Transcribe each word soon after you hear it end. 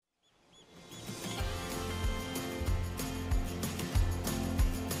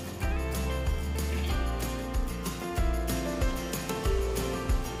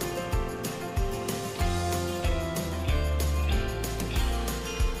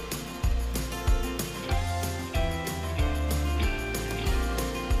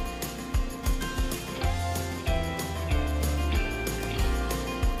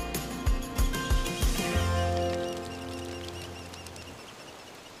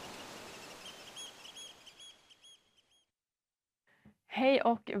Hej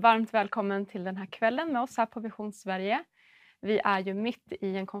och varmt välkommen till den här kvällen med oss här på Vision Sverige. Vi är ju mitt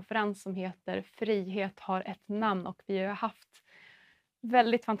i en konferens som heter Frihet har ett namn och vi har haft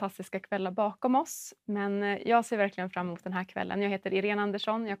väldigt fantastiska kvällar bakom oss. Men jag ser verkligen fram emot den här kvällen. Jag heter Irene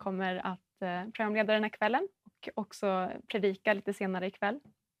Andersson, jag kommer att programleda den här kvällen och också predika lite senare ikväll.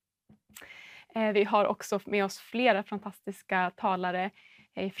 Vi har också med oss flera fantastiska talare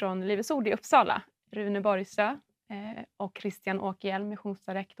från Livets Ord i Uppsala. Rune Borgsö och Christian Åkerhielm,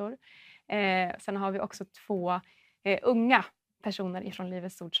 missionsdirektor. Sen har vi också två unga personer ifrån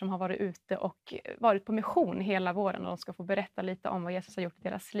Livets Ord som har varit ute och varit på mission hela våren och de ska få berätta lite om vad Jesus har gjort i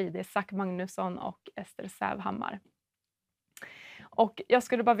deras liv. Det är Zack Magnusson och Ester Sävhammar. Och jag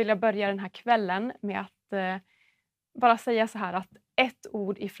skulle bara vilja börja den här kvällen med att bara säga så här att ett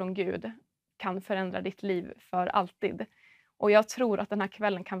ord ifrån Gud kan förändra ditt liv för alltid. Och jag tror att den här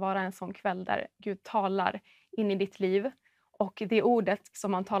kvällen kan vara en sån kväll där Gud talar in i ditt liv. Och det ordet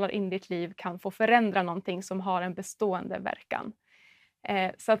som han talar in i ditt liv kan få förändra någonting som har en bestående verkan.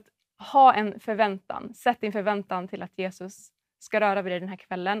 Så att ha en förväntan. Sätt din förväntan till att Jesus ska röra vid dig den här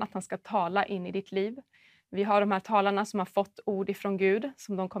kvällen. Att han ska tala in i ditt liv. Vi har de här talarna som har fått ord ifrån Gud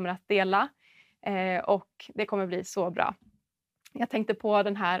som de kommer att dela. Och det kommer bli så bra. Jag tänkte på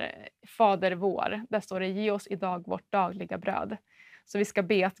den här Fader vår. Där står det: ge oss idag vårt dagliga bröd. Så vi ska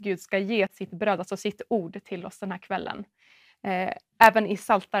be att Gud ska ge sitt bröd, alltså sitt ord till oss den här kvällen. Även i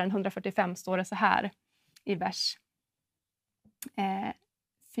Psaltaren 145 står det så här i vers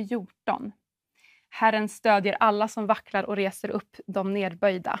 14. Herren stödjer alla som vacklar och reser upp de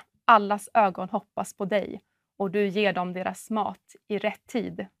nedböjda. Allas ögon hoppas på dig och du ger dem deras mat i rätt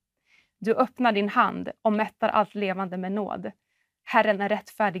tid. Du öppnar din hand och mättar allt levande med nåd. Herren är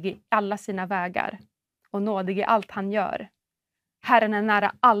rättfärdig i alla sina vägar och nådig i allt han gör. Herren är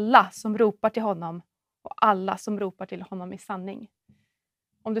nära alla som ropar till honom och alla som ropar till honom i sanning.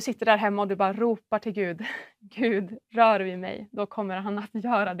 Om du sitter där hemma och du bara ropar till Gud, Gud rör vid mig, då kommer han att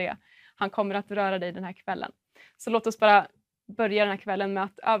göra det. Han kommer att röra dig den här kvällen. Så låt oss bara börja den här kvällen med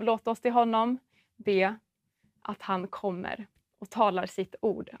att överlåta oss till honom, be att han kommer och talar sitt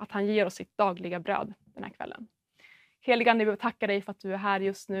ord, att han ger oss sitt dagliga bröd den här kvällen. Helige Ande, vi tackar dig för att du är här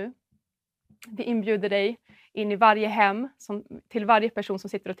just nu. Vi inbjuder dig in i varje hem, till varje person som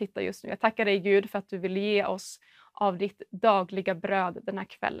sitter och tittar just nu. Jag tackar dig Gud för att du vill ge oss av ditt dagliga bröd den här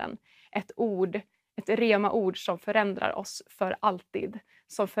kvällen. Ett ord, ett rema-ord som förändrar oss för alltid.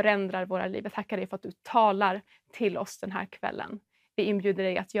 Som förändrar våra liv. Jag tackar dig för att du talar till oss den här kvällen. Vi inbjuder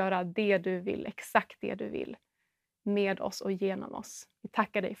dig att göra det du vill, exakt det du vill. Med oss och genom oss. Vi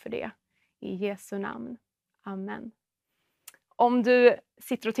tackar dig för det. I Jesu namn. Amen. Om du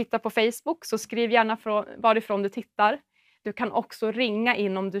sitter och tittar på Facebook så skriv gärna varifrån du tittar. Du kan också ringa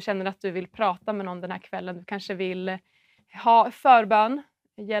in om du känner att du vill prata med någon den här kvällen. Du kanske vill ha förbön,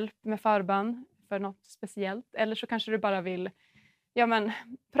 hjälp med förbön för något speciellt. Eller så kanske du bara vill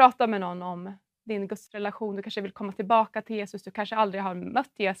prata med någon om din gudsrelation. Du kanske vill komma tillbaka till Jesus. Du kanske aldrig har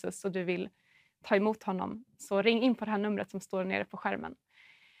mött Jesus och du vill ta emot honom. Så ring in på det här numret som står nere på skärmen.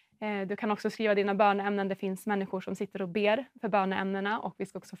 Du kan också skriva dina böneämnen. Det finns människor som sitter och ber för böneämnena. Och vi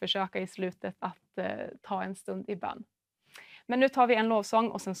ska också försöka i slutet att ta en stund i bön. Men nu tar vi en lovsång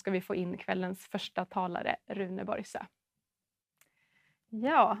och sen ska vi få in kvällens första talare, Rune Borgsö.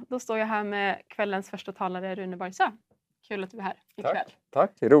 Ja, då står jag här med kvällens första talare, Rune Borgsö. Kul att du är här ikväll.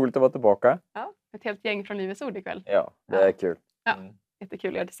 Tack, det är roligt att vara tillbaka. Ja, ett helt gäng från Livets Ord ikväll. Ja, det är kul. Ja,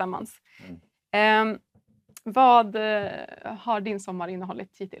 jättekul att göra tillsammans. Vad har din sommar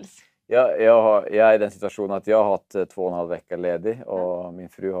innehållit hittills? Jag är i den situationen att jag har haft 2,5 veckor ledig och min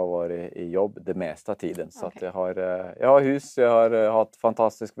fru har varit i jobb det mesta tiden. Så att jag har hus, jag har haft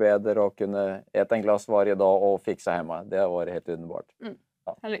fantastiskt väder och kunnat äta en glas varje dag och fixa hemma. Det har varit helt underbart.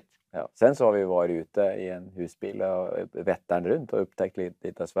 Ja. Härligt. Ja. Sen så har vi varit ute i en husbil och Vättern runt och upptäckt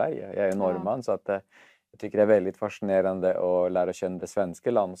lite av Sverige. Jag är norrman så att jag tycker det är väldigt fascinerande att lära känna det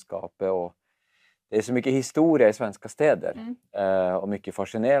svenska landskapet och det är så mycket historia i svenska städer och mycket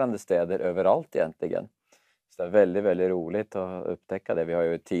fascinerande städer överallt egentligen. Så det är väldigt, väldigt roligt att upptäcka det. Vi har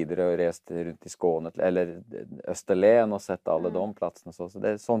ju tidigare rest runt i Skåne eller Österlen och sett alla de platserna.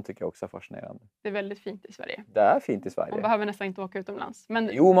 Så sånt tycker jag också är fascinerande. Det är väldigt fint i Sverige. Det är fint i Sverige. Man behöver nästan inte åka utomlands. Men...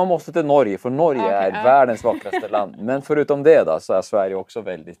 Jo, man måste till Norge för Norge är världens vackraste land. Men förutom det då så är Sverige också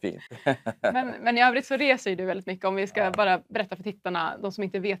väldigt fint. men i övrigt så reser du väldigt mycket. Om vi ska bara berätta för tittarna, de som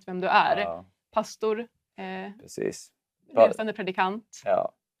inte vet vem du är. Ja. Pastor, precis. resande predikant.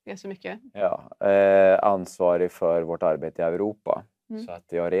 Ja. Det är så mycket. Ja, ansvarig för vårt arbete i Europa. Så att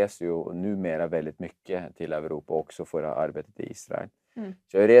jag reser ju numera väldigt mycket till Europa också för arbetet i Israel.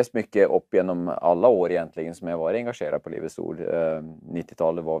 Så jag har rest mycket upp genom alla år egentligen som jag var engagerad på Livets Ord.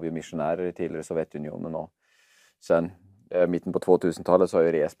 90-talet var vi missionärer till Sovjetunionen och sen mitten på 2000-talet så har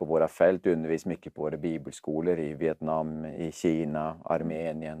jag rest på våra fält och undervisat mycket på våra bibelskolor i Vietnam, i Kina,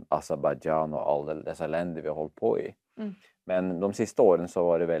 Armenien, Azerbaijan och alla dessa länder vi har hållit på i. Men de sista åren så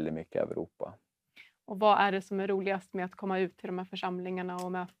var det väldigt mycket Europa. Och vad är det som är roligast med att komma ut till de här församlingarna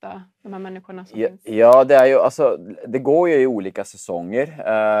och möta de här människorna som finns? Ja, det är ju alltså, det går ju i olika säsonger.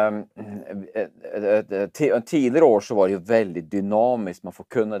 Tidigare år så var det ju väldigt dynamiskt. Man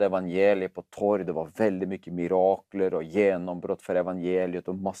förkunnade evangeliet på torg. Det var väldigt mycket mirakler och genombrott för evangeliet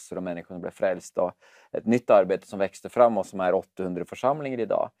och massor av människor som blev frälsta. Ett nytt arbete som växte fram och som är 800 församlingar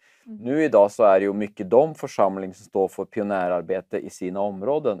idag. Nu idag så är det ju mycket de församlingar som står för pionjärarbete i sina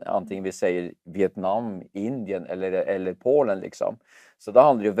områden. Antingen vi säger Vietnam, Indien eller Polen liksom. Så det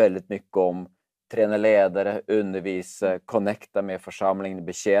handlar ju väldigt mycket om träna ledare, undervisa, connecta med församlingen,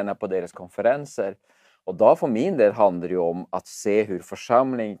 betjäna på deras konferenser. Och då för min del handlar det ju om att se hur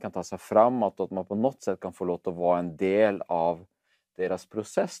församlingen kan ta sig framåt och att man på något sätt kan få låta att vara en del av deras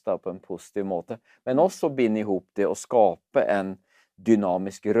process då, på en positiv måte. Men också binda ihop det och skapa en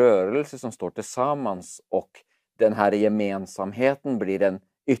dynamisk rörelse som står tillsammans och den här gemensamheten blir en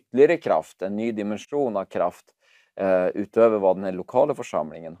ytterligare kraft, en ny dimension av kraft utöver vad den här lokala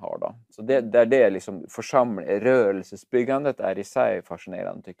församlingen har då. Så det är liksom rörelsesbyggandet är i sig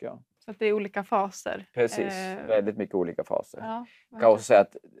fascinerande tycker jag. Så att det är olika faser. Precis, väldigt mycket olika faser. Ja, jag kan också säga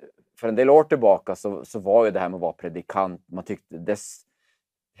att för en del år tillbaka så var ju det här med att vara predikant, man tyckte dess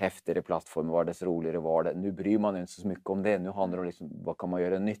häftigare plattform var, dess roligare var det. Nu bryr man inte så mycket om det. Nu handlar det om liksom, vad kan man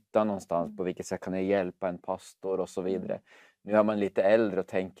göra nytta någonstans? På vilket sätt kan jag hjälpa en pastor och så vidare. Nu är man lite äldre och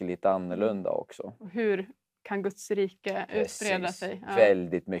tänker lite annorlunda också. Och hur kan Guds rike utbreda sig? Ja.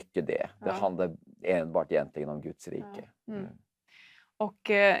 Väldigt mycket det. Det handlar enbart egentligen om Guds rike. Och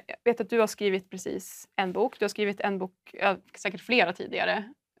jag vet att du har skrivit precis en bok. Du har skrivit en bok, säkert flera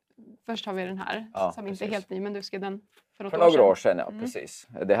tidigare. Först har vi den här som inte är helt ny, men du skrev den för några år sedan. Ja, precis.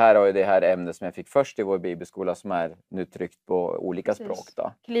 Det här är ju det här ämnet som jag fick först i vår bibelskola som är nu tryckt på olika språk.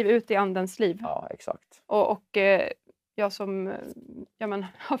 Då. Kliv ut i andens liv. Ja, exakt. Och jag som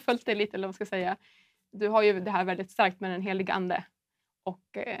har följt dig lite, eller vad ska jag säga. Du har ju det här väldigt starkt med den heliga ande.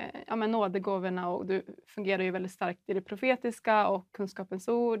 Och nådegåvorna, och du fungerar ju väldigt starkt i det profetiska och kunskapens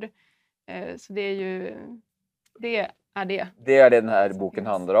ord. Så det är ju... Det är den här boken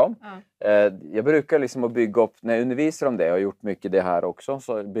handlar om. Jag brukar liksom att bygga upp, när jag undervisar om det, jag har gjort mycket det här också,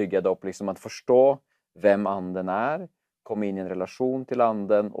 så bygger jag upp liksom att förstå vem anden är, komma in i en relation till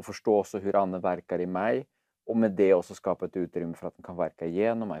anden och förstå så hur anden verkar i mig. Och med det också skapa ett utrymme för att den kan verka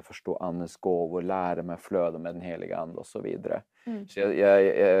igenom mig, förstå andens gåvor, lära mig flöda med den heliga ande och så vidare. Så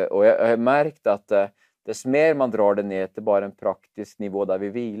jag har märkt att dess mer man drar det ner till bara en praktisk nivå där vi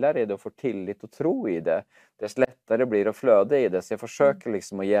vilar i det och får tillit och tro i det, dess lättare blir det att flöda i det. Så jag försöker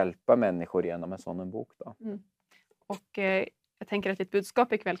liksom att hjälpa människor genom en sån bok då. Och jag tänker att ditt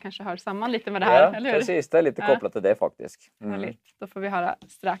budskap ikväll kanske hör samman lite med det här, eller hur? Precis, det är lite kopplat till det faktiskt. Då får vi höra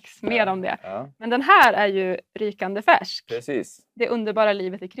strax mer om det. Men den här är ju rykande färsk. Precis. Det underbara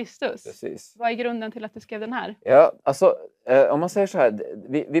livet i Kristus. Precis. Vad är grunden till att du skrev den här? Ja, alltså om man säger så här,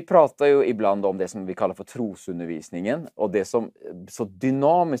 vi pratar ju ibland om det som vi kallar för trosundervisningen och det som så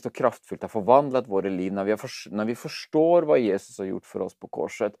dynamiskt och kraftfullt har förvandlat våra liv när vi förstår vad Jesus har gjort för oss på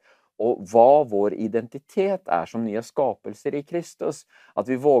korset. Och vad vår identitet är som nya skapelser i Kristus. Att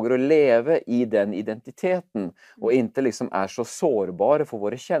vi vågar att leva i den identiteten. Och inte liksom är så sårbara för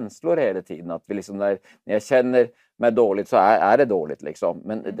våra känslor hela tiden. Att vi liksom när jag känner mig dåligt så är det dåligt liksom.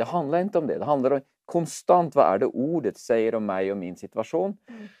 Men det handlar inte om det. Det handlar om konstant vad är det ordet säger om mig och min situation.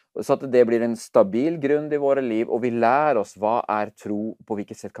 Så att det blir en stabil grund i våra liv. Och vi lär oss vad är tro. På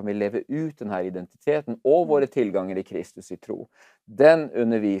vilket sätt kan vi leva ut den här identiteten. Och våra tillgångar i Kristus i tro. Den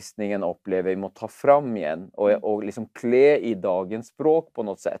undervisningen upplever vi måste ta fram igen. Och liksom klä i dagens språk på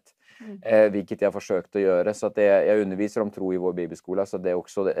något sätt. Vilket jag försökt att göra. Så att jag undervisar om tro i vår bibelskola. Så det är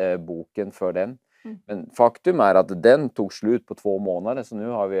också boken för den. Men faktum är att den tog slut på 2 månader. Så nu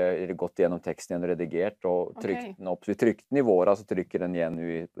har vi gått igenom texten och redigerat och tryckt den upp. Vi tryckte den i våras och trycker den igen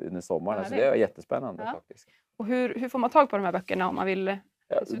nu under sommaren. Så det är jättespännande faktiskt. Och hur får man tag på de här böckerna om man vill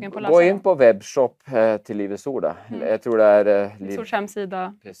sugen på att läsa gå in på webbshop till Livets Ord. Jag tror det är Livets Ords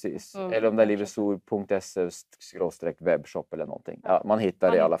hemsida. Precis. Eller om det är livetsord.se/webbshop eller någonting. Ja, man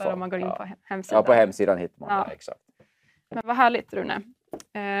hittar det i alla fall. Om man går in på hemsidan. Ja, på hemsidan hittar man det. Exakt. Men vad härligt, Rune.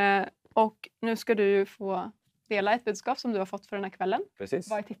 Och nu ska du få dela ett budskap som du har fått för den här kvällen. Precis.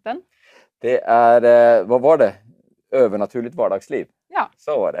 Vad är titeln? Det är, vad var det? Övernaturligt vardagsliv. Ja.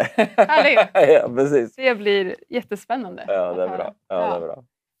 Så var det. Härligt. Ja, precis. Det blir jättespännande. Ja, det är att bra. höra. Ja, det är bra.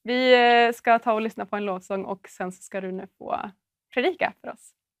 Vi ska ta och lyssna på en låtsång och sen så ska Rune få predika för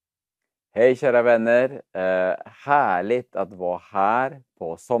oss. Hej kära vänner! Härligt att vara här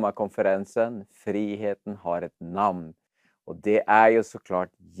på sommarkonferensen. Friheten har ett namn. Och det är ju såklart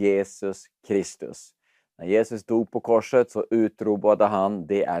Jesus Kristus. När Jesus dog på korset så utropade han,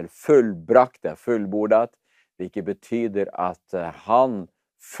 det är fullbrakt, det är fullbordat. Vilket betyder att han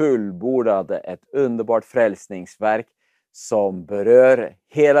fullbordade ett underbart frälsningsverk som berör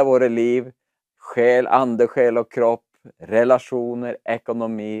hela våra liv, själ, ande, själ och kropp, relationer,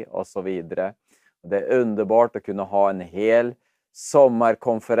 ekonomi och så vidare. Det är underbart att kunna ha en hel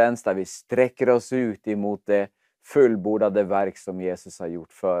sommarkonferens där vi sträcker oss ut emot det fullbordade verk som Jesus har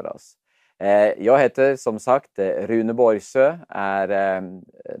gjort för oss. Jag heter som sagt Rune Borgsø, är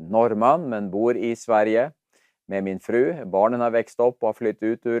norrman men bor i Sverige med min fru. Barnen har växt upp och har flyttat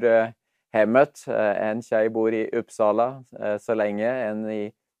ut ur hemmet. En tjej bor i Uppsala så länge,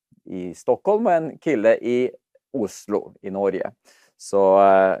 en i Stockholm och en kille i Oslo i Norge. Så,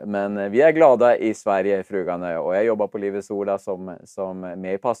 men vi är glada i Sverige, frugan och jag jobbar på Livets Orda som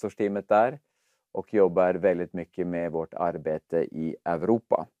med i pastorsteamet där och jobbar väldigt mycket med vårt arbete i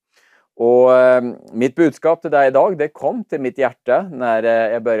Europa. Och mitt budskap till dig idag, det kom till mitt hjärta när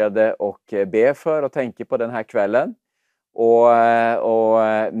jag började och be för och tänka på den här kvällen. Och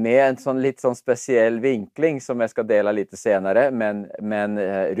med en sån lite sån speciell vinkling som jag ska dela lite senare, men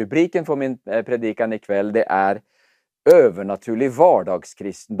rubriken för min predikan ikväll, det är övernaturlig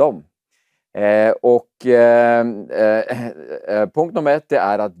vardagskristendom. Punkt nummer 1, det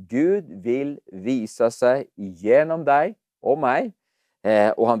är att Gud vill visa sig genom dig och mig.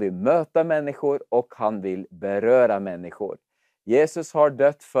 Och han vill möta människor och han vill beröra människor. Jesus har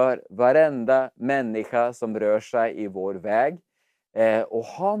dött för varenda människa som rör sig i vår väg. Och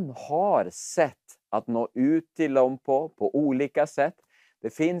han har sett att nå ut till dem på olika sätt. Det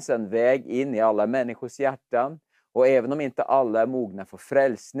finns en väg in i alla människors hjärtan. Och även om inte alla är mogna för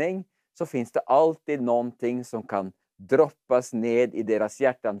frälsning, så finns det alltid någonting som kan droppas ned i deras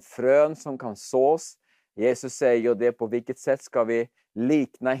hjärtan. Frön som kan sås. Jesus säger ju det, på vilket sätt ska vi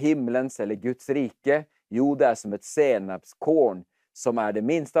likna himlens eller Guds rike? Jo, det är som ett senapskorn som är det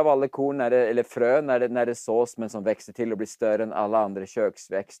minsta av alla korn eller frön när det sås, men som växer till och blir större än alla andra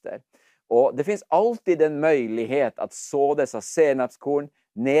köksväxter. Och det finns alltid en möjlighet att så dessa senapskorn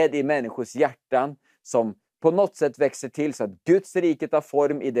ned i människors hjärtan som på något sätt växer till så att Guds rike tar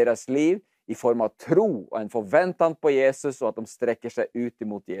form i deras liv i form av tro och en förväntan på Jesus och att de sträcker sig ut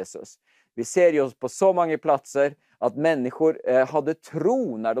emot Jesus. Vi ser ju på så många platser att människor hade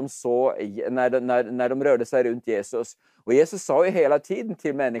tro när de rörde sig runt Jesus. Och Jesus sa ju hela tiden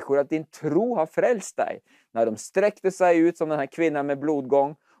till människor att din tro har frälst dig. När de sträckte sig ut som den här kvinnan med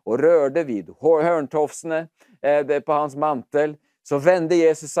blodgång och rörde vid hörntofsarna på hans mantel, så vände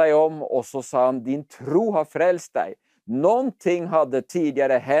Jesus sig om och så sa han, din tro har frälst dig. Någonting hade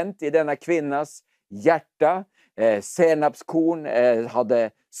tidigare hänt i denna kvinnas hjärta. Senapskorn hade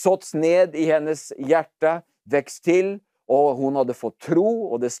såtts ned i hennes hjärta, växt till och hon hade fått tro.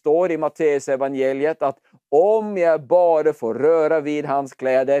 Och det står i Matteus evangeliet att om jag bara får röra vid hans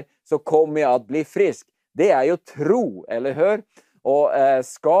kläder så kommer jag att bli frisk. Det är ju tro, eller hur? Och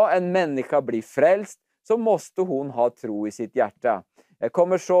ska en människa bli frälst så måste hon ha tro i sitt hjärta. Jag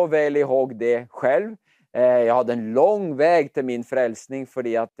kommer så väl ihåg det själv. Jag hade en lång väg till min frälsning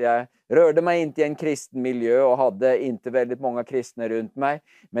för att jag rörde mig inte i en kristen miljö och hade inte väldigt många kristna runt mig.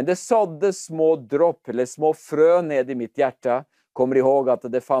 Men det sådde små dropp eller små frön ned i mitt hjärta. Kommer ihåg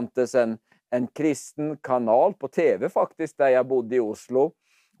att det fanns en kristen kanal på tv faktiskt där jag bodde i Oslo.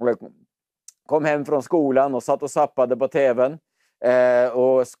 Och jag kom hem från skolan och satt och zappade på tvn.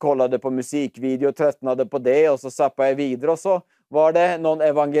 Och kollade på musikvideo, tröttnade på det och så zappade jag vidare och så var det någon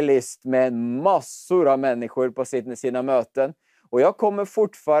evangelist med massor av människor på sina möten. Och jag kommer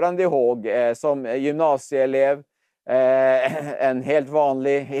fortfarande ihåg som gymnasieelev, en helt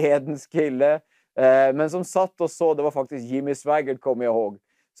vanlig hedensk kille, men som satt och så, det var faktiskt Jimmy Swaggart kommer jag ihåg,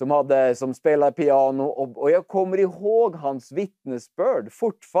 som spelade piano och jag kommer ihåg hans vittnesbörd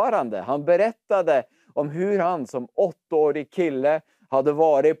fortfarande. Han berättade om hur han som 8-årig kille hade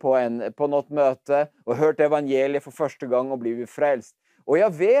varit på något möte och hört evangeliet för första gången och blivit frälst. Och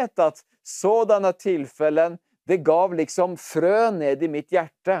jag vet att sådana tillfällen, det gav liksom frön ned i mitt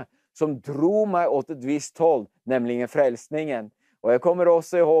hjärta som drog mig åt ett visst håll, nämligen frälsningen. Och jag kommer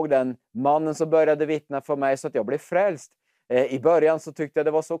också ihåg den mannen som började vittna för mig så att jag blev frälst. I början så tyckte jag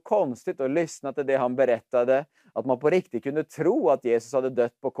det var så konstigt att lyssna till det han berättade. Att man på riktigt kunde tro att Jesus hade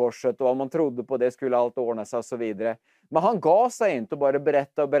dött på korset och om man trodde på det skulle allt ordna sig och så vidare. Men han gav sig inte och bara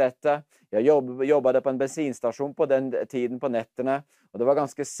berätta och berätta. Jag jobbade på en bensinstation på den tiden på nätterna. Och det var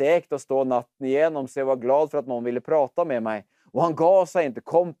ganska segt att stå natten igenom, så jag var glad för att någon ville prata med mig. Och han gav sig inte,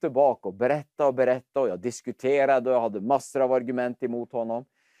 kom tillbaka och berätta och berätta. Och jag diskuterade och jag hade massor av argument emot honom.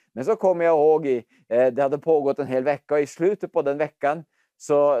 Men så kommer jag ihåg, det hade pågått en hel vecka, och i slutet på den veckan,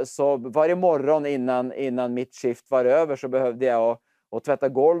 så varje morgon innan mitt skift var över, så behövde jag och tvätta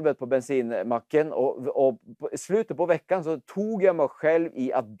golvet på bensinmacken, och i slutet på veckan så tog jag mig själv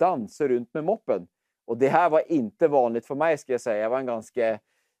i att dansa runt med moppen. Och det här var inte vanligt för mig, ska jag säga. Jag var en ganska,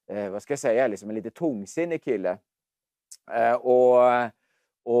 vad ska jag säga, liksom en lite tungsinnig kille.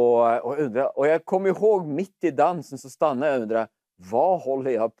 Och jag kommer ihåg mitt i dansen så stannade jag och undrade, vad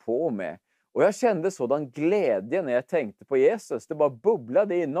håller jag på med? Och jag kände sådan glädje när jag tänkte på Jesus. Det bara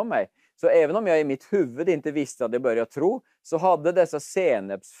bubblade inom mig. Så även om jag i mitt huvud inte visste att jag började tro, så hade dessa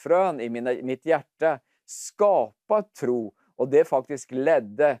senapsfrön i mitt hjärta skapat tro. Och det faktiskt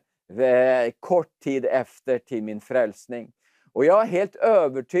ledde kort tid efter till min frälsning. Och jag är helt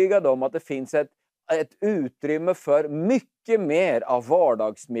övertygad om att det finns ett utrymme för mycket mer av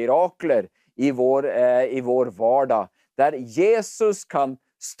vardagsmirakler i vår vardag. Där Jesus kan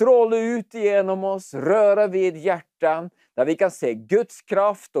stråla ut genom oss, röra vid hjärtan. Där vi kan se Guds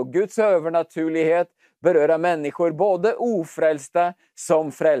kraft och Guds övernaturlighet beröra människor, både ofrälsta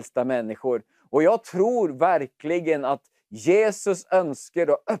som frälsta människor. Och jag tror verkligen att Jesus önskar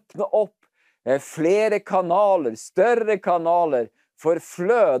att öppna upp flera kanaler, större kanaler, för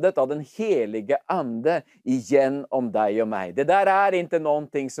flödet av den heliga ande igen om dig och mig. Det där är inte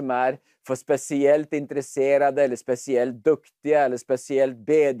någonting som är för speciellt intresserade eller speciellt duktiga eller speciellt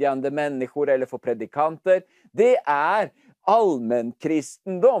bedjande människor eller för predikanter. Det är allmän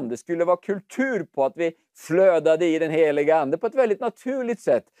kristendom. Det skulle vara kultur på att vi flödade i den heliga ande på ett väldigt naturligt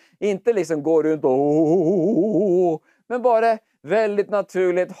sätt. Inte liksom gå runt och men bara väldigt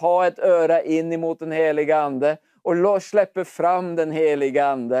naturligt ha ett öra in emot den heliga ande och släpper fram den heliga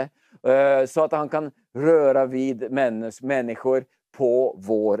ande så att han kan röra vid människor på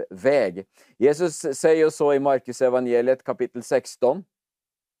vår väg. Jesus säger så i Markus evangeliet kapitel 16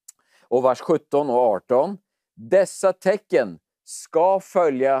 och vers 17 och 18. Dessa tecken ska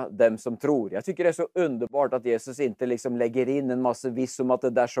följa dem som tror. Jag tycker det är så underbart att Jesus inte liksom lägger in en massa vissumatte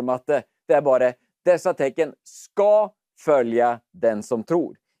där som att det är bara dessa tecken ska följa den som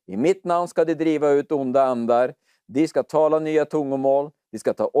tror. I mitt namn ska de driva ut onda andar. De ska tala nya tungomål. De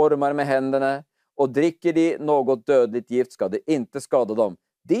ska ta ormar med händerna. Och dricker de något dödligt gift ska det inte skada dem.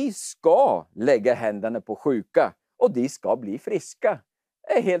 De ska lägga händerna på sjuka. Och de ska bli friska.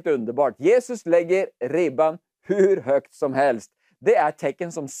 Det är helt underbart. Jesus lägger ribban hur högt som helst. Det är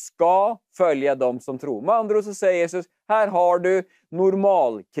tecken som ska följa dem som tror. Med andra ord så säger Jesus, här har du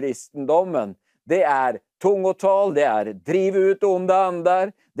normalkristendomen. Det är tungotal, det är driv ut onda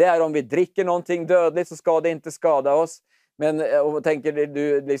andar. Det är om vi dricker någonting dödligt så ska det inte skada oss. Men och tänker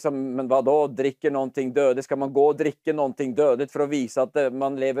du liksom, men vadå, dricker någonting dödligt? Ska man gå och dricka någonting dödligt för att visa att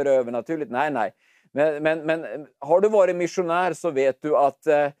man lever övernaturligt? Nej. Men har du varit missionär så vet du att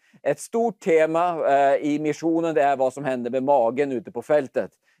ett stort tema i missionen det är vad som händer med magen ute på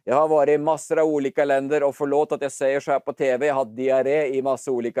fältet. Jag har varit i massor av olika länder och förlåt att jag säger så här på tv, jag har diarré i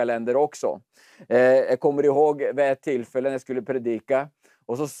massor av olika länder också. Jag kommer ihåg vid ett tillfälle när jag skulle predika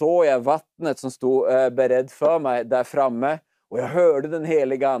och så såg jag vattnet som stod beredd för mig där framme och jag hörde den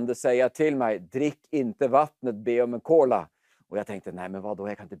heliga ande säga till mig, drick inte vattnet, be om en cola. Och jag tänkte, nej men vadå,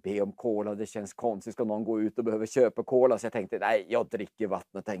 jag kan inte be om cola, det känns konstigt, ska någon gå ut och behöver köpa cola? Så jag tänkte, nej jag dricker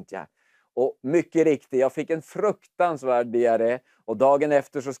vattnet, tänkte jag. Och mycket riktigt, jag fick en fruktansvärd diarré. Och dagen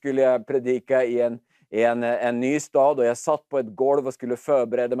efter så skulle jag predika i en ny stad. Och jag satt på ett golv och skulle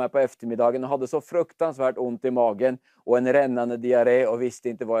förbereda mig på eftermiddagen. Och hade så fruktansvärt ont i magen. Och en rännande diarré och visste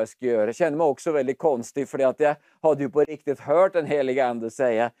inte vad jag skulle göra. Jag kände mig också väldigt konstig. För att jag hade ju på riktigt hört en helig ande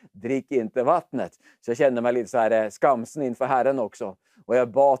säga, drick inte vattnet. Så jag kände mig lite så här skamsen inför Herren också. Och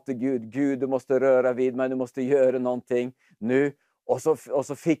jag bad till Gud, du måste röra vid mig, du måste göra någonting nu. Och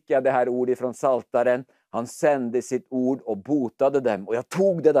så fick jag det här ordet från Saltaren. Han sände sitt ord och botade dem. Och jag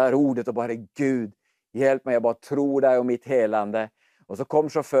tog det där ordet och bara, Gud, hjälp mig, jag bara tror dig om mitt helande. Och så kom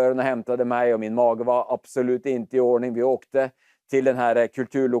chauffören och hämtade mig och min mage var absolut inte i ordning. Vi åkte till den här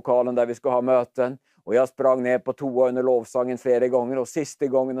kulturlokalen där vi ska ha möten. Och jag sprang ner på toa under lovsången flera gånger. Och sista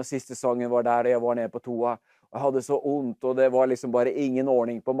gången och sista sången var där och jag var ner på toa. Jag hade så ont och det var liksom bara ingen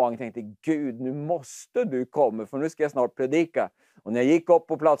ordning på magen. Jag tänkte, Gud, nu måste du komma för nu ska jag snart predika. Och när jag gick upp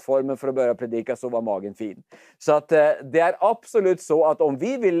på plattformen för att börja predika så var magen fin. Så att det är absolut så att om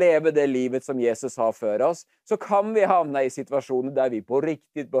vi vill leva det livet som Jesus har för oss, så kan vi hamna i situationer där vi på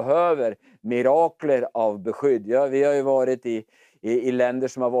riktigt behöver mirakler av beskydd. Ja, vi har ju varit i länder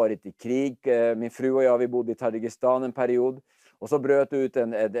som har varit i krig. Min fru och jag, vi bodde i Tadzjikistan en period. Och så bröt ut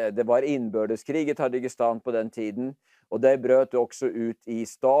det var inbördeskrig i Tadzjikistan på den tiden. Och det bröt också ut i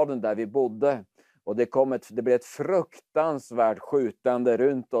staden där vi bodde. Och det blev ett fruktansvärt skjutande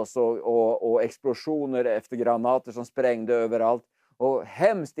runt oss och explosioner efter granater som sprängde överallt. Och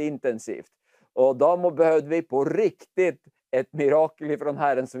hemskt intensivt. Och då behövde vi på riktigt ett mirakel från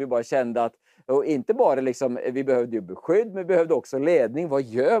Herren, så vi bara kände att, och inte bara liksom, vi behövde ju beskydd, men vi behövde också ledning. Vad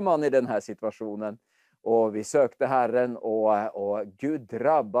gör man i den här situationen? Och vi sökte Herren och Gud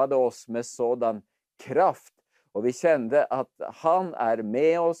drabbade oss med sådan kraft. Och vi kände att han är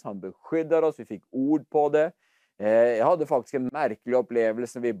med oss, han beskyddar oss, vi fick ord på det. Jag hade faktiskt en märklig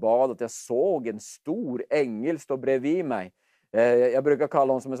upplevelse när vi bad, att jag såg en stor ängel stå bredvid mig. Jag brukar kalla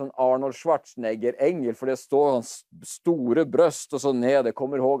honom som en sån Arnold Schwarzenegger-ängel, för det står hans stora bröst och så ner. Jag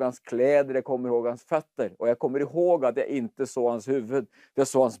kommer ihåg hans kläder, jag kommer ihåg hans fötter. Och jag kommer ihåg att jag inte såg hans huvud, jag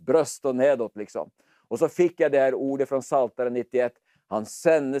såg hans bröst och nedåt liksom. Och så fick jag det här ordet från Psaltaren 91. Han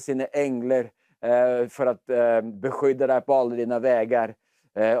sände sina änglar för att beskydda dig på alla dina vägar.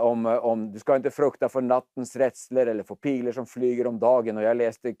 Du ska inte frukta för nattens rädslor eller för piler som flyger om dagen. Och jag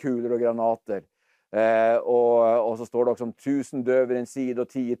läste kulor och granater. Och så står det också om 1000 dör vid din sida och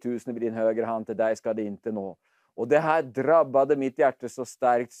 10 000 vid din högra hand. Till dig ska det inte nå. Och det här drabbade mitt hjärta så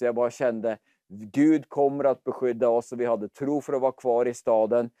starkt så jag bara kände, Gud kommer att beskydda oss, och vi hade tro för att vara kvar i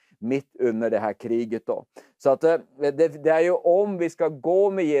staden mitt under det här kriget då. Så att det är ju, om vi ska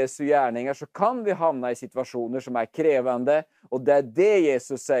gå med Jesu gärningar så kan vi hamna i situationer som är krävande, och det är det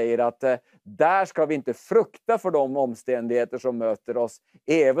Jesus säger, att där ska vi inte frukta för de omständigheter som möter oss,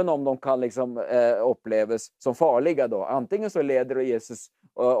 även om de kan liksom upplevas som farliga då. Antingen så leder Jesus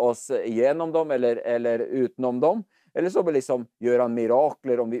oss igenom dem eller utom dem, eller så liksom gör han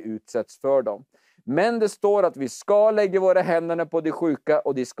mirakler om vi utsätts för dem. Men det står att vi ska lägga våra händer på de sjuka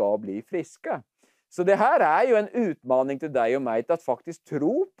och de ska bli friska. Så det här är ju en utmaning till dig och mig att faktiskt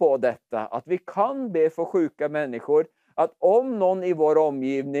tro på detta. Att vi kan be för sjuka människor. Att om någon i vår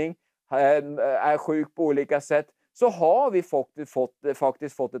omgivning är sjuk på olika sätt, så har vi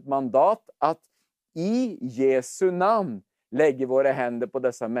faktiskt fått ett mandat att i Jesu namn lägga våra händer på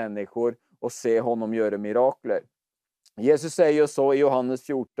dessa människor och se honom göra mirakler. Jesus säger ju så i Johannes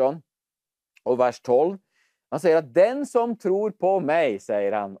 14 och vers 12. Han säger att den som tror på mig,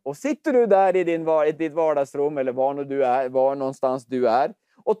 säger han. Och sitter du där i ditt vardagsrum eller var någonstans du är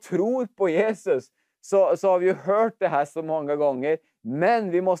och tror på Jesus, så har vi ju hört det här så många gånger. Men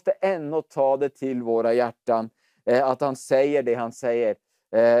vi måste ändå ta det till våra hjärtan. Att han säger det han säger.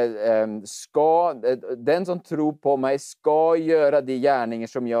 Den som tror på mig ska göra de gärningar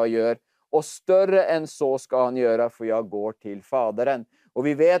som jag gör. Och större än så ska han göra, för jag går till Faderen. Och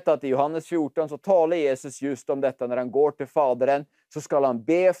vi vet att i Johannes 14 så talar Jesus just om detta. När han går till Faderen så ska han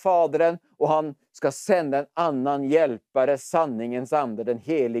be Faderen, och han ska sända en annan hjälpare, sanningens ande, den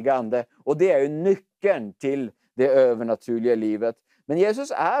heliga ande. Och det är ju nyckeln till det övernaturliga livet. Men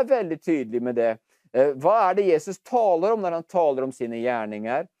Jesus är väldigt tydlig med det. Vad är det Jesus talar om när han talar om sina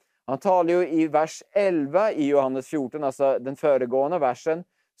gärningar? Han talar ju i vers 11 i Johannes 14, alltså den föregående versen.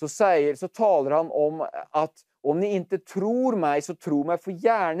 Så talar han om att om ni inte tror mig, så tro mig för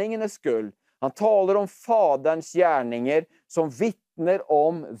gärningens skull. Han talar om Faderns gärningar som vittnar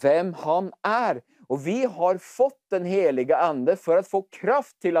om vem han är. Och vi har fått den heliga ande för att få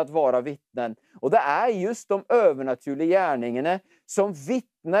kraft till att vara vittnen. Och det är just de övernaturliga gärningarna som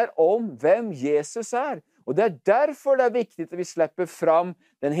vittnar om vem Jesus är. Och det är därför det är viktigt att vi släpper fram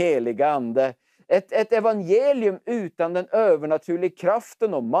den heliga ande. Ett evangelium utan den övernaturliga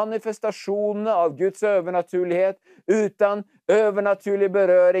kraften och manifestationen av Guds övernaturlighet, utan övernaturliga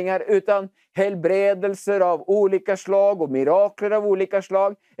beröringar, utan helbredelser av olika slag och mirakler av olika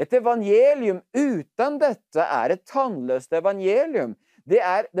slag. Ett evangelium utan detta är ett tandlöst evangelium. Det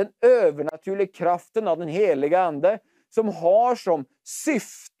är den övernaturliga kraften av den heliga ande som har som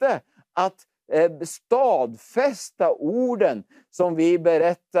syfte att stadfästa orden som vi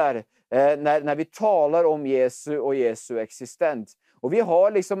berättar när vi talar om Jesu och Jesu existens. Och vi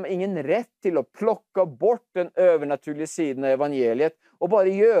har liksom ingen rätt till att plocka bort den övernaturliga sidan av evangeliet och bara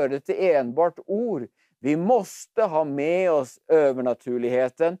göra det till enbart ord. Vi måste ha med oss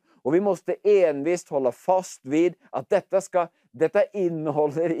övernaturligheten, och vi måste envist hålla fast vid att detta ska detta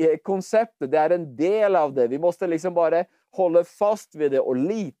innehåller konceptet. Det är en del av det. Vi måste liksom bara hålla fast vid det och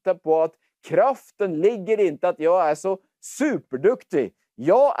lita på att kraften ligger inte att jag är så superduktig.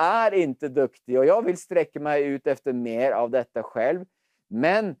 Jag är inte duktig och jag vill sträcka mig ut efter mer av detta själv.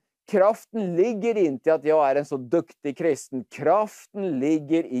 Men kraften ligger inte att jag är en så duktig kristen. Kraften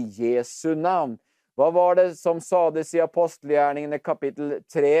ligger i Jesu namn. Vad var det som sades i Apostlagärningarna kapitel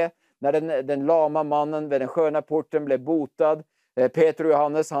 3? När den lama mannen vid den sköna porten blev botad. Peter och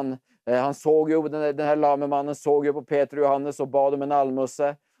Johannes, han såg ju, den här lame mannen såg ju på Peter och Johannes och bad om en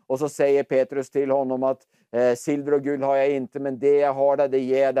almose. Och så säger Petrus till honom att silver och guld har jag inte, men det jag har där, det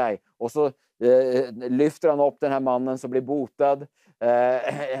ger dig. Och så lyfter han upp den här mannen som blir botad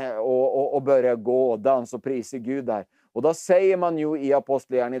och börjar gå och dansa och prisa Gud där. Och då säger man ju i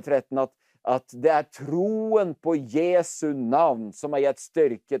Apostlagärningarna 13 att det är troen på Jesu namn som har gett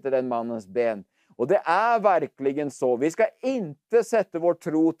styrka till den mannens ben. Och det är verkligen så. Vi ska inte sätta vår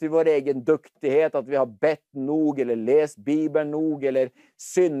tro till vår egen duktighet, att vi har bett nog eller läst Bibeln nog eller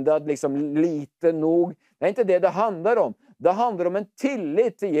syndat liksom lite nog. Det är inte det handlar om. Det handlar om en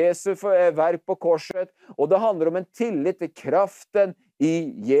tillit till Jesu verk på korset, och det handlar om en tillit till kraften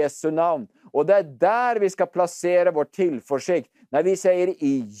i Jesu namn. Och det är där vi ska placera vår tillförsikt. När vi säger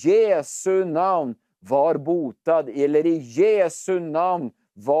i Jesu namn var botad, eller i Jesu namn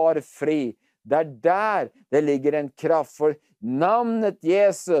var fri. Där det ligger en kraft, för namnet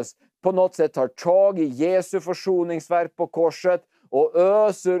Jesus på något sätt tar tag i Jesu försoningsverk på korset och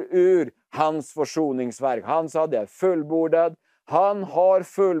öser ur hans försoningsverk. Han sa det är fullbordat. Han har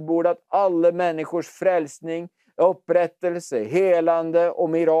fullbordat alla människors frälsning, upprättelse, helande och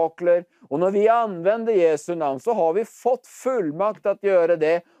mirakler. Och när vi använder Jesu namn så har vi fått fullmakt att göra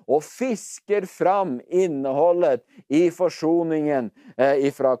det och fiskar fram innehållet i försoningen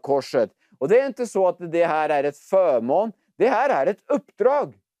ifrån korset. Och det är inte så att det här är ett förmån. Det här är ett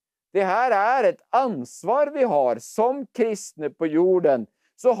uppdrag. Det här är ett ansvar vi har som kristna på jorden.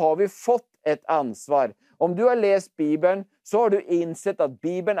 Så har vi fått ett ansvar. Om du har läst Bibeln så har du insett att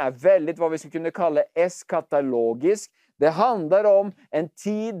Bibeln är väldigt vad vi skulle kunna kalla eskatologisk. Det handlar om en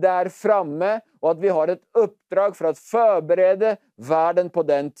tid där framme och att vi har ett uppdrag för att förbereda världen på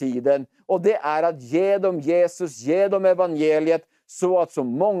den tiden. Och det är att ge dem Jesus, ge dem evangeliet, så att så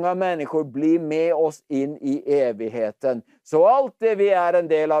många människor blir med oss in i evigheten. Så allt det vi är en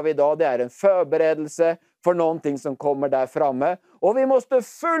del av idag, det är en förberedelse för någonting som kommer där framme. Och vi måste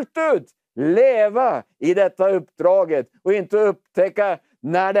fullt ut leva i detta uppdraget och inte upptäcka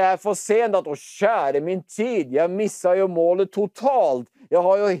när det är för sent att käre min tid, jag missar ju målet totalt. Jag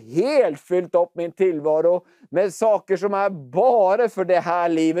har ju helt fyllt upp min tillvaro med saker som är bara för det här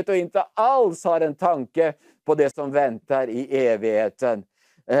livet och inte alls har en tanke på det som väntar i evigheten.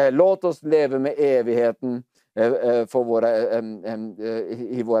 Låt oss leva med evigheten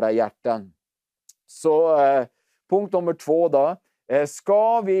i våra hjärtan. Så punkt nummer 2 då.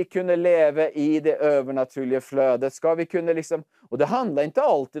 Ska vi kunna leva i det övernaturliga flödet? Ska vi kunna liksom, och det handlar inte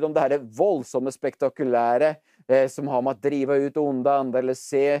alltid om det här våldsamma spektakulära som har med att driva ut onda andar eller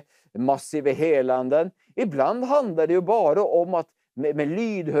se massiva helanden. Ibland handlar det ju bara om att med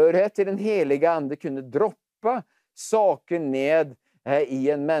lydhörighet till den heliga ande kunna droppa saker ned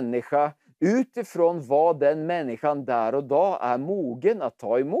i en människa utifrån vad den människan där och då är mogen att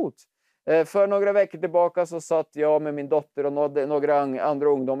ta emot. För några veckor tillbaka så satt jag med min dotter och några andra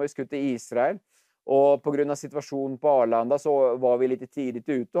ungdomar, vi skulle till Israel. Och på grund av situationen på Arlanda så var vi lite tidigt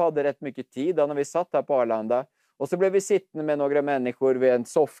ute och hade rätt mycket tid när vi satt här på Arlanda. Och så blev vi sittande med några människor vid en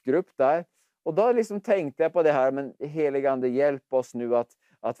soffgrupp där. Och då liksom tänkte jag på det här, men heliga ande, hjälp oss nu att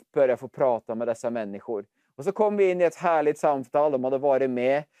börja få prata med dessa människor. Och så kom vi in i ett härligt samtal. De hade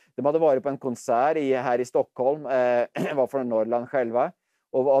varit på en konsert här i Stockholm, var från Norrland själva.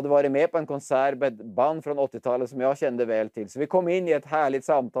 Och hade varit med på en konsert med ett band från 80-talet som jag kände väl till. Så vi kom in i ett härligt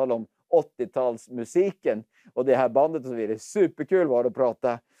samtal om 80-talsmusiken. Och det här bandet och så vidare. Superkul var det att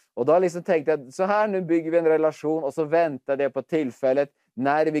prata. Och då liksom tänkte jag, så här nu bygger vi en relation. Och så väntade jag på tillfället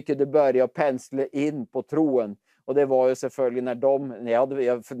när vi kunde börja pensla in på troen. Och det var ju selvfølgelig när jag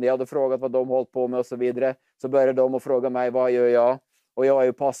hade frågat vad de hållit på med och så vidare. Så började de att fråga mig, vad gör jag? Och jag är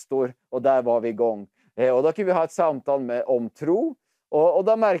ju pastor. Och där var vi igång. Och då kunde vi ha ett samtal om tro. Och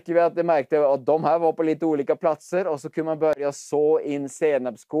då märkte vi att de här var på lite olika platser. Och så kunde man börja så in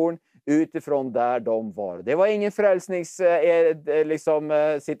senapskorn utifrån där de var. Det var ingen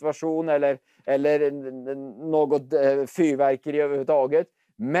frälsningssituation eller något fyrverkeri överhuvudtaget.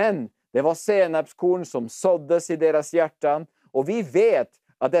 Men det var senapskorn som såddes i deras hjärtan. Och vi vet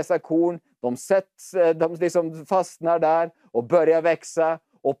att dessa korn, de liksom fastnar där och börjar växa.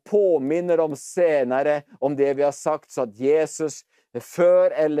 och påminner dem senare om det vi har sagt, så att Jesus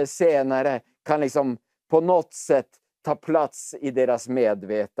förr eller senare kan liksom på något sätt ta plats i deras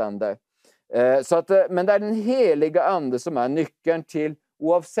medvetande. Men det är den heliga ande som är nyckeln till,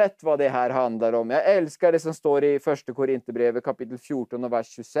 oavsett vad det här handlar om. Jag älskar det som står i första Korinthierbrevet kapitel 14 och vers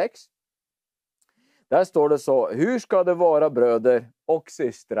 26. Där står det så: hur ska det vara, bröder och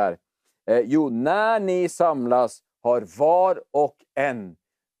systrar? Jo, när ni samlas har var och en.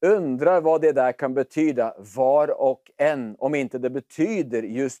 Undrar vad det där kan betyda, var och en, om inte det betyder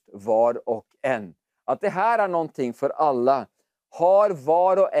just var och en. Att det här är någonting för alla. Har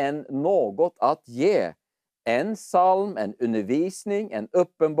var och en något att ge? En psalm, en undervisning, en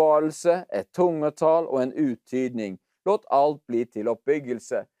uppenbarelse, ett tungotal och en uttydning. Låt allt bli till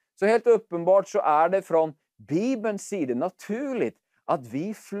uppbyggelse. Så helt uppenbart så är det från Bibelns sida naturligt att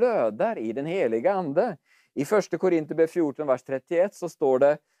vi flödar i den heliga ande. I första Korinthierbrevet 14, vers 31 så står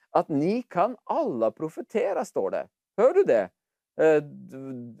det att ni kan alla profetera, står det. Hör du det?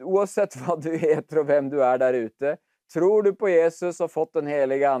 Oavsett vad du heter och vem du är där ute. Tror du på Jesus och fått den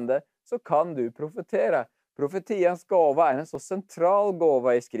heliga ande, så kan du profetera. Profetians gåva är en så central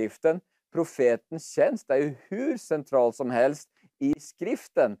gåva i skriften. Profetens tjänst är ju hur central som helst i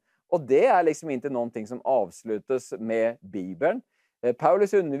skriften. Och det är liksom inte någonting som avslutas med Bibeln.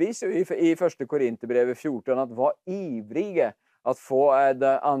 Paulus undervisar i första Korinthierbrevet 14 att vara ivriga att få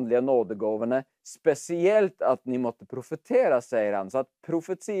de andliga nådegåvorna. Speciellt att ni måste profetera, säger han. Så att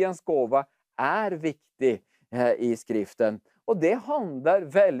profetians gåva är viktig i skriften. Och det handlar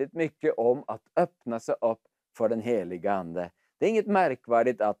väldigt mycket om att öppna sig upp för den heliga ande. Det är inget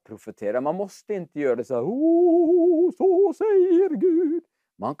märkvärdigt att profetera. Man måste inte göra det så här: så säger Gud.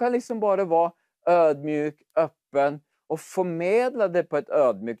 Man kan liksom bara vara ödmjuk, öppen och förmedla det på ett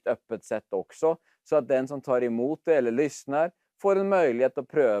ödmjukt, öppet sätt också. Så att den som tar emot det eller lyssnar får en möjlighet att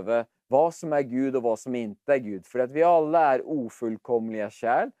pröva vad som är Gud och vad som inte är Gud. För att vi alla är ofullkomliga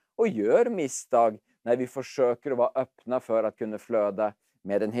kärl och gör misstag när vi försöker vara öppna för att kunna flöda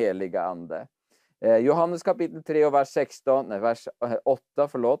med den heliga ande. Johannes kapitel 3 och vers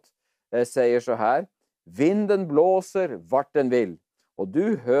 8 säger så här: vinden blåser vart den vill och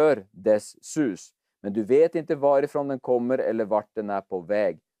du hör dess sus, men du vet inte varifrån den kommer eller vart den är på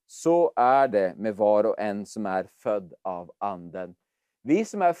väg. Så är det med var och en som är född av anden. Vi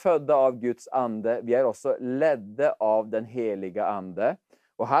som är födda av Guds ande, vi är också ledda av den heliga ande.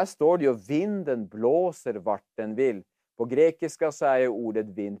 Och här står det ju: vinden blåser vart den vill. På grekiska så är ju ordet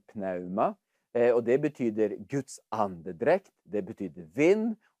vind pneuma. Och det betyder Guds andedräkt. Det betyder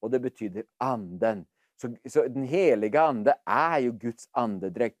vind och det betyder anden. Så den heliga ande är ju Guds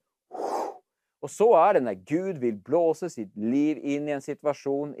andedräkt. Och så är det när Gud vill blåsa sitt liv in i en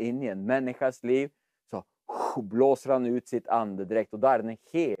situation, in i en människas liv. Så blåser han ut sitt andedräkt. Och då är det den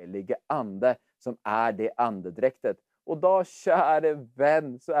helige ande som är det andedräktet. Och då, kära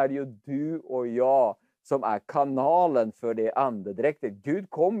vän, så är det ju du och jag som är kanalen för det andedräktet. Gud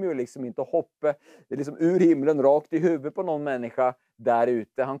kommer ju liksom inte hoppa liksom ur himlen rakt i huvudet på någon människa där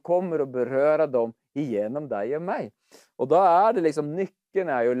ute. Han kommer att beröra dem igenom dig och mig. Och då är det liksom, nyckeln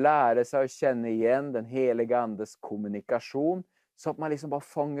är ju att lära sig att känna igen den heliga andes kommunikation. Så att man liksom bara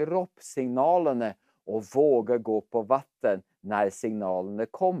fångar upp signalerna och vågar gå på vatten när signalerna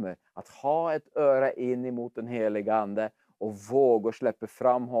kommer. Att ha ett öra in emot den heliga ande och våga släppa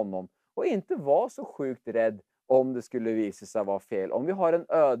fram honom. Och inte vara så sjukt rädd om det skulle visa sig vara fel. Om vi har en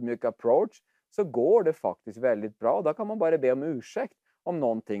ödmjuk approach så går det faktiskt väldigt bra. Då kan man bara be om ursäkt om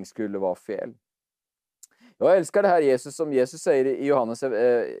någonting skulle vara fel. Jag älskar det här Jesus, som Jesus säger i Johannes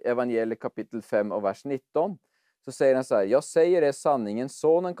evangeliet kapitel 5 och vers 19. Så säger han så här: jag säger er sanningen,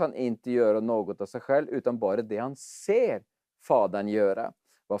 sonen kan inte göra något av sig själv utan bara det han ser fadern göra.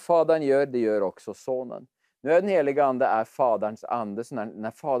 Vad fadern gör, det gör också sonen. Nu är den heliga ande är faderns ande, så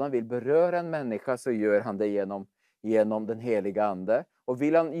när fadern vill beröra en människa så gör han det genom den heliga ande. Och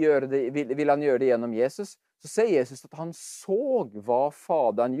vill han göra det genom Jesus, så säger Jesus att han såg vad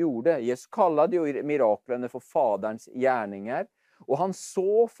fadern gjorde. Jesus kallade ju miraklerna för faderns gärningar. Och han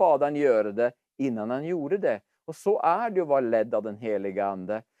såg fadern göra det innan han gjorde det. Och så är det att vara ledd av den heliga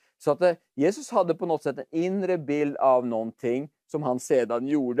ande. Så att Jesus hade på något sätt en inre bild av någonting som han sedan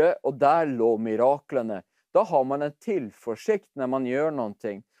gjorde. Och där låg miraklerna. Då har man en tillförsikt när man gör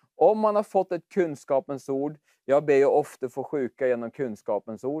någonting. Om man har fått ett kunskapens ord, jag ber ju ofta för sjuka genom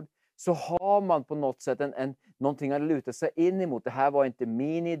kunskapens ord, så har man på något sätt någonting att luta sig in emot. Det här var inte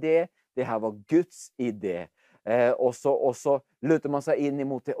min idé, det här var Guds idé. Och så lutar man sig in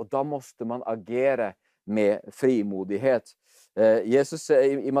emot det och då måste man agera. med frimodighet. Jesus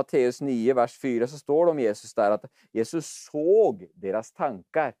i Matteus 9, vers 4 så står det om Jesus där att Jesus såg deras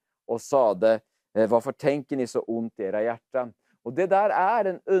tankar och sade, varför tänker ni så ont i era hjärtan? Och det där är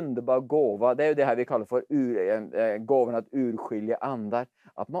en underbar gåva. Det är ju det här vi kallar för gåvan att urskilja andar.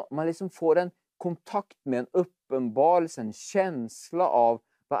 Att man liksom får en kontakt med en uppenbarelse, en känsla av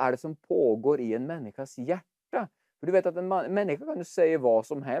vad är det som pågår i en människas hjärta. För du vet att en människa kan ju säga vad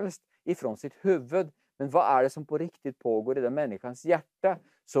som helst ifrån sitt huvud. Men vad är det som på riktigt pågår i den människans hjärta?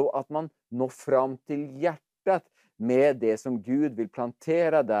 Så att man når fram till hjärtat med det som Gud vill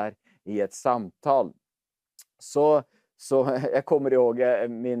plantera där i ett samtal. Så jag kommer ihåg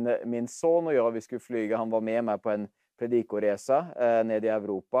min son och jag, vi skulle flyga, han var med mig på en predikoresa nere i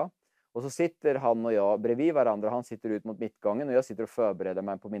Europa. Och så sitter han och jag bredvid varandra, han sitter ut mot mittgången och jag sitter och förbereder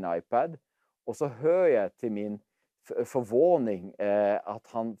mig på min iPad. Och så hör jag till min förvåning att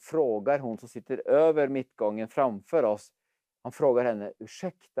han frågar hon som sitter över mittgången framför oss. Han frågar henne,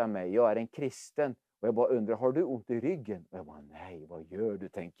 ursäkta mig, jag är en kristen. Och jag bara undrar, har du ont i ryggen? Och jag bara, nej, vad gör du,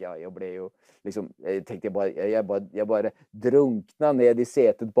 tänker jag. Jag blev ju liksom, jag bara drunkna ned i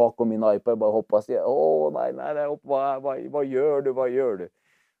sätet bakom min iPad. Jag bara hoppas, nej, vad gör du?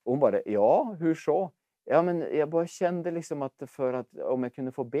 Och hon bara, ja, hur så? Ja, men jag bara kände liksom att för att om jag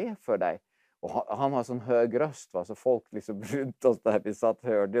kunde få be för dig. Och han har sån hög röst, va? Så folk liksom runt oss där vi satt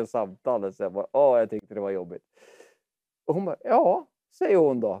hörde samtalet. Så jag bara, jag tyckte det var jobbigt. Och hon bara, ja, säger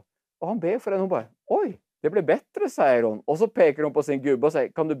hon då. Och han ber för den och hon bara, oj, det blev bättre, säger hon. Och så pekar hon på sin gubbe och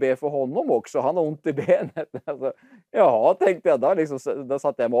säger, kan du be för honom också? Han har ont i benet. Alltså, ja, tänkte jag då. Liksom, då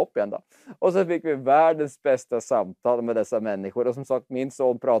satte jag mig upp igen då. Och så fick vi världens bästa samtal med dessa människor. Och som sagt, min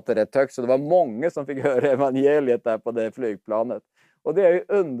son pratade rätt högt. Så det var många som fick höra evangeliet där på det flygplanet. Och det är ju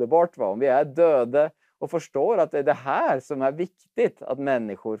underbart, va? Om vi är döda och förstår att det är det här som är viktigt, att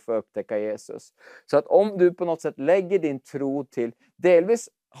människor får upptäcka Jesus. Så att om du på något sätt lägger din tro till, delvis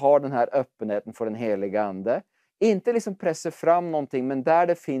har den här öppenheten för den heliga ande, inte liksom pressa fram någonting, men där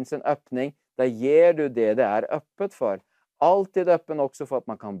det finns en öppning, där ger du det är öppet för. Alltid öppen också för att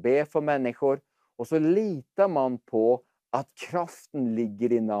man kan be för människor, och så litar man på att kraften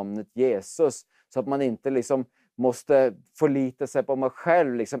ligger i namnet Jesus, så att man inte liksom måste förlita sig på att man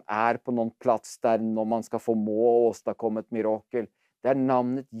själv liksom är på någon plats där man ska förmå åstadkomma ett mirakel. Det är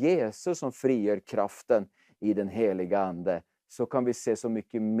namnet Jesus som frigör kraften i den heliga ande. Så kan vi se så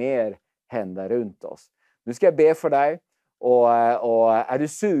mycket mer hända runt oss. Nu ska jag be för dig. Och är du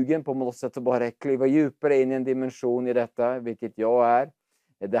sugen på något sätt att bara kliva djupare in i en dimension i detta, vilket jag är.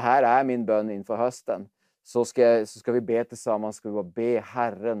 Det här är min bön inför hösten. Så ska vi be tillsammans, ska vi bara be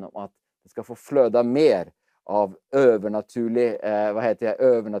Herren om att det ska få flöda mer av övernaturlig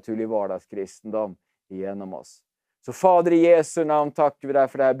vardagskristendom igenom oss. Så Fader, i Jesu namn tackar vi dig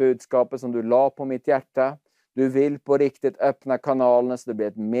för det här budskapet som du la på mitt hjärta. Du vill på riktigt öppna kanalerna så det blir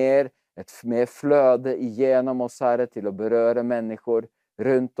ett mer flöde igenom oss, Herre, till att beröra människor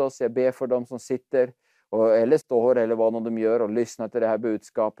runt oss. Jag ber för dem som sitter eller står eller vad de gör och lyssnar till det här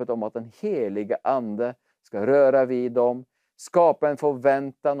budskapet om att den heliga ande ska röra vid dem. Skapa en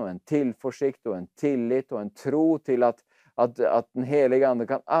förväntan och en tillförsikt och en tillit och en tro till att den heliga ande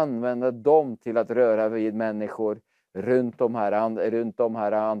kan använda dem till att röra vid människor runt om här.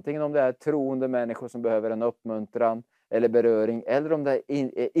 Antingen om det är troende människor som behöver en uppmuntran eller beröring, eller om det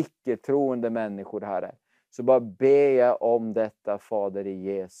är icke-troende människor, Herre. Så bara ber jag om detta, Fader, i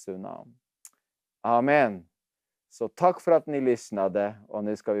Jesu namn. Amen. Så tack för att ni lyssnade, och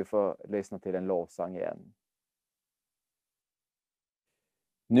nu ska vi få lyssna till en lovsång igen.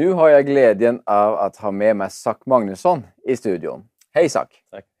 Nu har jag glädjen av att ha med mig Zack Magnusson i studion. Hej Zack!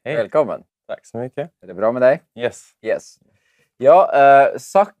 Tack. Hej. Välkommen! Tack så mycket. Är det bra med dig? Yes. Ja,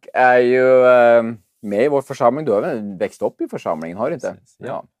 Zack är ju med i vår församling. Du har väl växt upp i församlingen, har du inte? Precis.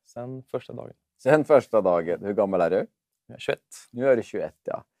 Ja, sen första dagen. Sen första dagen. Hur gammal är du? Jag är 21. Nu är du 21,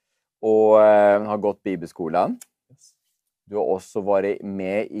 ja. Och har gått bibelskolan. Yes. Du har också varit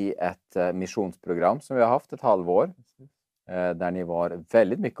med i ett missionsprogram som vi har haft ett halvår. Där ni var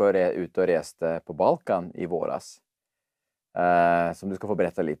väldigt mycket ute och reste på Balkan i våras. Som du ska få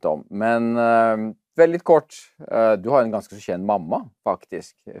berätta lite om. Men väldigt kort, du har en ganska känd mamma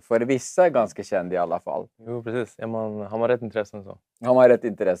faktiskt. För vissa är ganska känd i alla fall. Jo, precis. Har man rätt intressen så. Har man rätt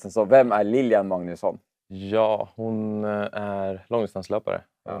intressen så. Vem är Lilian Magnusson? Ja, hon är långdistanslöpare.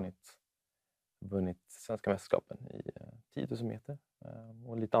 Ja. Har vunnit svenska mästerskapen i 10 000 meter.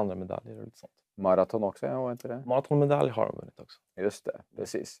 Och lite andra medaljer och lite sånt. Maraton också, var inte det? Maratonmedalj har hon vunnit också. Just det,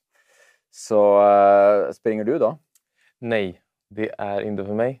 precis. Så springer du då? Nej, det är inte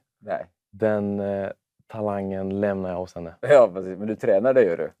för mig. Nej. Den talangen lämnar jag hos henne. Ja, precis. Men du tränar det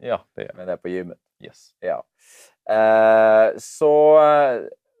gör du? Ja, det är Men det är på gymmet? yes. Ja. Så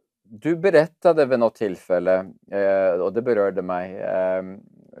du berättade vid något tillfälle, och det berörde mig,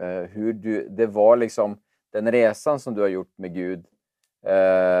 hur det var liksom den resan som du har gjort med Gud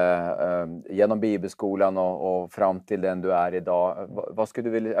genom bibelskolan och fram till den du är idag. Vad skulle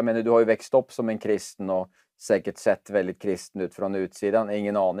du vilja, jag menar, du har ju växt upp som en kristen och säkert sett väldigt kristen ut från utsidan,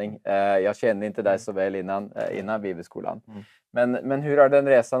 ingen aning. Jag kände inte dig så väl innan bibelskolan. Men hur har den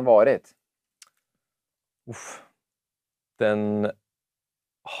resan varit? Den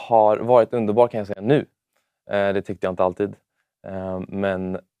har varit underbar kan jag säga nu. Det tyckte jag inte alltid.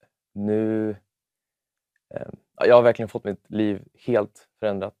 Men nu... Jag har verkligen fått mitt liv helt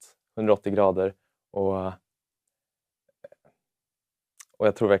förändrat. 180 grader. Och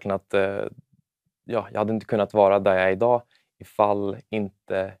jag tror verkligen att jag hade inte kunnat vara där jag är idag ifall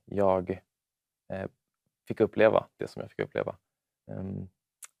inte jag fick uppleva det som jag fick uppleva.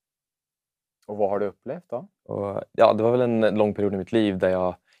 Och vad har du upplevt då? Och, ja, det var väl en lång period i mitt liv där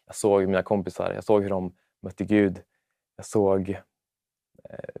jag såg mina kompisar, jag såg hur de mötte Gud. Jag såg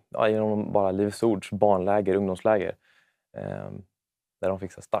genom bara Livets Ords barnläger, ungdomsläger, där de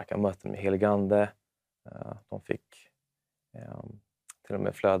fick så starka möten med helig ande. De fick till och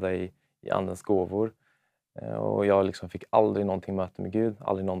med flöda i andens gåvor. Och jag liksom fick aldrig någonting möte med Gud,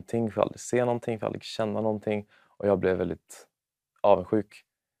 aldrig någonting, för aldrig se någonting, för aldrig känna någonting. Och jag blev väldigt avundsjuk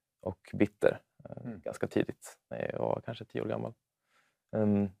och bitter ganska tidigt, när jag var kanske 10 år gammal.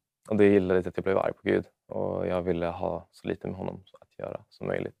 Och det gillade lite att jag blev arg på Gud och jag ville ha så lite med honom att göra som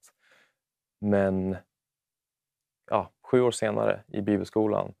möjligt. Men 7 år senare i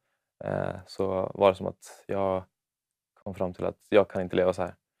bibelskolan så var det som att jag kom fram till att jag kan inte leva så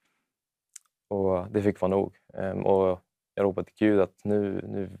här. Och det fick vara nog. Och jag ropade till Gud att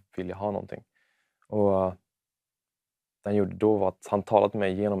nu vill jag ha någonting. Och det han gjorde då var att han talade till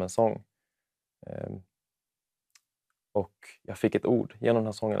mig genom en sång. Och jag fick ett ord genom den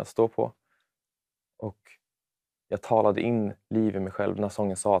här sången att stå på. Och jag talade in liv i mig själv. Den här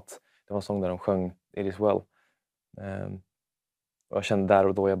sången sa att det var en sång där de sjöng It is well. Och jag kände där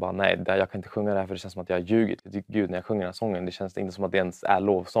och då, jag bara nej, jag kan inte sjunga det här för det känns som att jag har ljugit till Gud när jag sjunger den här sången. Det känns inte som att det ens är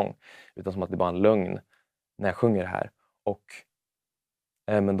lovsång, utan som att det är bara en lögn när jag sjunger det här.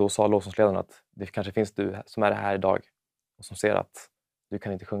 Men då sa lovsångsledaren att det kanske finns du som är här idag och som ser att du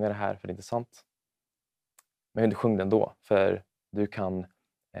kan inte sjunga det här för det är inte sant. Men du sjung den då, för du kan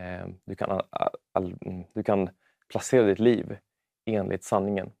placera ditt liv enligt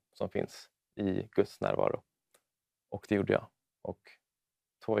sanningen som finns i Guds närvaro. Och det gjorde jag. Och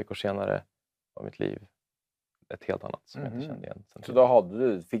 2 veckor senare var mitt liv ett helt annat som jag inte kände igen. Så då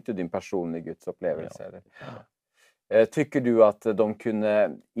fick du din personliga gudsupplevelse? Ja. Tycker du att de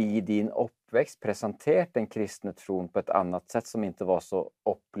kunde i din uppväxt presentera den kristna tron på ett annat sätt som inte var så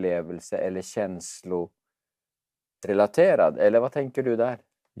upplevelse- eller känslorelaterad? Eller vad tänker du där?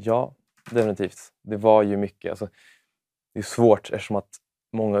 Ja, definitivt. Det var ju mycket. Alltså, det är svårt eftersom att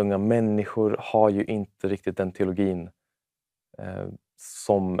många unga människor har ju inte riktigt den teologin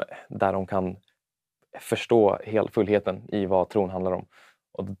där de kan förstå fullheten i vad tron handlar om.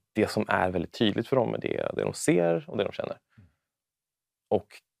 Och det som är väldigt tydligt för dem är det de ser och det de känner. Och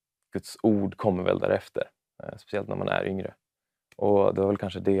Guds ord kommer väl därefter, speciellt när man är yngre. Och det var väl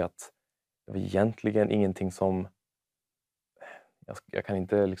kanske det att det var egentligen ingenting som... Jag kan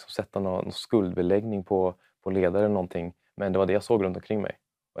inte liksom sätta någon skuldbeläggning på ledare eller någonting, men det var det jag såg runt omkring mig.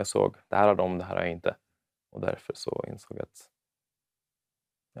 Och jag såg, det här har de, det här har jag inte. Och därför så insåg jag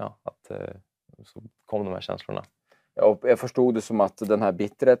att så kom de här känslorna. Ja, jag förstod det som att den här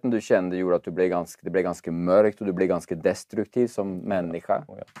bitterheten du kände gjorde att det blev ganska mörkt och du blev ganska destruktiv som människa.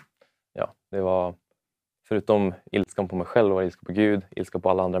 Ja, det var förutom ilskan på mig själv och ilska på Gud, ilska på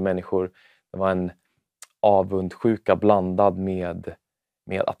alla andra människor. Det var en avundsjuka blandad med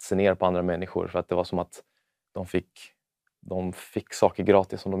att se ner på andra människor, för att det var som att de fick saker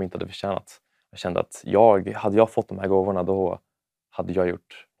gratis som de inte hade förtjänat. Jag kände att hade jag fått de här gåvorna, då hade jag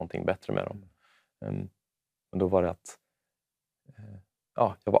gjort någonting bättre med dem. Men då var det att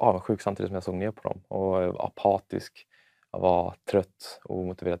jag var avundsjuk samtidigt som jag såg ner på dem. Och jag var apatisk, jag var trött och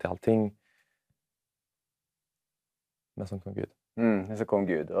omotiverad till allting. Men så kom Gud. Så kom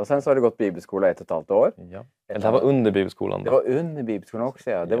Gud. Och sen så har det gått bibelskola 1,5 år. Ja. Det här var under bibelskolan då. Det var under bibelskolan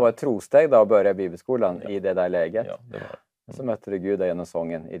också, ja. Det var ett trosteg då att börja bibelskolan i det där läget. Ja, det var det. Så mötte du Gud genom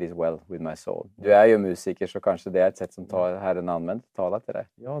sången It is well with my soul. Du är ju musiker, så kanske det är ett sätt som Herren använt tala till dig.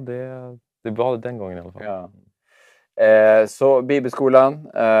 Ja, det var den gången i alla fall. Ja. Så bibelskolan,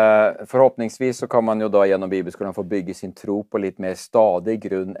 förhoppningsvis så kan man ju då genom bibelskolan få bygga sin tro på lite mer stadig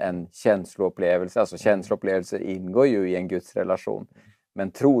grund än känsloupplevelse. Alltså känsloupplevelser ingår ju i en Guds relation.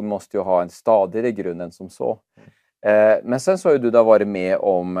 Men tron måste ju ha en stadigare grund än som så. Men sen så har ju du då varit med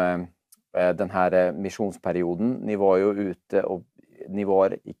om den här missionsperioden. Ni var ju ute och ni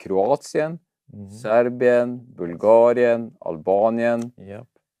var i Kroatien, Serbien, Bulgarien, Albanien. Yep.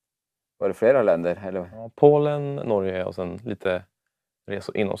 Var det flera länder? Eller? Ja, Polen, Norge och sen lite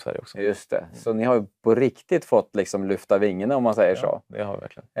resor inom Sverige också. Just det. Så ni har ju på riktigt fått liksom lyfta vingarna om man säger så. Ja, det har vi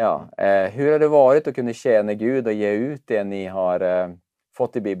verkligen. Ja. Hur har det varit att kunna tjäna Gud och ge ut det ni har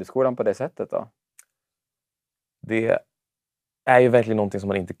fått i bibelskolan på det sättet då? Det är ju verkligen någonting som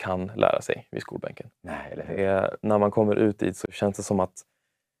man inte kan lära sig vid skolbänken. Nej, eller hur? När man kommer ut dit så känns det som att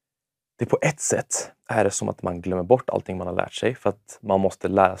det på ett sätt är det som att man glömmer bort allting man har lärt sig för att man måste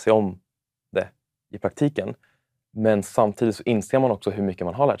lära sig om det i praktiken. Men samtidigt så inser man också hur mycket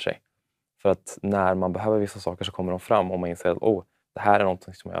man har lärt sig. För att när man behöver vissa saker så kommer de fram och man inser att det här är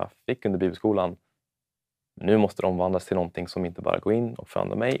någonting som jag fick under bibelskolan. Nu måste de omvandlas till någonting som inte bara går in och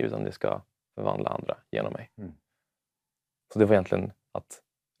förvandlar mig utan det ska förvandla andra genom mig. Så det var egentligen att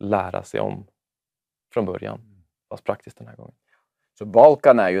lära sig om från början, fast praktiskt den här gången. Så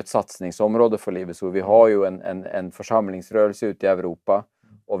Balkan är ju ett satsningsområde för Livets Ord. Vi har ju en församlingsrörelse ute i Europa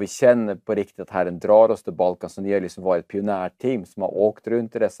och vi känner på riktigt att Herren drar oss till Balkan. Så ni har liksom varit ett pionjärteam som har åkt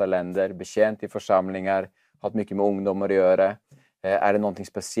runt i dessa länder, betjänt i församlingar, haft mycket med ungdomar att göra. Är det någonting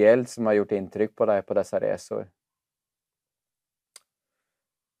speciellt som har gjort intryck på dig på dessa resor?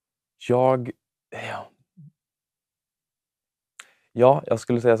 Jag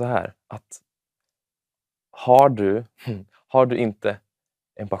skulle säga så här att har du inte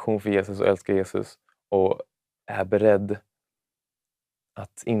en passion för Jesus och älskar Jesus och är beredd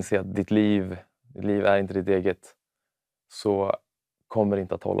att inse att ditt liv är inte ditt eget, så kommer det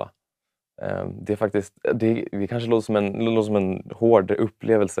inte att hålla. Det är faktiskt, det kanske låter som en hård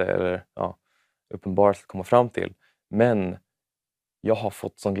upplevelse eller uppenbarelse att komma fram till. Men jag har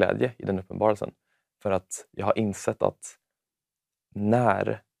fått sån glädje i den uppenbarelsen. För att jag har insett att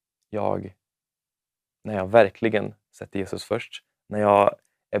när jag verkligen sätter Jesus först, när jag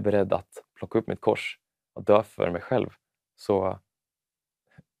är beredd att plocka upp mitt kors och dö för mig själv, så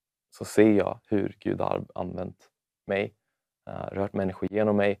ser jag hur Gud har använt mig, rört människor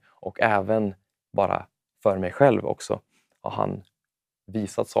genom mig och även bara för mig själv också har han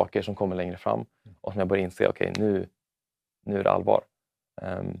visat saker som kommer längre fram och som jag börjar inse, okej, nu är det allvar.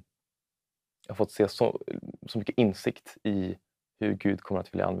 Jag har fått se så mycket insikt i hur Gud kommer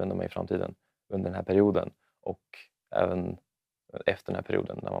att vilja använda mig i framtiden under den här perioden och även efter den här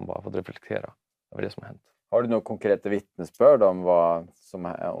perioden när man bara fått reflektera över det som har hänt. Har du något konkreta vittnesbörd om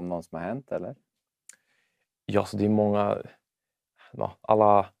om någon som har hänt eller? Ja, så det är många,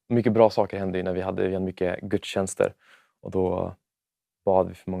 mycket bra saker hände ju när vi hade mycket gudstjänster och då bad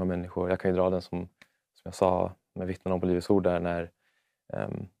vi för många människor. Jag kan ju dra den som jag sa med vittnen om på Livets Ord där när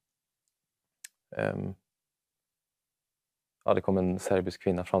det kom en serbisk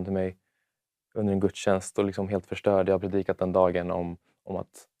kvinna fram till mig under en gudstjänst och liksom helt förstörd. Jag har predikat den dagen om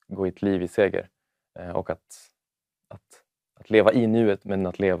att gå i ett liv i seger och att leva i nuet men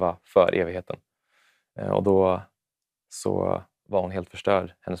att leva för evigheten. Och då så var hon helt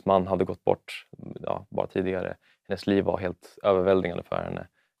förstörd. Hennes man hade gått bort bara tidigare. Hennes liv var helt överväldigande för henne.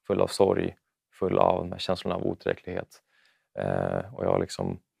 Full av sorg, full av de här känslorna av otillräcklighet. Och jag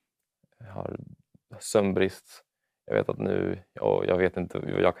har sömnbrist. Jag vet att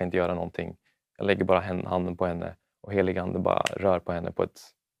jag kan inte göra någonting. Jag lägger bara handen på henne och helig ande bara rör på henne på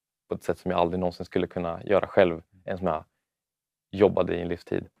ett sätt som jag aldrig någonsin skulle kunna göra själv. Än som jag jobbade i en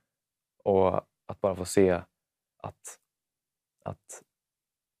livstid. Och att bara få se att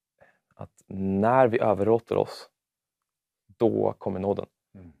när vi överlåter oss, då kommer nåden.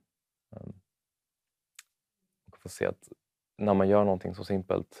 Och få se att när man gör någonting så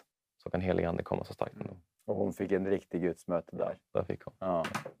simpelt så kan helig ande komma så starkt. Och hon fick en riktig gudsmöte där. Där fick hon. Ja,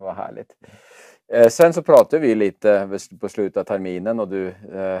 vad härligt. Sen så pratade vi lite på slutet av terminen och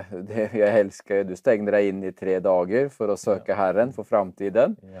jag älskar ju, du stängde dig in i 3 dagar för att söka Herren för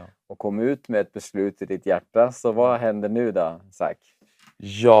framtiden och kom ut med ett beslut i ditt hjärta. Så vad händer nu då, Zack?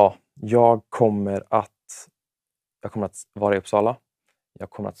 Ja, jag kommer att vara i Uppsala. Jag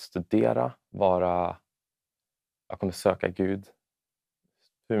kommer att studera, jag kommer söka Gud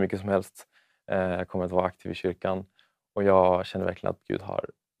hur mycket som helst. Jag kommer att vara aktiv i kyrkan och jag känner verkligen att Gud har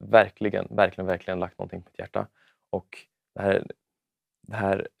verkligen lagt någonting på mitt hjärta. Och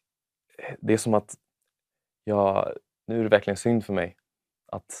det är som att nu är det verkligen synd för mig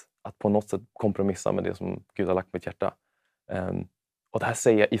att på något sätt kompromissa med det som Gud har lagt på mitt hjärta. Och det här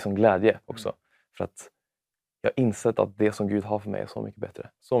säger jag i sån glädje också. För att jag har insett att det som Gud har för mig är så mycket bättre.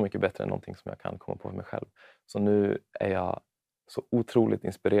 Så mycket bättre än någonting som jag kan komma på för mig själv. Så nu är jag så otroligt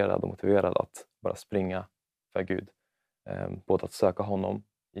inspirerad och motiverad att bara springa för Gud. Både att söka honom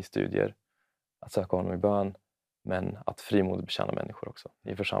i studier, att söka honom i bön, men att frimodigt betjäna människor också.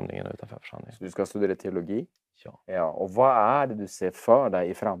 I församlingen och utanför församlingen. Så du ska studera teologi? Ja. Ja. Och vad är det du ser för dig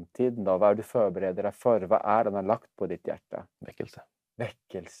i framtiden då? Vad är du förbereder dig för? Vad är det du har lagt på ditt hjärta? Väckelse.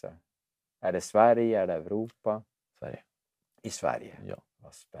 Väckelse. Är det Sverige? Är det Europa? Sverige. I Sverige? Ja.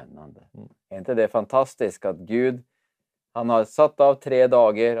 Vad spännande. Är inte det fantastiskt att Gud, han har satt av 3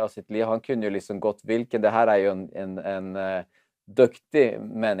 dagar av sitt liv. Han kunde ju liksom gått vilken. Det här är ju en duktig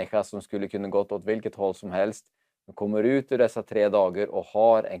människa som skulle kunna gått åt vilket håll som helst. Han kommer ut ur dessa 3 dagar och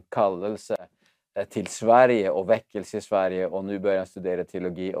har en kallelse till Sverige och väckelse i Sverige. Och nu börjar han studera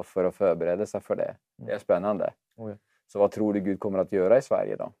teologi och för att förbereda sig för det. Det är spännande. Oh ja. Så vad tror du Gud kommer att göra i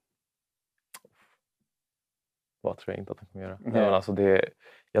Sverige då? Vad tror jag inte att han kommer göra? Nej, men alltså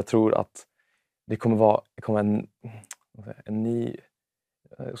jag tror att det kommer vara en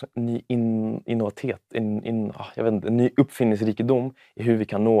ny innovatet, jag vet inte, en ny uppfinningsrikedom i hur vi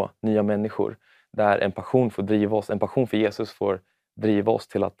kan nå nya människor. Där en passion får driva oss, en passion för Jesus får driva oss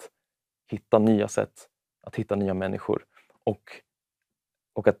till att hitta nya sätt, att hitta nya människor.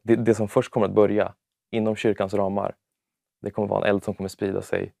 Och att det som först kommer att börja inom kyrkans ramar, det kommer vara en eld som kommer sprida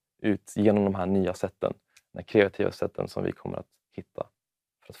sig ut genom de här nya sätten. De här kreativa sätten som vi kommer att hitta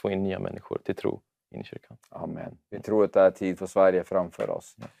för att få in nya människor till tro in i kyrkan. Amen. Vi tror att det är tid för Sverige framför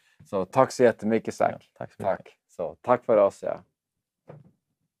oss. Ja. Så tack så jättemycket, Zack. Ja, tack så mycket. Tack. Så, tack för oss. Ja.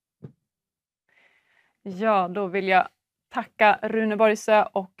 Ja, då vill jag tacka Rune Borgsö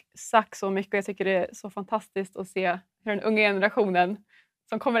och Zack så mycket. Jag tycker det är så fantastiskt att se hur den unga generationen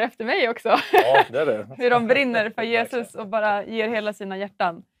som kommer efter mig också. Ja, det är det. Hur de brinner för Jesus och bara ger hela sina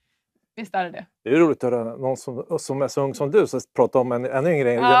hjärtan. Visst är det? Det är roligt att höra någon som är så ung som du så prata om en ännu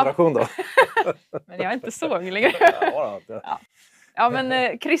yngre generation då. Men jag är inte så ung längre. Ja,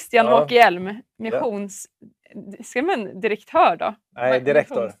 men Christian Åke Hjelm, ska man direktör då? Nej,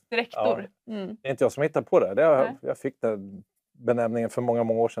 direktor. Direktor. Ja. Det är inte jag som hittar på det. Jag fick den benämningen för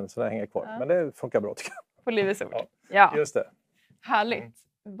många år sedan så det hänger kvar. Ja. Men det funkar bra tycker jag. På Livets Ord. Ja. Just det. Härligt.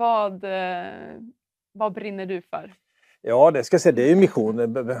 Vad brinner du för? Ja, det ska jag säga, det är ju mission.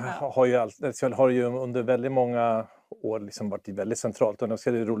 Det har ju under väldigt många år liksom varit väldigt centralt. Och det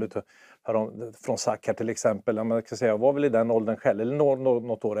är roligt att höra om, från Zack här till exempel. Man ska säga, jag var väl i den åldern själv, eller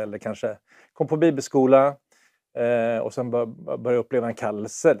något år eller kanske. Kom på bibelskola och sen började uppleva en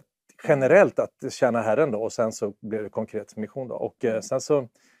kallelse generellt att tjäna Herren då. Och sen så blev det konkret mission då. Och sen så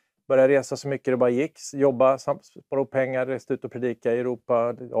började jag resa så mycket det bara gick. Jobba, spara upp pengar, resta ut och predika i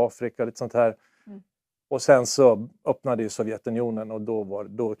Europa, Afrika, lite sånt här. Och sen så öppnade ju Sovjetunionen och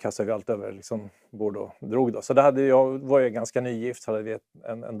då kastade vi allt över liksom bord och drog då. Så det var jag ganska nygift, hade vi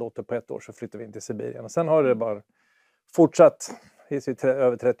en dotter på 1 år så flyttade vi in till Sibirien. Och sen har det bara fortsatt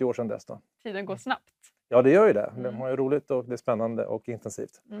över 30 år sedan dess då. Tiden går snabbt. Ja, det gör ju det. Det har ju roligt och det är spännande och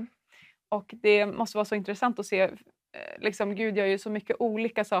intensivt. Och det måste vara så intressant att se, liksom Gud gör ju så mycket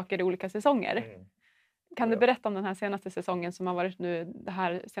olika saker i olika säsonger. Kan du berätta om den här senaste säsongen som har varit nu det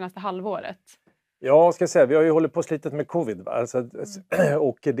här senaste halvåret? Ja, ska jag säga, vi har ju hållit på slitet med covid. Alltså,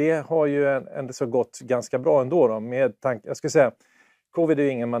 och det har ju ändå så gått ganska bra ändå. Då, med jag ska säga, covid är ju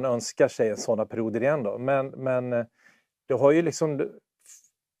ingen man önskar sig en sådana perioder igen då. Men det har ju liksom...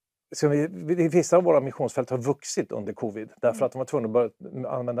 Vissa av våra missionsfält har vuxit under covid. Därför att de var tvungna att börja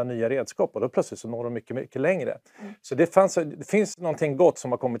använda nya redskap. Och då plötsligt så når de mycket, mycket längre. Så det finns någonting gott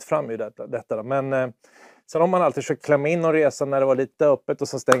som har kommit fram i detta. Men... Sen har man alltid försökt klämma in och resa när det var lite öppet och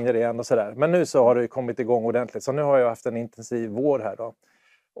så stängde det igen och sådär. Men nu så har det kommit igång ordentligt. Så nu har jag haft en intensiv vår här då.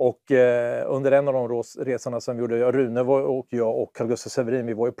 Och under en av de resorna som vi gjorde, Rune och jag och Carl-Gustaf Severin,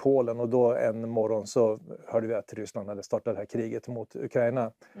 vi var i Polen. Och då en morgon så hörde vi att Ryssland hade startat det här kriget mot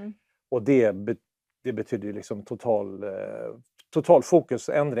Ukraina. Och det betyder ju liksom total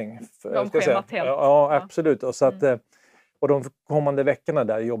fokusändring. Schemat helt. Ja, absolut. Och så att... Och de kommande veckorna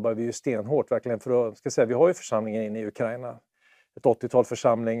där jobbar vi ju stenhårt verkligen för att, vi har ju församlingar inne i Ukraina. Ett 80-tal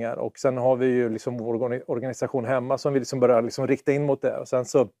församlingar och sen har vi ju liksom vår organisation hemma som vi liksom börjar liksom rikta in mot det. Och sen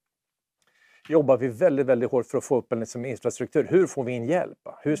så jobbar vi väldigt, väldigt hårt för att få upp en liksom infrastruktur. Hur får vi in hjälp?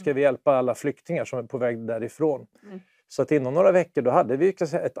 Hur ska vi hjälpa alla flyktingar som är på väg därifrån? Så att inom några veckor då hade vi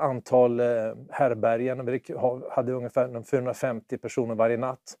ett antal härbärgen. Vi hade ungefär 450 personer varje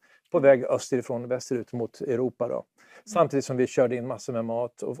natt. på väg österifrån och västerut mot Europa då. Samtidigt som vi körde in massor med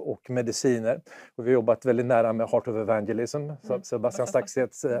mat och mediciner. Och vi har jobbat väldigt nära med Heart of Evangelism, Sebastian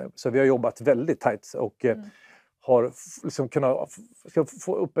Staxets. Så vi har jobbat väldigt tajt och har liksom kunnat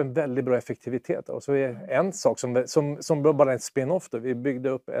få upp en väldigt bra effektivitet. Och så är en sak som bara en spin-off då. Vi byggde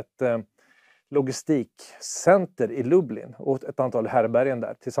upp ett logistikcenter i Lublin och ett antal härbärgen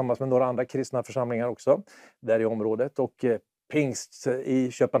där tillsammans med några andra kristna församlingar också där i området och Pingst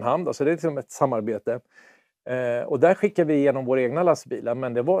i Köpenhamn då, så det är liksom ett samarbete. Och där skickar vi igenom våra egna lastbilar,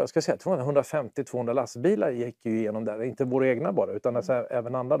 men det var, jag ska säga, 150-200 lastbilar gick ju igenom där, inte våra egna bara utan alltså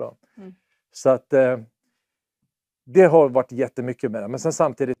även andra då. Så att det har varit jättemycket med det. Men sen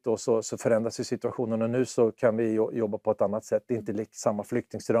samtidigt då så förändras ju situationen och nu så kan vi jobba på ett annat sätt. Det är inte samma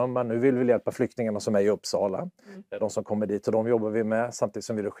flyktingströmmar. Nu vill vi hjälpa flyktingarna som är i Uppsala. Det är de som kommer dit och de jobbar vi med samtidigt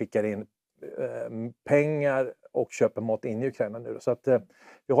som vi då skickar in pengar och köper mat in i Ukraina nu. Så att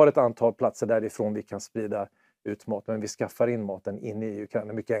vi har ett antal platser därifrån vi kan sprida ut mat, men vi skaffar in maten in i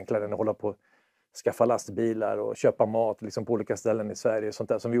Ukraina. Mycket enklare än att hålla på att skaffa lastbilar och köpa mat liksom på olika ställen i Sverige och sånt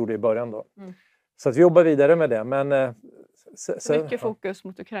där som vi gjorde i början då. Så att vi jobbar vidare med det. Men, mycket fokus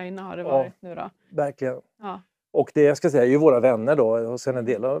mot Ukraina har det varit nu då. Verkligen. Ja. Och det jag ska säga är ju våra vänner då. Och sen en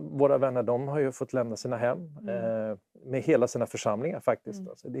del av våra vänner, de har ju fått lämna sina hem. Med hela sina församlingar faktiskt.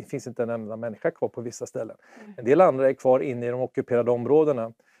 Alltså, det finns inte en enda människa kvar på vissa ställen. En del andra är kvar inne i de ockuperade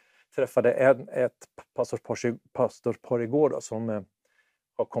områdena. Träffade ett pastorspar igår då, som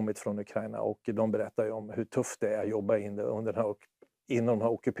har kommit från Ukraina. Och de berättar ju om hur tufft det är att jobba inom de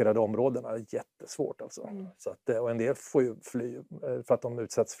här ockuperade områdena. Det är jättesvårt alltså. Så att, och en del får ju fly för att de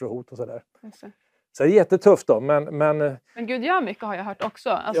utsätts för hot och sådär. Så det är jättetufft då. Men Gud gör mycket har jag hört också.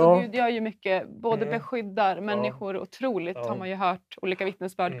 Alltså Gud gör ju mycket, både beskyddar människor otroligt har man ju hört olika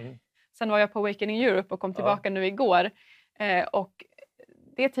vittnesbörd. Sen var jag på Awakening Europe och kom tillbaka nu igår. Och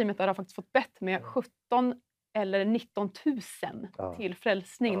det teamet har faktiskt fått bett med 17 eller 19 000 till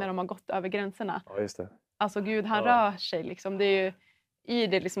frälsning när de har gått över gränserna. Ja, just det. Alltså Gud han rör sig liksom. Det är ju i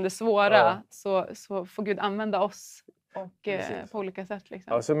det, liksom det svåra så får Gud använda oss och på olika sätt.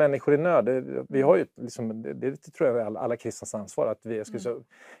 Liksom. Alltså människor i nöd, vi har ju liksom, det tror jag är alla kristnas ansvar att vi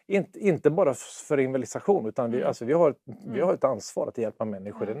inte bara för evangelisation utan vi har ett ansvar att hjälpa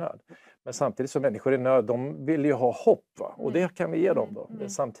människor i nöd. Men samtidigt som människor i nöd, de vill ju ha hopp och det kan vi ge dem då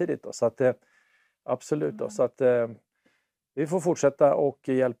samtidigt då. Så att absolut då, så att vi får fortsätta och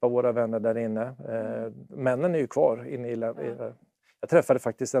hjälpa våra vänner där inne. Männen är ju kvar inne i jag träffade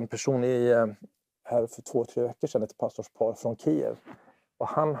faktiskt en person här för 2-3 veckor sedan, ett pastorspar från Kiev. Och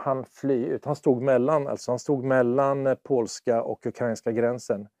han fly ut. Han stod mellan polska och ukrainska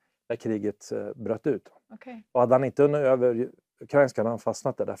gränsen när kriget bröt ut. Okay. Och hade han inte hunnit över ukrainska hade han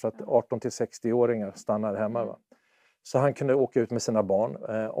fastnat där därför att 18-60-åringar stannar hemma. Va? Så han kunde åka ut med sina barn.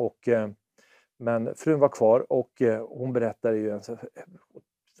 Men frun var kvar och hon berättade ju en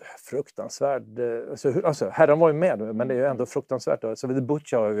fruktansvärd... Alltså, herren var ju med men det är ju ändå fruktansvärt. Så det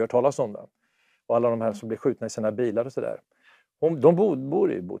Butcha har vi hört talas om det. Och alla de här som blir skjutna i sina bilar och sådär. De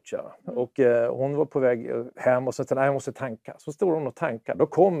bor i Butcha. Och hon var på väg hem och så tänkte jag måste tanka. Så står hon och tankar. Då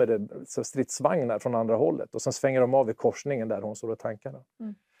kommer det stridsvagnar från andra hållet. Och sen svänger de av i korsningen där hon står och tankar.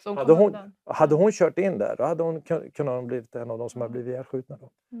 Hade hon kört in där, då hade hon kunnat blivit en av de som har blivit ihjälskjutna.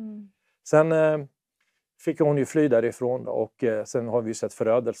 Sen fick hon ju fly därifrån och sen har vi ju sett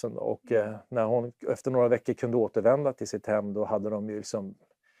förödelsen. Och när hon efter några veckor kunde återvända till sitt hem, då hade de ju liksom,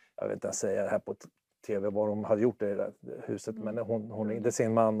 jag vet inte säga det här på tv vad de hade gjort i det där huset, men hon ringde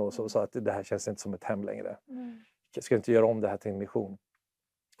sin man och så sa att det här känns inte som ett hem längre. Jag ska inte göra om det här till en mission.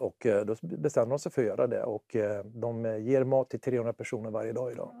 Och då bestämde de sig för att göra det och de ger mat till 300 personer varje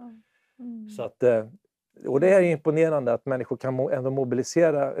dag idag. Så att, och det är imponerande att människor kan ändå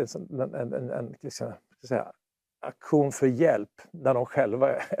mobilisera en aktion för hjälp när de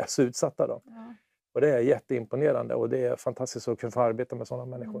själva är så utsatta. Då. Och det är jätteimponerande och det är fantastiskt att kunna få arbeta med sådana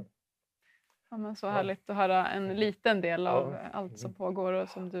människor. Ja, men så härligt att höra en liten del av allt som pågår och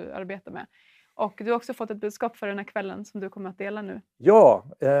som du arbetar med. Och du har också fått ett budskap för den här kvällen som du kommer att dela nu. Ja,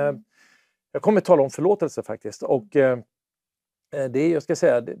 jag kommer att tala om förlåtelse faktiskt. Och jag ska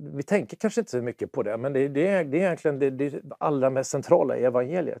säga, vi tänker kanske inte så mycket på det, men det är egentligen det allra mest centrala i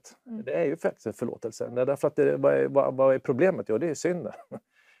evangeliet. Det är ju faktiskt förlåtelse. Därför att vad är problemet? Jo, det är synden.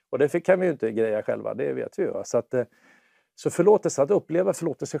 Och det kan vi ju inte greja själva, det vet vi ju. Så förlåtelse, att uppleva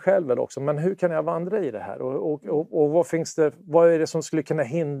förlåtelse själv också. Men hur kan jag vandra i det här? Och vad är det som skulle kunna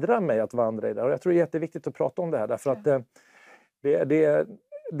hindra mig att vandra i det? Och jag tror det är jätteviktigt att prata om det här. Därför att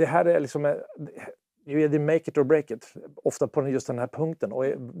det här är liksom... You either make it or break it. Ofta på just den här punkten. Och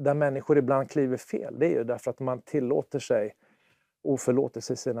där människor ibland kliver fel. Det är ju därför att man tillåter sig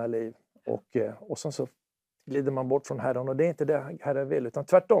oförlåtelse i sina liv. Och sen så glider man bort från Herren, och det är inte det Herren vill, utan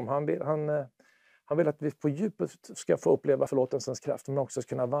tvärtom. Han vill att vi på djupet ska få uppleva förlåtelsens kraft, men också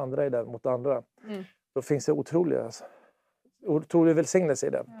kunna vandra i den mot andra. Då finns det otrolig välsignelse i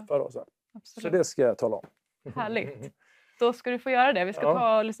det för oss. Så det ska jag tala om. Härligt. Då ska du få göra det. Vi ska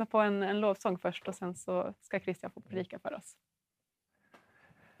ta och lyssna på en lovsång först, och sen så ska Christian få predika för oss.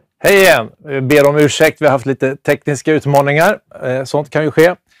 Hej igen! Jag ber om ursäkt, vi har haft lite tekniska utmaningar. Sånt kan ju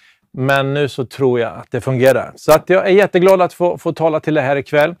ske. Men nu så tror jag att det fungerar. Så att jag är jätteglad att få tala till det här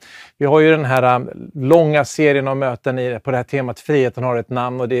ikväll. Vi har ju den här långa serien av möten på det här temat friheten har ett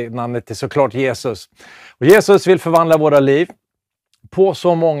namn, och det namnet är såklart Jesus. Och Jesus vill förvandla våra liv på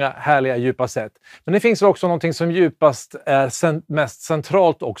så många härliga djupa sätt. Men det finns också någonting som djupast är mest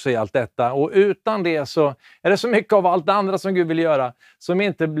centralt också i allt detta. Och utan det så är det så mycket av allt det andra som Gud vill göra som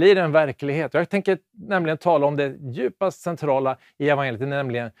inte blir en verklighet. Jag tänker nämligen tala om det djupast centrala i evangeliet,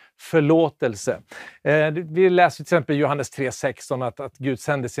 nämligen förlåtelse. Vi läser till exempel Johannes 3:16 att Gud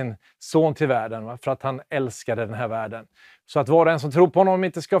sände sin son till världen för att han älskade den här världen. Så att var och en som tror på honom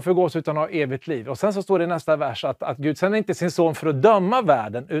inte ska förgås utan ha evigt liv. Och sen så står det i nästa vers att Gud sände inte sin son för att döma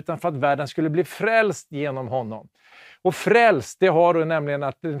världen, utan för att världen skulle bli frälst genom honom. Och frälst, det har du nämligen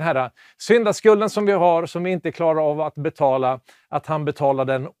att den här syndaskulden som vi har, som vi inte klarar av att betala, att han betalar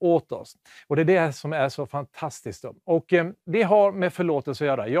den åt oss. Och det är det som är så fantastiskt. Och det har med förlåtelse att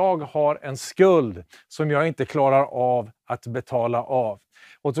göra. Jag har en skuld som jag inte klarar av att betala av.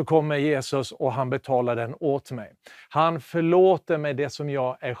 Och så kommer Jesus och han betalar den åt mig. Han förlåter mig det som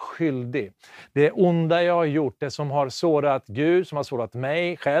jag är skyldig. Det onda jag har gjort, det som har sårat Gud, som har sårat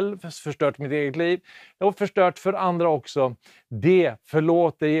mig själv, förstört mitt eget liv och förstört för andra också. Det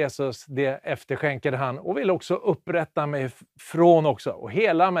förlåter Jesus, det efterskänker han och vill också upprätta mig från också. Och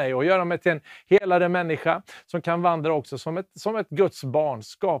hela mig och göra mig till en helare människa som kan vandra också som ett Guds barn,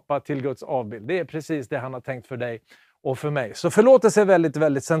 skapa till Guds avbild. Det är precis det han har tänkt för dig och för mig. Så förlåtelse är väldigt,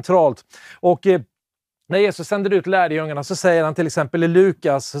 väldigt centralt. Och när Jesus sänder ut lärjungarna så säger han till exempel i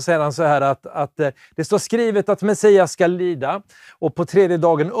Lukas, så säger han så här att det står skrivet att Messias ska lida och på tredje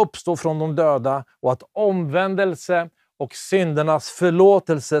dagen uppstå från de döda, och att omvändelse och syndernas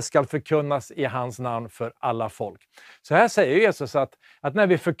förlåtelse ska förkunnas i hans namn för alla folk. Så här säger Jesus att när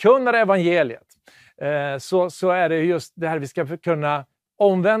vi förkunnar evangeliet så är det just det här vi ska förkunna: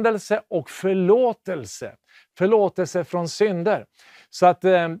 omvändelse och förlåtelse. Förlåtelse från synder. Så att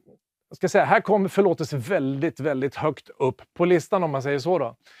jag ska säga, här kommer förlåtelse väldigt, väldigt högt upp på listan, om man säger så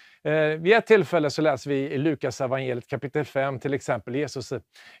då. Vid ett tillfälle så läser vi i Lukas evangeliet kapitel 5 till exempel. Jesus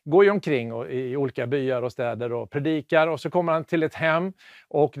går ju omkring i olika byar och städer och predikar, och så kommer han till ett hem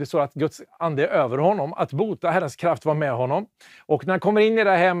och det står att Guds ande är över honom, att bota, Herrens kraft var med honom. Och när han kommer in i det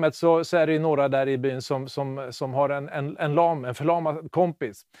här hemmet så är det några där i byn som har en förlamad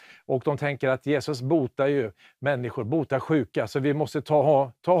kompis. Och de tänker att Jesus botar ju människor, botar sjuka, så vi måste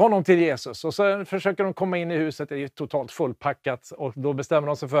ta honom till Jesus. Och så försöker de komma in i huset, det är ju totalt fullpackat, och då bestämmer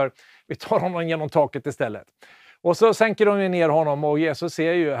de sig för vi tar honom genom taket istället. Och så sänker de ner honom, och Jesus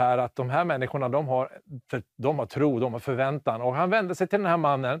ser ju här att de här människorna, de har tro, de har förväntan. Och han vänder sig till den här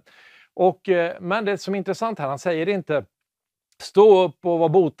mannen. Men det som är intressant här, han säger inte stå upp och var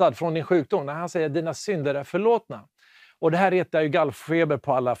botad från din sjukdom. Nej, han säger dina synder är förlåtna. Och det här retar ju gallfeber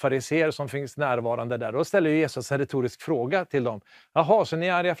på alla fariseer som finns närvarande där. Då ställer Jesus en retorisk fråga till dem. Jaha, så ni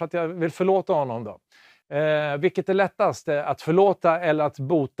är arga för att jag vill förlåta honom då? Vilket är lättast, att förlåta eller att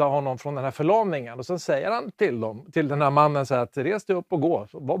bota honom från den här förlamningen? Och så säger han till den här mannen så här, att res dig upp och gå,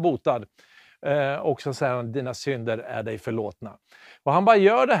 var botad. Och så säger han, dina synder är dig förlåtna. Och han bara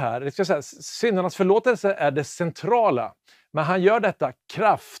gör det här, jag ska säga, syndernas förlåtelse är det centrala. Men han gör detta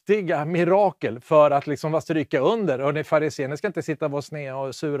kraftiga mirakel för att liksom stryka under. Och ni fariséerna ska inte sitta och vara snea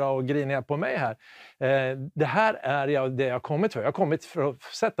och sura och griniga på mig här. Det här är det jag har kommit för. Jag har kommit för att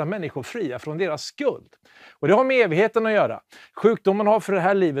sätta människor fria från deras skuld. Och det har med evigheten att göra. Sjukdomen har för det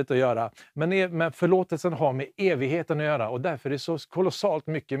här livet att göra. Men förlåtelsen har med evigheten att göra. Och därför är det så kolossalt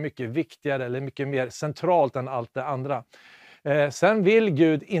mycket, mycket viktigare eller mycket mer centralt än allt det andra. Sen vill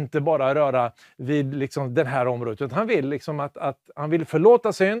Gud inte bara röra vid liksom den här området, utan han vill liksom att han vill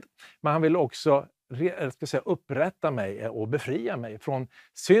förlåta synd, men han vill också upprätta mig och befria mig från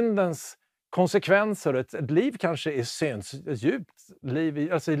syndens konsekvenser. Ett liv kanske är synd,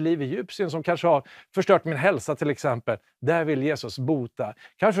 ett liv i djup synd som kanske har förstört min hälsa till exempel. Där vill Jesus bota.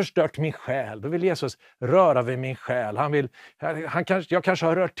 Kanske förstört min själ. Då vill Jesus röra vid min själ. Jag kanske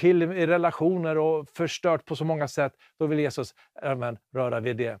har rört till i relationer och förstört på så många sätt. Då vill Jesus även röra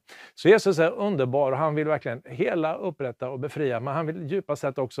vid det. Så Jesus är underbar och han vill verkligen hela, upprätta och befria. Men han vill djupast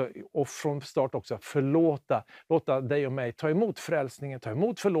sett också och från start också förlåta. Låta dig och mig ta emot frälsningen, ta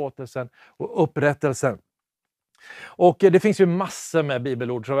emot förlåtelsen och upprättelsen. Och det finns ju massor med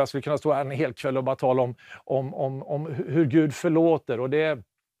bibelord så jag skulle kunna stå här en hel kväll och bara tala om hur Gud förlåter. Och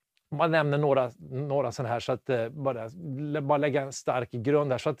man nämner några sådana här så att bara lägga en stark grund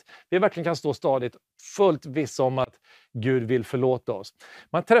där så att vi verkligen kan stå stadigt fullt vissa om att Gud vill förlåta oss.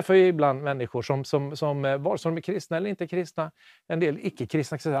 Man träffar ju ibland människor som vare sig de är kristna eller inte kristna. En del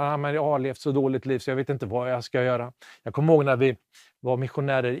icke-kristna säger men jag har levt så dåligt liv så jag vet inte vad jag ska göra. Jag kommer ihåg när vi var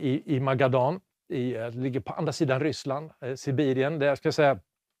missionärer i Magadan. Ligger på andra sidan Ryssland, Sibirien.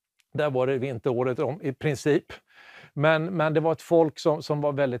 Där var det vinteråret om i princip. Men det var ett folk som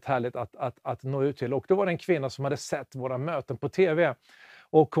var väldigt härligt att nå ut till. Och det var en kvinna som hade sett våra möten på tv.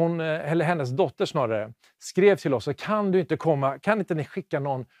 Och eller hennes dotter snarare, skrev till oss. Kan inte ni skicka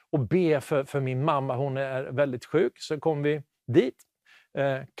någon och be för min mamma? Hon är väldigt sjuk. Så kom vi dit.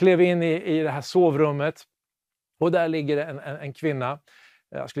 Klev in i det här sovrummet. Och där ligger en kvinna.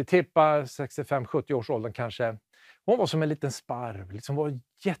 Jag skulle tippa 65-70 års åldern kanske. Hon var som en liten sparv, liksom var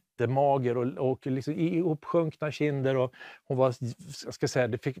jättemager och liksom i uppsjunkna kinder. Och hon var, jag ska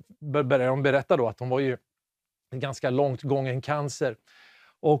säga, började de berätta då att hon var ju ganska långt gången cancer.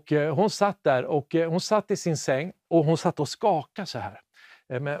 Och hon satt där och hon satt i sin säng och hon satt och skakade så här.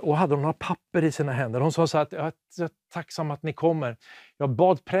 Och hade några papper i sina händer. Hon sa så att jag är tacksam att ni kommer. Jag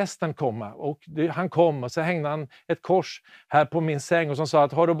bad prästen komma och han kom och så hängde han ett kors här på min säng och så sa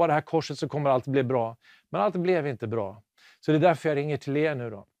att har du bara det här korset så kommer allt bli bra. Men allt blev inte bra. Så det är därför jag ringer till er nu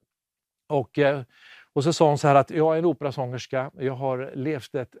då. Och så sa hon så här att jag är en operasångerska. Jag har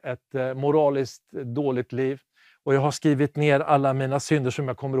levt ett moraliskt dåligt liv. Och jag har skrivit ner alla mina synder som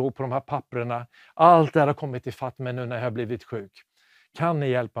jag kommer ihåg på de här papperna. Allt det här har kommit ifatt mig nu när jag har blivit sjuk. Kan ni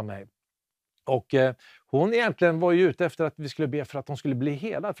hjälpa mig? Och hon egentligen var ju ute efter att vi skulle be för att hon skulle bli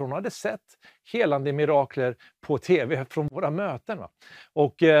helad. För hon hade sett helande mirakler på tv från våra möten. Va?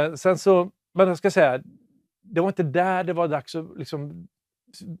 Och sen så, men jag ska säga, det var inte där det var dags att liksom,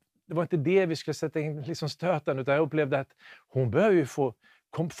 det var inte det vi skulle sätta in liksom stöten. Utan jag upplevde att hon behöver ju få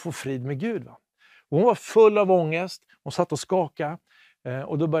frid med Gud. Va? Och hon var full av ångest, hon satt och skakade.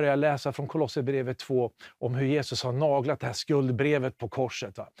 Och då började jag läsa från Kolosserbrevet 2 om hur Jesus har naglat det här skuldbrevet på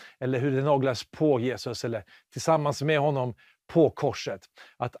korset. Va? Eller hur det naglas på Jesus eller tillsammans med honom på korset.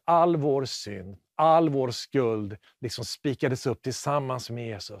 Att all vår synd, all vår skuld liksom spikades upp tillsammans med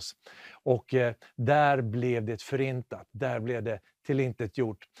Jesus. Och där blev det förintat, där blev det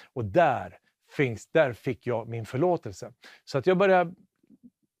tillintetgjort. Och där fick jag min förlåtelse. Så att jag började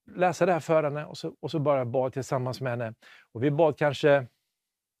läsa det här för henne och så bara bad tillsammans med henne. Och vi bad kanske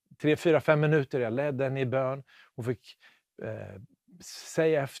 3-4-5 minuter. Jag ledde henne i bön. Hon fick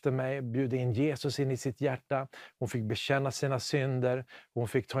säga efter mig, bjuda in Jesus in i sitt hjärta. Hon fick bekänna sina synder. Hon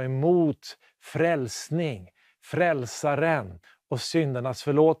fick ta emot frälsning, frälsaren och syndernas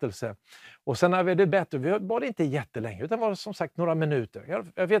förlåtelse. Och sen när vi hade bett, vi bad inte jättelänge utan var som sagt några minuter.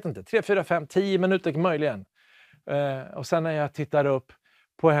 Jag vet inte, 3-4-5-10 minuter möjligen. Och sen när jag tittar upp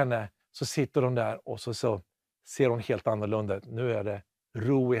på henne så sitter hon där och så ser hon helt annorlunda ut. Nu är det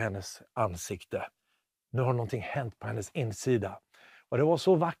ro i hennes ansikte. Nu har någonting hänt på hennes insida. Och det var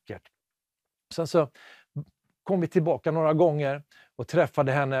så vackert. Sen så kom vi tillbaka några gånger och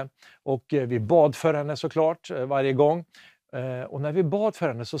träffade henne. Och vi bad för henne såklart varje gång. Och när vi bad för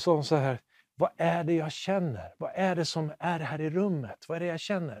henne så sa hon så här: vad är det jag känner? Vad är det som är här i rummet? Vad är det jag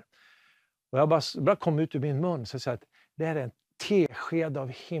känner? Och jag bara kom ut ur min mun så sa att det är en tesked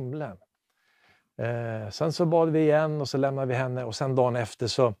av himlen. Sen så bad vi igen och så lämnade vi henne. Och sen dagen efter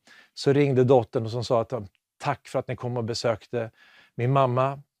så ringde dottern och som sa att tack för att ni kom och besökte min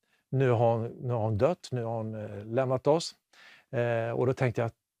mamma. Nu har hon dött, nu har hon lämnat oss. Och då tänkte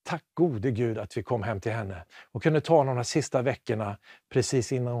jag, tack gode Gud att vi kom hem till henne. Och kunde ta de här sista veckorna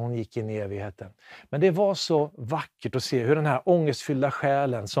precis innan hon gick in i evigheten. Men det var så vackert att se hur den här ångestfyllda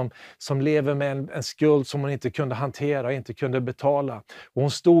själen som lever med en skuld som hon inte kunde hantera, inte kunde betala. Och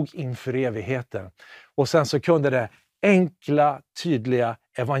hon stod inför evigheten. Och sen så kunde det enkla, tydliga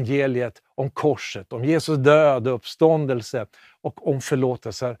evangeliet om korset, om Jesus död och uppståndelse och om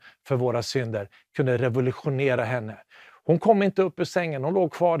förlåtelser för våra synder kunde revolutionera henne. Hon kom inte upp ur sängen, hon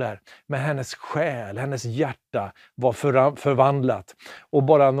låg kvar där. Men hennes själ, hennes hjärta var förvandlat. Och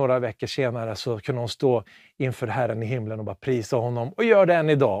bara några veckor senare så kunde hon stå inför Herren i himlen och bara prisa honom. Och gör det än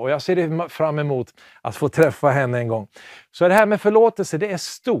idag. Och jag ser fram emot att få träffa henne en gång. Så det här med förlåtelse, det är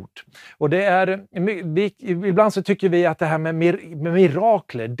stort. Och det är, ibland så tycker vi att det här med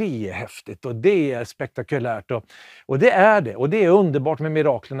mirakler, det är häftigt och det är spektakulärt. Och det är det. Och det är underbart med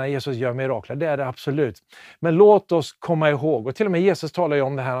mirakler när Jesus gör mirakler. Det är det absolut. Men låt oss komma ihåg, och till och med Jesus talar ju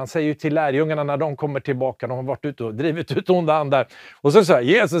om det här. Han säger ju till lärjungarna när de kommer tillbaka, de har varit ute och drivit ut onda andar. Och så säger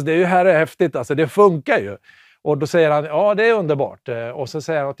Jesus, det är ju här är häftigt, alltså det funkar ju. Och då säger han, ja det är underbart. Och så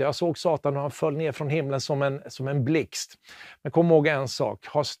säger han att jag såg Satan och han föll ner från himlen som en blixt. Men kom ihåg en sak,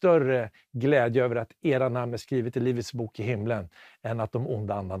 ha större glädje över att era namn är skrivet i livets bok i himlen än att de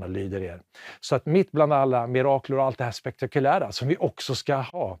onda andarna lyder er. Så att mitt bland alla mirakler och allt det här spektakulära som vi också ska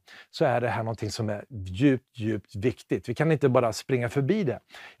ha, så är det här någonting som är djupt viktigt. Vi kan inte bara springa förbi det.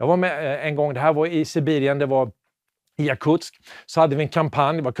 Jag var med en gång, det här var i Sibirien, det var i Jakutsk, så hade vi en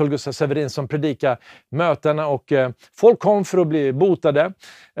kampanj, det var Carl Gustaf Severin som predikade mötena och folk kom för att bli botade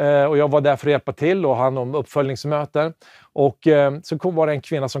och jag var där för att hjälpa till och hand om uppföljningsmöten och så var det en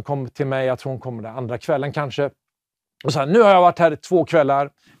kvinna som kom till mig, jag tror hon kom den andra kvällen kanske, och sa, nu har jag varit här 2 kvällar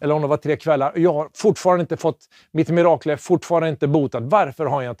eller om det var 3 kvällar och jag har fortfarande inte fått, mitt mirakel är fortfarande inte botad, varför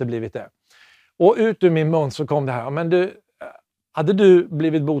har jag inte blivit det? Och ut ur min mun så kom det här, men du, hade du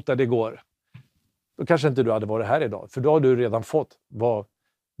blivit botad igår? Då kanske inte du hade varit här idag. För då har du redan fått vad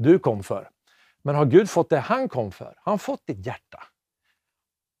du kom för. Men har Gud fått det han kom för? Har han fått ditt hjärta?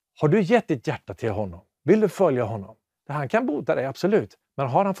 Har du gett ditt hjärta till honom? Vill du följa honom? Han kan bota dig, absolut. Men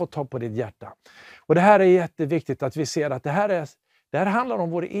har han fått ta på ditt hjärta? Och det här är jätteviktigt att vi ser att det här handlar om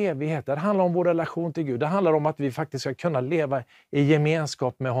vår evighet. Det handlar om vår relation till Gud. Det handlar om att vi faktiskt ska kunna leva i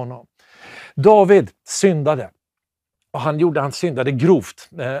gemenskap med honom. David syndade. Och han syndade grovt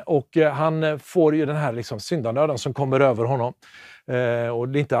och han får ju den här liksom syndanöden som kommer över honom. Och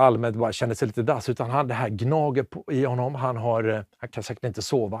det är inte allmänt bara känner sig lite dass, utan det här gnager i honom. Han kan säkert inte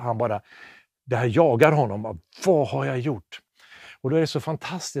sova, det här jagar honom. Vad har jag gjort? Och då är det så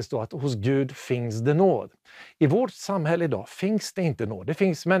fantastiskt då att hos Gud finns det nåd. I vårt samhälle idag finns det inte nåd. Det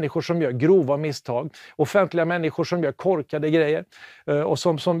finns människor som gör grova misstag. Offentliga människor som gör korkade grejer. Och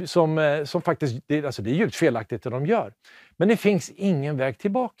som faktiskt, det är djupt felaktigt det de gör. Men det finns ingen väg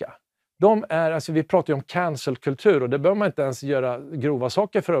tillbaka. Vi pratar ju om cancelkultur och det behöver man inte ens göra grova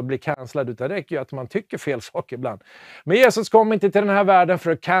saker för att bli cancellad, utan det räcker ju att man tycker fel saker ibland. Men Jesus kom inte till den här världen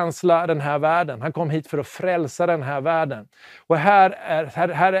för att cancella den här världen. Han kom hit för att frälsa den här världen. Och här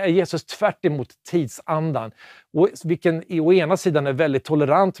är Jesus tvärt emot tidsandan. Och vilken å ena sidan är väldigt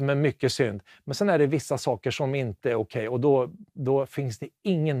tolerant med mycket synd. Men sen är det vissa saker som inte är okej. Och då finns det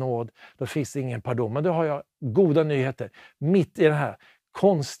ingen nåd, då finns det ingen pardon. Men då har jag goda nyheter. Mitt i den här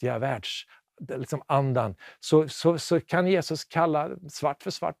konstiga andan så kan Jesus kalla svart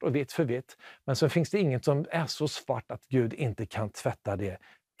för svart och vitt för vitt. Men så finns det inget som är så svart att Gud inte kan tvätta det,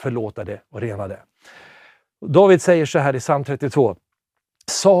 förlåta det och rena det. David säger så här i psalm 32.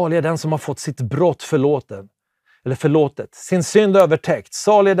 Salig är den som har fått sitt brott förlåtet, sin synd övertäckt.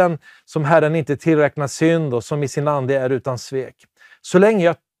 Salig är den som Herren inte tillräknar synd och som i sin ande är utan svek. Så länge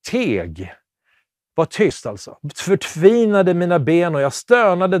jag teg, var tyst alltså, förtvinade mina ben och jag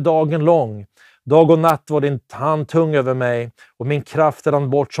stönade dagen lång. Dag och natt var din hand tung över mig och min kraft rann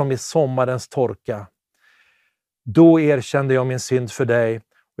bort som i sommarens torka. Då erkände jag min synd för dig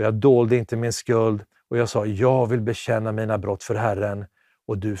och jag dolde inte min skuld och jag sa, jag vill bekänna mina brott för Herren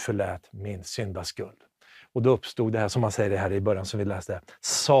och du förlät min syndaskuld. Och då uppstod det här som man säger det här i början som vi läste.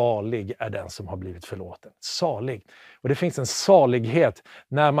 Salig är den som har blivit förlåten. Salig. Och det finns en salighet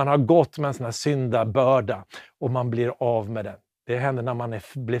när man har gått med en sån här syndabörda och man blir av med den. Det händer när man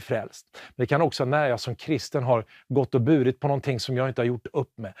blir frälst. Men det kan också när jag som kristen har gått och burit på någonting som jag inte har gjort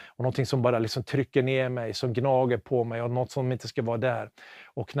upp med. Och någonting som bara liksom trycker ner mig, som gnager på mig och något som inte ska vara där.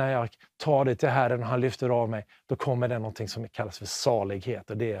 Och när jag tar det till Herren och han lyfter av mig, då kommer det någonting som kallas för salighet.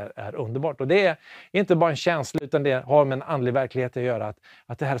 Och det är underbart. Och det är inte bara en känsla utan det har med en andlig verklighet att göra.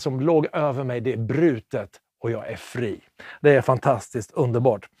 Att det här som låg över mig, det är brutet och jag är fri. Det är fantastiskt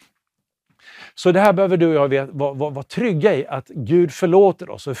underbart. Så det här behöver du och jag vara trygga i, att Gud förlåter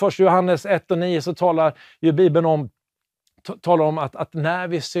oss. Och i 1 Johannes 1:9 så talar ju Bibeln om att när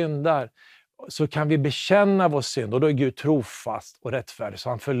vi syndar så kan vi bekänna vår synd. Och då är Gud trofast och rättfärdig. Så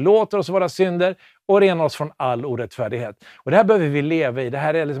han förlåter oss våra synder och renar oss från all orättfärdighet. Och det här behöver vi leva i. Det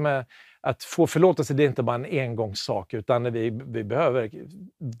här är liksom att få förlåtelse, det är inte bara en engångssak, utan vi behöver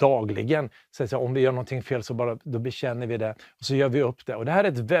dagligen, så om vi gör någonting fel så då bekänner vi det och så gör vi upp det. Och det här är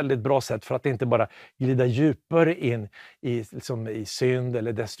ett väldigt bra sätt för att inte bara glida djupare in i synd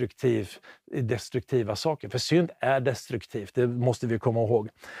eller destruktiva saker. För synd är destruktivt, det måste vi komma ihåg.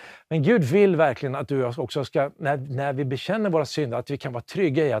 Men Gud vill verkligen att du också ska, när vi bekänner våra synder, att vi kan vara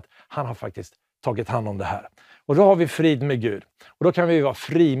trygga i att han har faktiskt tagit hand om det här. Och då har vi frid med Gud. Och då kan vi vara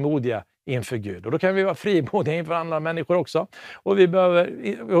frimodiga inför Gud. Och då kan vi vara frimodiga inför andra människor också. Och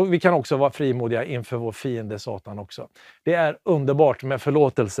vi kan också vara frimodiga inför vår fiende Satan också. Det är underbart med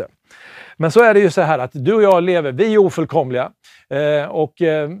förlåtelse. Men så är det ju så här att du och jag lever, vi är ofullkomliga.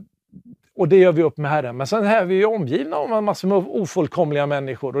 Och det gör vi upp med Herren. Men sen är vi ju omgivna av en massa med ofullkomliga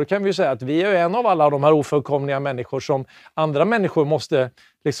människor. Och då kan vi ju säga att vi är en av alla de här ofullkomliga människor som andra människor måste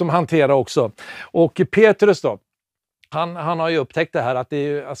liksom hantera också. Och Petrus då, han har ju upptäckt det här att det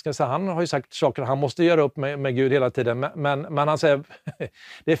är, han har ju sagt saker han måste göra upp med Gud hela tiden. Men han säger,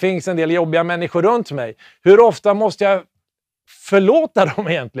 det finns en del jobbiga människor runt mig. Hur ofta måste jag förlåta dem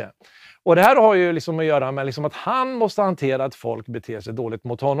egentligen? Och det här har ju liksom att göra med liksom att han måste hantera att folk beter sig dåligt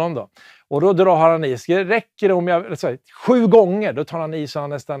mot honom då. Och då drar han i sig, räcker det om jag, 7 gånger, då tar han i så han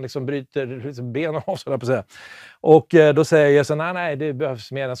nästan liksom bryter benen av sig, på säga. Och då säger Jesus, nej, det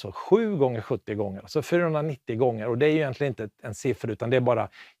behövs mer än så. 7 gånger 70 gånger, alltså 490 gånger. Och det är ju egentligen inte en siffra, utan det är bara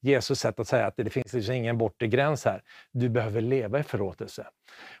Jesus sätt att säga att det finns liksom ingen bortre gräns här. Du behöver leva i förlåtelse.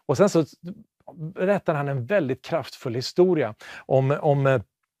 Och sen så berättar han en väldigt kraftfull historia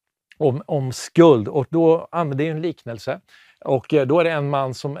om skuld, och då använder jag en liknelse, och då är det en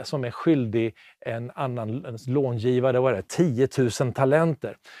man som är skyldig en annan långivare 10 000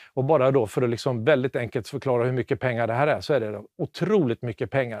 talenter, och bara då för att liksom väldigt enkelt förklara hur mycket pengar det här är, så är det otroligt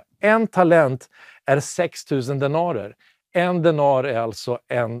mycket pengar. En talent är 6 000 denarer. En denar är alltså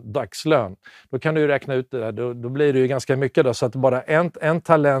en dagslön. Då kan du ju räkna ut det där, då blir det ju ganska mycket då, så att bara en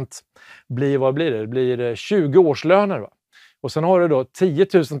talent blir, vad blir det? Det blir 20 årslöner, va? Och sen har du då 10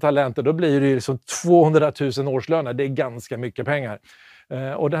 000 talenter, då blir det ju liksom 200 000 årslöner. Det är ganska mycket pengar.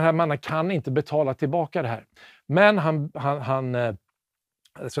 Och den här mannen kan inte betala tillbaka det här. Men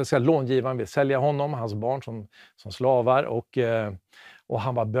långivaren vill sälja honom, hans barn som slavar, och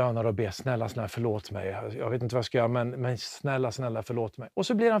han var bönar och ber, snälla förlåt mig. Jag vet inte vad jag ska göra, men snälla förlåt mig. Och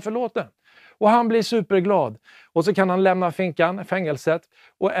så blir han förlåten. Och han blir superglad. Och så kan han lämna fängelset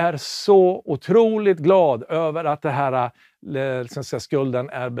och är så otroligt glad över att det här skulden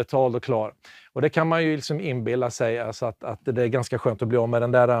är betald och klar. Och det kan man ju liksom inbilla sig, alltså att det är ganska skönt att bli av med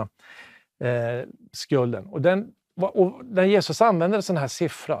den där skulden. Och när Jesus använder en sån här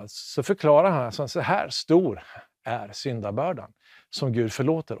siffra så förklarar han att så här stor är syndabördan som Gud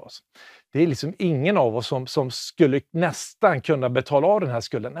förlåter oss. Det är liksom ingen av oss som skulle nästan kunna betala av den här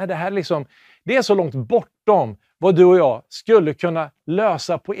skulden. Nej, det är så långt bortom vad du och jag skulle kunna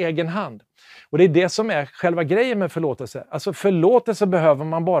lösa på egen hand. Och det är det som är själva grejen med förlåtelse. Alltså förlåtelse behöver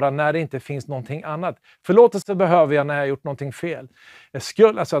man bara när det inte finns någonting annat. Förlåtelse behöver jag när jag har gjort någonting fel.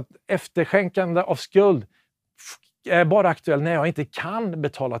 Alltså efterskänkande av skuld är bara aktuell när jag inte kan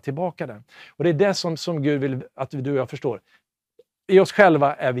betala tillbaka den. Och det är det som Gud vill att du och jag förstår. I oss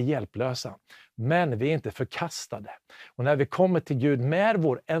själva är vi hjälplösa, men vi är inte förkastade. Och när vi kommer till Gud med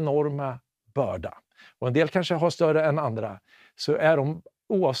vår enorma börda, och en del kanske har större än andra, så är de,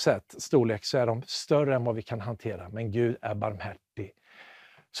 oavsett storlek, så är de större än vad vi kan hantera. Men Gud är barmhärtig.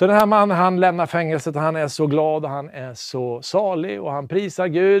 Så den här mannen, han lämnar fängelset och han är så glad och han är så salig och han prisar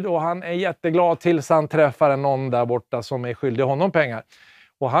Gud och han är jätteglad tills han träffar någon där borta som är skyldig honom pengar.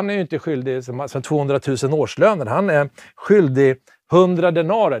 Och han är ju inte skyldig 200 000 årslöner, han är skyldig 100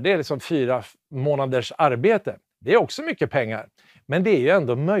 denarer. Det är liksom 4 månaders arbete. Det är också mycket pengar. Men det är ju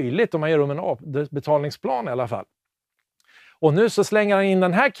ändå möjligt om man gör om en betalningsplan i alla fall. Och nu så slänger han in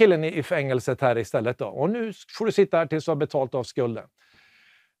den här killen i fängelset här istället då. Och nu får du sitta här tills du har betalt av skulden.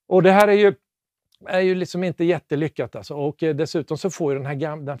 Och det här är ju liksom inte jättelyckat alltså. Och dessutom så får ju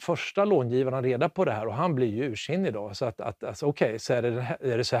den första långivaren reda på det här och han blir ju ursinnig då. Så alltså, okej, så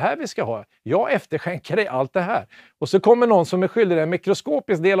är det så här vi ska ha? Jag efterskänker dig allt det här. Och så kommer någon som är skyldig en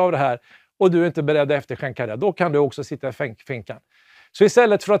mikroskopisk del av det här och du är inte beredd att efterskänka det. Då kan du också sitta i finkan. Så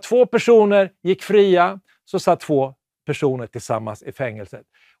istället för att 2 personer gick fria så satt 2 personer tillsammans i fängelset.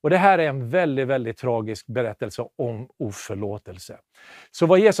 Och det här är en väldigt, väldigt tragisk berättelse om oförlåtelse. Så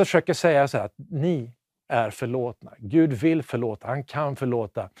vad Jesus försöker säga är så här, att ni är förlåtna. Gud vill förlåta, han kan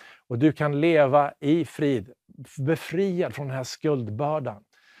förlåta. Och du kan leva i frid, befriad från den här skuldbördan.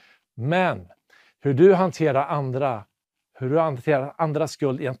 Men hur du hanterar andras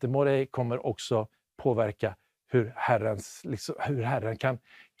skuld gentemot dig kommer också påverka hur Herren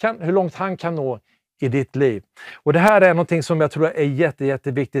hur långt han kan nå i ditt liv. Och det här är någonting som jag tror är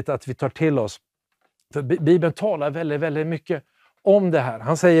jätteviktigt att vi tar till oss. För Bibeln talar väldigt, väldigt mycket om det här.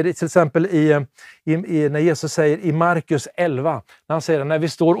 Han säger till exempel när Jesus säger i Markus 11, när han säger när vi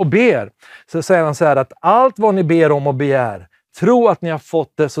står och ber, så säger han så här att allt vad ni ber om och begär, tro att ni har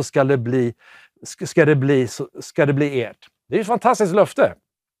fått det, så ska det bli ert. Det är ett fantastiskt löfte.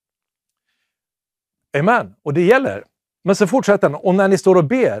 Amen. Och det gäller. Men så fortsätter han. Och när ni står och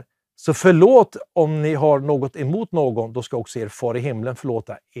ber, så förlåt om ni har något emot någon, då ska också er far i himlen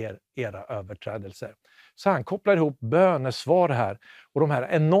förlåta era överträdelser. Så han kopplar ihop bönesvar här och de här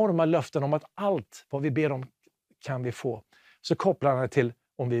enorma löften om att allt vad vi ber om kan vi få. Så kopplar han det till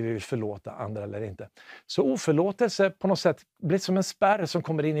om vi vill förlåta andra eller inte. Så oförlåtelse på något sätt blir som en spärr som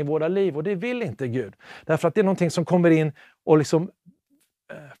kommer in i våra liv, och det vill inte Gud. Därför att det är någonting som kommer in och liksom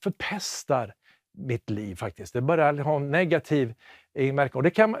förpestar mitt liv faktiskt. Det börjar ha en negativ inverkan. Och det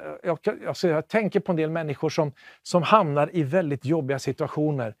kan, jag tänker på en del människor som hamnar i väldigt jobbiga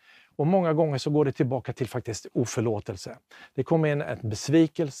situationer. Och många gånger så går det tillbaka till faktiskt oförlåtelse. Det kommer in en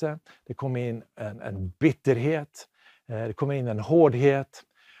besvikelse, det kommer in en bitterhet, det kommer in en hårdhet.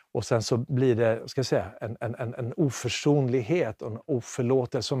 Och sen så blir det, ska jag säga, en oförsonlighet och en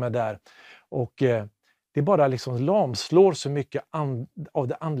oförlåtelse som är där. Och det bara liksom lamslår så mycket av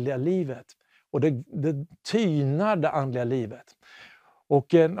det andliga livet. Och det tynar det andliga livet. Och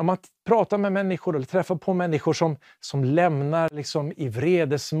när man pratar med människor eller träffar på människor som lämnar liksom i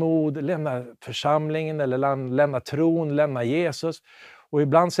vredesmod, lämnar församlingen eller lämnar tron, lämnar Jesus. Och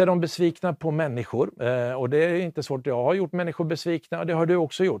ibland så är de besvikna på människor. Och det är inte svårt. Jag har gjort människor besvikna, och det har du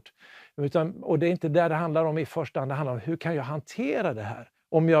också gjort. Och det är inte där det handlar om i första hand. Det handlar om hur kan jag hantera det här?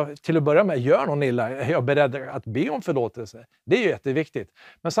 Om jag till att börja med gör någon illa, är jag beredd att be om förlåtelse? Det är ju jätteviktigt.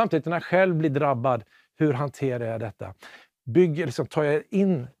 Men samtidigt när jag själv blir drabbad, hur hanterar jag detta? Tar jag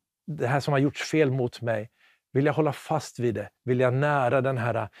in det här som har gjorts fel mot mig? Vill jag hålla fast vid det? Vill jag nära den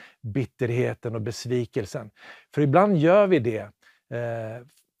här bitterheten och besvikelsen? För ibland gör vi det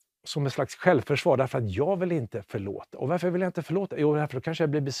som en slags självförsvar, därför att jag vill inte förlåta. Och varför vill jag inte förlåta? Jo, därför då kanske jag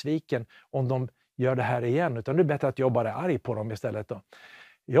blir besviken om de gör det här igen. Utan det är bättre att jag bara är arg på dem istället då.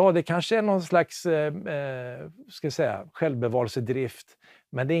 Ja, det kanske är någon slags självbevarelsedrift.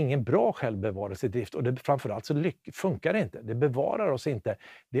 Men det är ingen bra självbevarelsedrift. Och framförallt så funkar det inte. Det bevarar oss inte.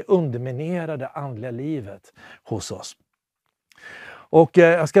 Det underminerar det andliga livet hos oss. Och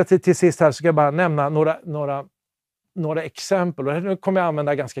jag ska till sist här ska jag bara nämna några exempel. Och nu kommer jag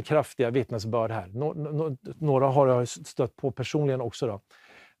använda ganska kraftiga vittnesbörd här. Några har jag stött på personligen också då.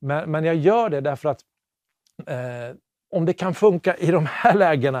 Men jag gör det därför att om det kan funka i de här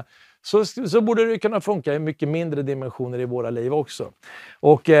lägena så borde det kunna funka i mycket mindre dimensioner i våra liv också.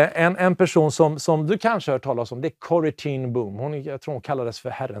 Och en person som du kanske har hört talas om, det är Corrie ten Boom. Jag tror hon kallades för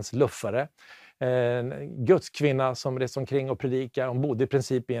Herrens luffare. En gudskvinna som reste omkring och predikade. Hon bodde i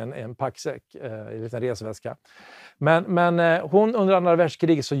princip i en packsäck, i en liten resväska. Men hon under andra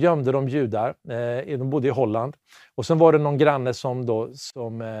världskriget så gömde de judar. De bodde i Holland. Och sen var det någon granne som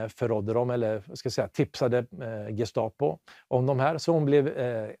förrådde dem, eller tipsade Gestapo om de här. Så hon blev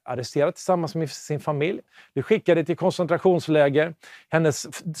arresterad tillsammans med sin familj. De skickade till koncentrationsläger. Hennes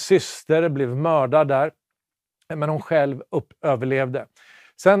syster blev mördad där. Men hon själv överlevde.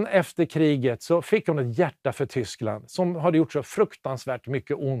 Sen efter kriget så fick hon ett hjärta för Tyskland som hade gjort så fruktansvärt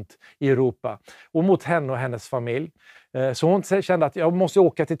mycket ont i Europa och mot henne och hennes familj. Så hon kände att jag måste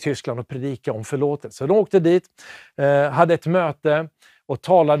åka till Tyskland och predika om förlåtelse. Så hon åkte dit, hade ett möte och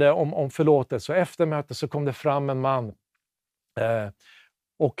talade om förlåtelse. Och efter mötet så kom det fram en man.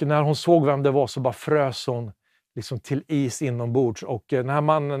 Och när hon såg vem det var så bara frös hon liksom till is inombords. Och den här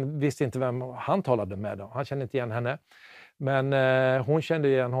mannen visste inte vem han talade med då. Han kände inte igen henne. Men hon kände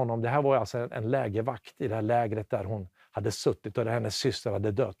igen honom. Det här var alltså en lägervakt i det här lägret där hon hade suttit och där hennes syster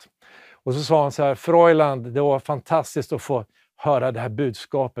hade dött. Och så sa han så här: Freuland, det var fantastiskt att få höra det här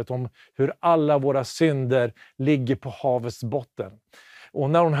budskapet om hur alla våra synder ligger på havets botten. Och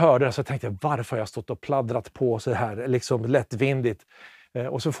när hon hörde det så tänkte jag, varför har jag stått och pladdrat på så här liksom lättvindigt?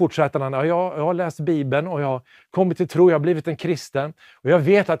 Och så fortsätter han, jag har läst Bibeln och jag har kommit till tro, jag har blivit en kristen och jag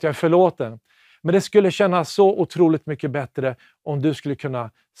vet att jag är förlåten. Men det skulle kännas så otroligt mycket bättre om du skulle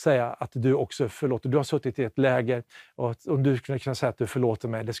kunna säga att du också förlåter. Du har suttit i ett läger och om du skulle kunna säga att du förlåter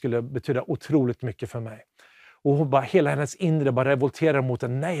mig. Det skulle betyda otroligt mycket för mig. Och hon bara, hela hennes inre bara revolterar mot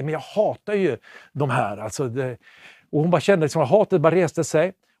en. Nej, men jag hatar ju de här. Och hon bara kände att hatet bara reste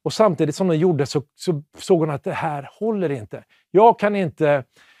sig. Och samtidigt som hon gjorde så såg hon att det här håller inte. Jag kan inte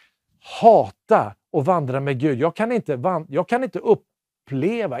hata och vandra med Gud. Jag kan inte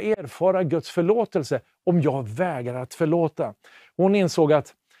erfara Guds förlåtelse om jag vägrar att förlåta? Hon insåg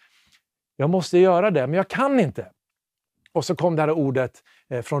att jag måste göra det, men jag kan inte. Och så kom det här ordet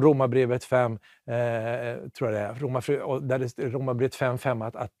från Romarbrevet 5, tror jag det är, Romarbrevet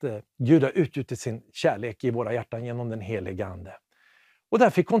 5:5 att Gud har utgjutit sin kärlek i våra hjärtan genom den helige ande. Och där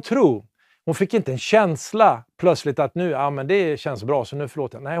fick hon tro. Hon fick inte en känsla plötsligt att nu, ja men det känns bra så nu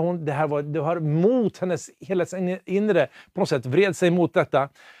förlåter jag. Nej, det har mot hennes hela inre på något sätt vred sig mot detta.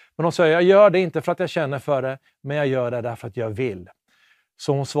 Men hon sa, jag gör det inte för att jag känner för det, men jag gör det därför att jag vill.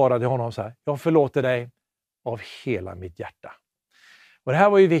 Så hon svarade honom så här, jag förlåter dig av hela mitt hjärta. Och det här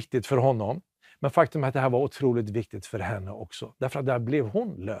var ju viktigt för honom. Men faktum är att det här var otroligt viktigt för henne också. Därför att där blev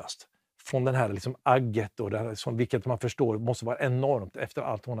hon löst från den här liksom agget, och det här, vilket man förstår måste vara enormt efter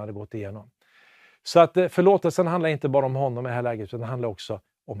allt hon hade gått igenom. Så att förlåtelsen handlar inte bara om honom i det här läget, utan det handlar också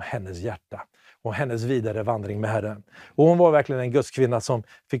om hennes hjärta och hennes vidare vandring med Herren. Och hon var verkligen en Guds kvinna som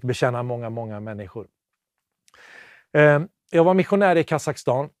fick betjäna många, många människor. Jag var missionär i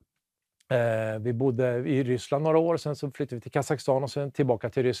Kazakstan. Vi bodde i Ryssland några år, sen så flyttade vi till Kazakstan och sen tillbaka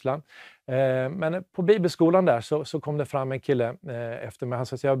till Ryssland. Men på bibelskolan där så kom det fram en kille efter mig. Han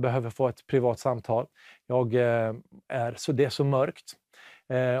sa att jag behöver få ett privat samtal. Det är så mörkt.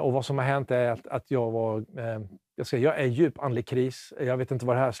 Och vad som har hänt är att jag är i djup andlig kris. Jag vet inte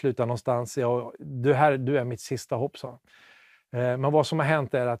var det här slutar någonstans. Du är mitt sista hopp, sa han. Men vad som har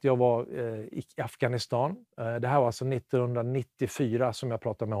hänt är att jag var i Afghanistan. Det här var alltså 1994 som jag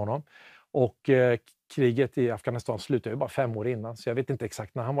pratade med honom. Och kriget i Afghanistan slutade ju bara 5 år innan. Så jag vet inte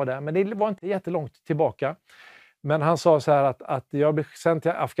exakt när han var där. Men det var inte jättelångt tillbaka. Men han sa så här att jag blev sänd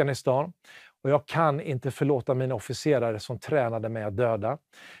till Afghanistan. Och jag kan inte förlåta mina officerare som tränade mig att döda.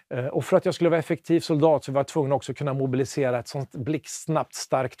 Och för att jag skulle vara effektiv soldat så var jag tvungen också kunna mobilisera ett sånt blixtsnabbt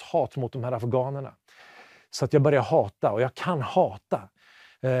starkt hat mot de här afghanerna. Så att jag började hata, och jag kan hata.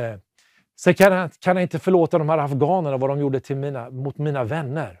 Sen kan jag inte förlåta de här afghanerna vad de gjorde mot mina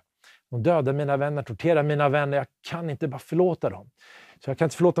vänner. De dödade mina vänner, torterade mina vänner. Jag kan inte bara förlåta dem. Så jag kan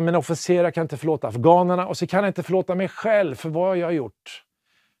inte förlåta mina officerare, jag kan inte förlåta afghanerna. Och så kan jag inte förlåta mig själv för vad jag har gjort.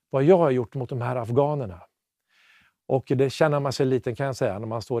 Vad jag har gjort mot de här afghanerna. Och det känner man sig liten, kan jag säga, när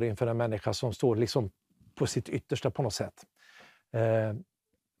man står inför en människa som står liksom på sitt yttersta på något sätt.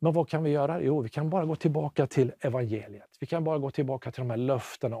 Men vad kan vi göra? Jo, vi kan bara gå tillbaka till evangeliet. Vi kan bara gå tillbaka till de här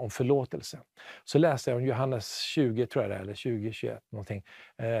löftena om förlåtelse. Så läser jag om Johannes 20, tror jag det är, eller 20-21 någonting.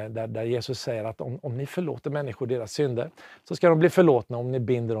 Där Jesus säger att om ni förlåter människor deras synder så ska de bli förlåtna. Om ni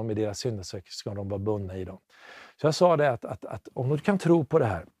binder dem i deras synder så ska de vara bundna i dem. Så jag sa det att om du kan tro på det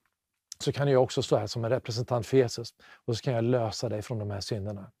här så kan jag också stå här som en representant för Jesus. Och så kan jag lösa dig från de här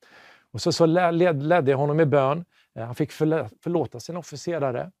synderna. Och så ledde jag honom i bön. Han fick förlåta sin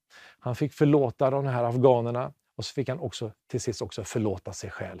officerare. Han fick förlåta de här afghanerna. Och så fick han också till sist också förlåta sig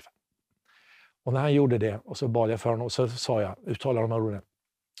själv. Och när han gjorde det och så bad jag för honom och så sa jag, uttalade de här orden.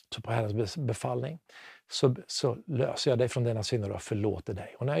 Så på Herrens befallning så löser jag dig från dina synder och förlåter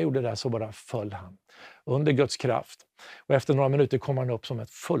dig. Och när jag gjorde det så bara föll han under Guds kraft. Och efter några minuter kom han upp som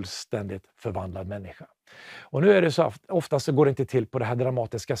ett fullständigt förvandlad människa. Och nu är det så att oftast så går det inte till på det här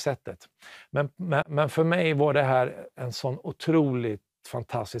dramatiska sättet. Men för mig var det här en sån otroligt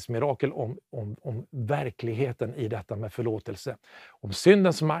fantastisk mirakel om verkligheten i detta med förlåtelse. Om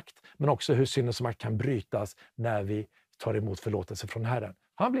syndens makt, men också hur syndens makt kan brytas när vi tar emot förlåtelse från Herren.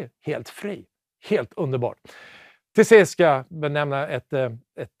 Han blir helt fri. Helt underbart. Till sist ska jag benämna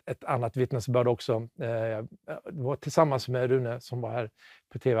ett annat vittnesbörd också. Jag var tillsammans med Rune som var här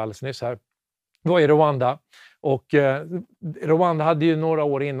på tv alldeles nyss här. Vi var i Rwanda. Och Rwanda hade ju några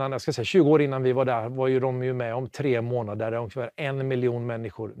år innan, jag ska säga 20 år innan vi var där, var ju de ju med om 3 månader där ungefär 1 miljon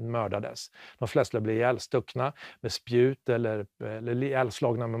människor mördades. De flesta blev ihjälstuckna med spjut eller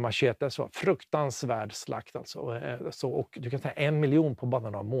ihjälslagna med machete. Så fruktansvärd slakt alltså. Och du kan säga 1 miljon på bara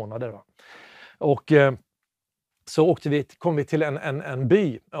några månader. Va? Och så kom vi till en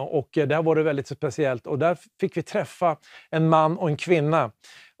by och där var det väldigt speciellt. Och där fick vi träffa en man och en kvinna.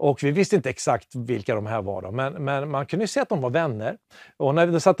 Och vi visste inte exakt vilka de här var. Då. Men man kunde se att de var vänner. Och när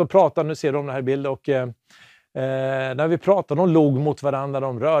vi satt och pratade, nu ser de den här bilden. Och när vi pratade, de log mot varandra,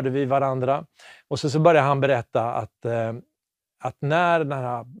 de rörde vid varandra. Och så började han berätta att när den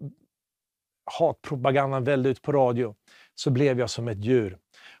här hatpropagandan vällde ut på radio så blev jag som ett djur.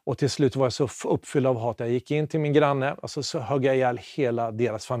 Och till slut var jag så uppfylld av hat. Jag gick in till min granne och så högg jag ihjäl hela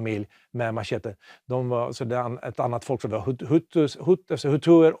deras familj med machete. De var, så det är ett annat folk som var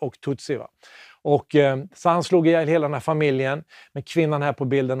hutuer och tutsi. Va? Och så han slog ihjäl hela den här familjen. Men kvinnan här på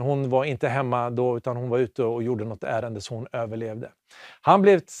bilden, hon var inte hemma då utan hon var ute och gjorde något ärende så hon överlevde. Han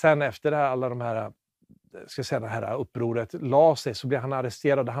blev sen efter det här, alla de här det här upproret la sig, så blev han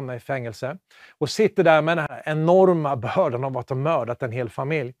arresterad och hamnade i fängelse. Och sitter där med den här enorma bördan av att ha mördat en hel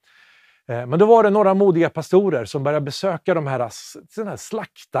familj. Men då var det några modiga pastorer som började besöka de här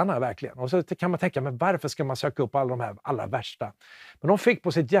slaktarna verkligen. Och så kan man tänka, men varför ska man söka upp alla de här allra värsta? Men de fick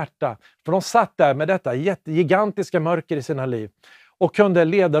på sitt hjärta, för de satt där med detta gigantiska mörker i sina liv. Och kunde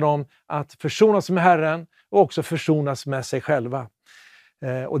leda dem att försonas med Herren och också försonas med sig själva.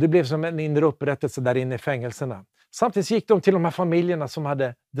 Och det blev som en inre upprättelse där inne i fängelserna. Samtidigt gick de till de här familjerna som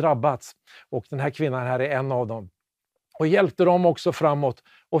hade drabbats. Och den här kvinnan här är en av dem. Och hjälpte dem också framåt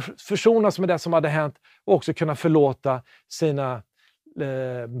och försonas med det som hade hänt. Och också kunna förlåta sina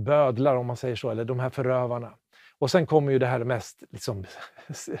bödlar, om man säger så, eller de här förövarna. Och sen kommer ju det här mest liksom,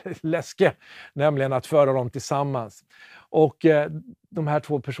 läskiga, nämligen att föra dem tillsammans. Och de här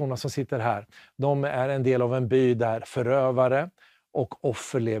 2 personerna som sitter här, de är en del av en by där förövare och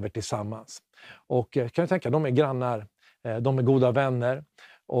offer lever tillsammans. Och kan jag tänka, de är grannar, de är goda vänner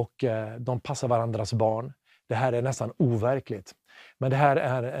och de passar varandras barn. Det här är nästan overkligt. Men det här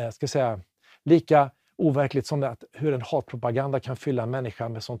är, lika overkligt som det att hur en hatpropaganda kan fylla en människa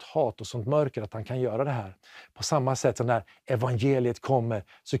med sånt hat och sånt mörker att han kan göra det här. På samma sätt som när evangeliet kommer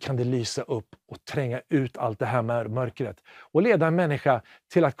så kan det lysa upp och tränga ut allt det här med mörkret. Och leda en människa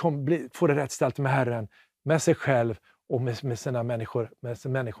till att få det rätt ställt med Herren, med sig själv och med sina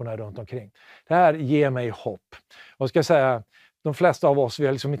människorna runt omkring. Det här ger mig hopp. Och ska jag säga, de flesta av oss, vi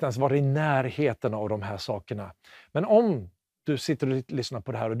har liksom inte ens varit i närheten av de här sakerna. Men om du sitter och lyssnar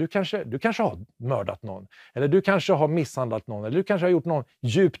på det här och du kanske har mördat någon, eller du kanske har misshandlat någon, eller du kanske har gjort någon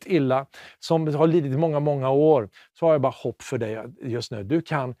djupt illa som har lidit i många, många år, så har jag bara hopp för dig just nu. Du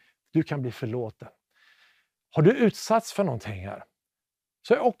kan bli förlåten. Har du utsatts för någonting här,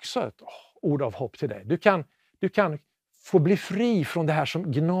 så är också ett ord av hopp till dig. Du kan få bli fri från det här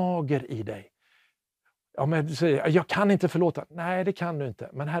som gnager i dig. Ja, men du säger, jag kan inte förlåta. Nej, det kan du inte.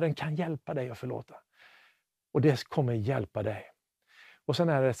 Men Herren kan hjälpa dig att förlåta. Och det kommer hjälpa dig. Och sen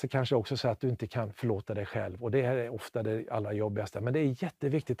är det så kanske också så att du inte kan förlåta dig själv. Och det är ofta det allra jobbigaste. Men det är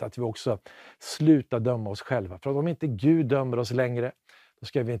jätteviktigt att vi också slutar döma oss själva. För om inte Gud dömer oss längre, då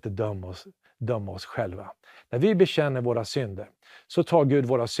ska vi inte döma oss själva. När vi bekänner våra synder så tar Gud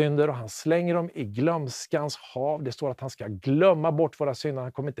våra synder och han slänger dem i glömskans hav. Det står att han ska glömma bort våra synder,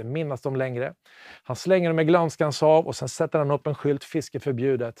 han kommer inte minnas dem längre. Han slänger dem i glömskans hav och sen sätter han upp en skylt, fiske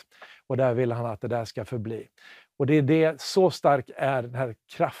förbjudet. Och där vill han att det där ska förbli. Och det är det, så stark är den här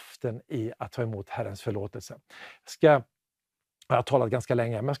kraften i att ta emot Herrens förlåtelse. Jag har talat ganska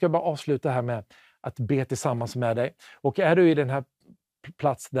länge, men jag ska bara avsluta här med att be tillsammans med dig. Och är du i den här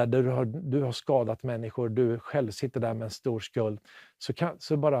plats där du har skadat människor, du själv sitter där med en stor skuld,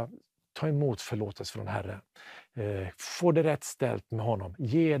 så bara ta emot förlåtelse från Herren. Få det rätt ställt med honom.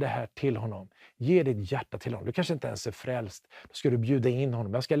 Ge det här till honom. Ge ditt hjärta till honom. Du kanske inte ens är frälst. Då ska du bjuda in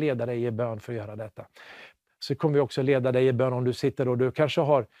honom. Jag ska leda dig i bön för att göra detta. Så kommer vi också leda dig i bön om du sitter och du kanske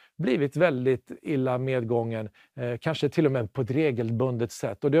har blivit väldigt illa medgången. Kanske till och med på ett regelbundet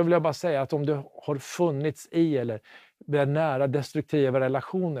sätt. Och då vill jag bara säga att om du har funnits i eller nära destruktiva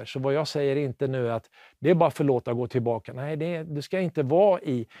relationer, så vad jag säger inte nu att det är bara förlåta och gå tillbaka. Nej, du ska inte vara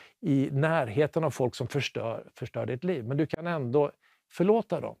i närheten av folk som förstör ditt liv. Men du kan ändå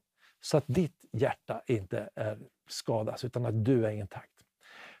förlåta dem så att ditt hjärta inte är skadas utan att du är intakt.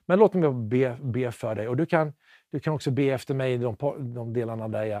 Men låt mig be för dig. Och du kan också be efter mig i de delarna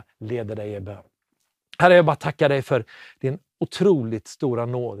där jag leder dig i bön. Herre, jag bara tackar dig för din otroligt stora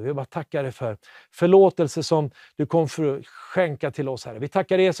nåd. Vi bara tackar dig för förlåtelse som du kom för att skänka till oss, Herre. Vi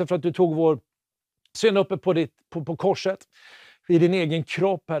tackar Jesus för att du tog vår synd uppe på korset. I din egen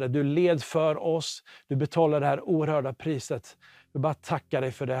kropp, Herre. Du led för oss. Du betalar det här oerhörda priset. Vi bara tackar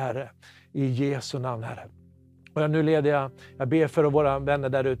dig för det, Herre. I Jesu namn, Herre. Och nu leder jag ber för våra vänner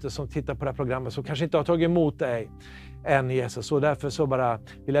där ute som tittar på det här programmet som kanske inte har tagit emot dig än, Jesus. Och därför så bara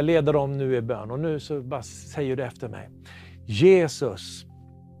vill jag leda dem nu i bön. Och nu så bara säger du efter mig. Jesus,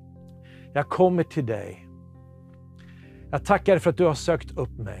 jag kommer till dig. Jag tackar för att du har sökt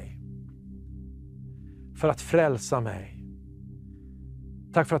upp mig. För att frälsa mig.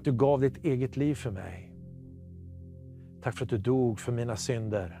 Tack för att du gav ditt eget liv för mig. Tack för att du dog för mina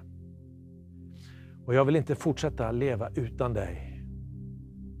synder. Och jag vill inte fortsätta leva utan dig.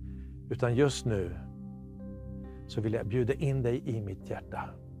 Utan just nu så vill jag bjuda in dig i mitt hjärta.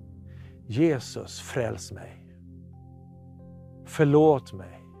 Jesus, fräls mig. Förlåt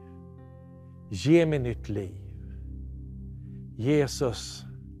mig. Ge mig nytt liv. Jesus,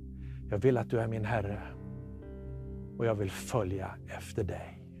 jag vill att du är min Herre. Och jag vill följa efter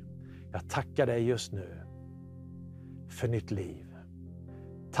dig. Jag tackar dig just nu för nytt liv.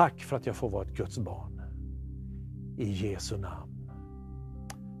 Tack för att jag får vara ett Guds barn. I Jesu namn.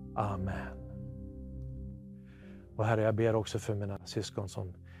 Amen. Och Herre, jag ber också för mina syskon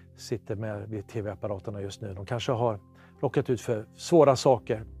som sitter med vid tv-apparaterna just nu. De kanske har råkat ut för svåra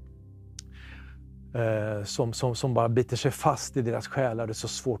saker som bara biter sig fast i deras själar. Det är så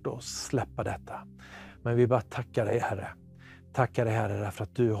svårt att släppa detta. Men vi bara tackar dig, Herre. Tackar dig, Herre, därför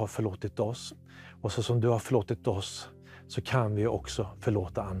att du har förlåtit oss. Och så som du har förlåtit oss så kan vi också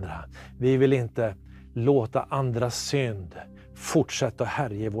förlåta andra. Vi vill inte låta andras synd fortsätta att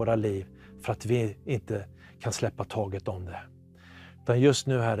härja i våra liv för att vi inte kan släppa taget om det. Utan just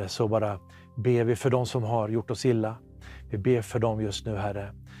nu, Herre, så bara ber vi för dem som har gjort oss illa. Vi ber för dem just nu,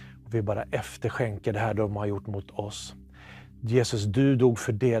 Herre. Och vi bara efterskänker det här de har gjort mot oss. Jesus, du dog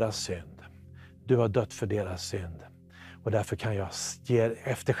för deras synd. Du har dött för deras synd. Och därför kan jag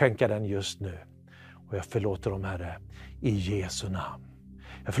efterskänka den just nu. Och jag förlåter dem, Herre, i Jesu namn.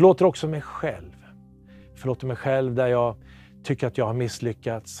 Jag förlåter också mig själv. Jag förlåter mig själv där jag tycker att jag har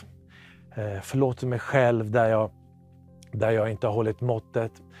misslyckats. Förlåter mig själv där jag inte har hållit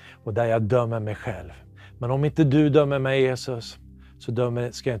måttet. Och där jag dömer mig själv. Men om inte du dömer mig, Jesus, så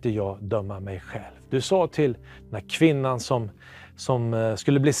ska inte jag döma mig själv. Du sa till den här kvinnan som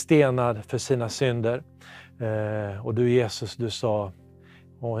skulle bli stenad för sina synder. Och du, Jesus, du sa,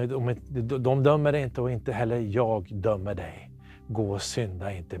 de dömer dig inte och inte heller jag dömer dig. Gå och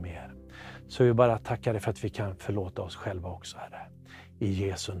synda inte mer. Så vi bara tackar dig för att vi kan förlåta oss själva också, Herre. I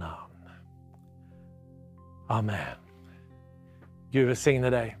Jesu namn. Amen. Gud välsigne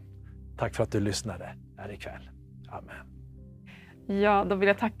dig. Tack för att du lyssnade här ikväll. Amen. Ja, då vill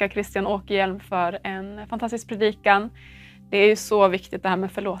jag tacka Christian Åkerhielm för en fantastisk predikan. Det är ju så viktigt det här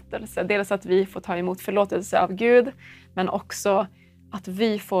med förlåtelse. Dels att vi får ta emot förlåtelse av Gud, men också att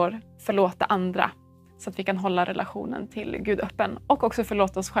vi får förlåta andra så att vi kan hålla relationen till Gud öppen och också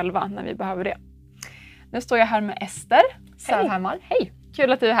förlåta oss själva när vi behöver det. Nu står jag här med Ester Särhammar. Hej!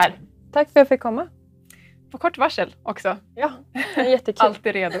 Kul att du är här. Tack för att jag fick komma. På kort varsel också. Ja, det är jättekul.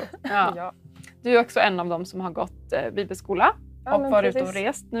 Alltid redo. Ja. Ja. Du är också en av dem som har gått bibelskola och varit ute och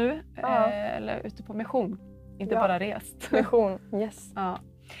rest nu. Eller ute på mission. Inte bara rest. Mission, yes. Ja.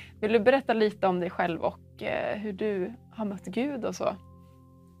 Vill du berätta lite om dig själv och hur du har mött Gud och så?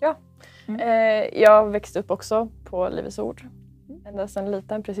 Ja, jag växte upp också på Livets Ord. Ända sedan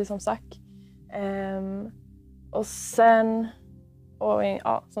liten, precis som Zack. Och sen,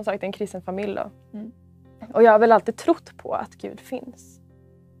 som sagt, en kristen familj då. Och jag har väl alltid trott på att Gud finns.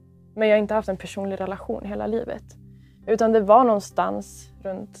 Men jag har inte haft en personlig relation hela livet. Utan det var någonstans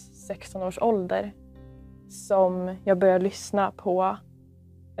runt 16 års ålder som jag började lyssna på,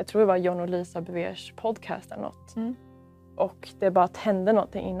 jag tror det var John och Lisa Bevérs podcast eller något. Och det bara hände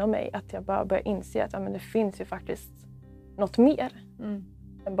någonting inom mig. Att jag bara började inse att men det finns ju faktiskt något mer.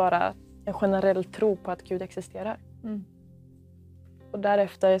 Än bara en generell tro på att Gud existerar. Och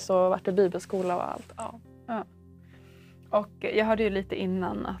därefter så var det bibelskola och allt. Ja. Och jag hörde ju lite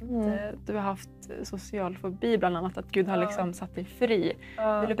innan att du har haft social fobi, bland annat att Gud har liksom satt dig fri.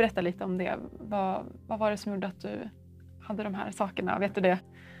 Vill du berätta lite om det? Vad var det som gjorde att du hade de här sakerna? Vet du det?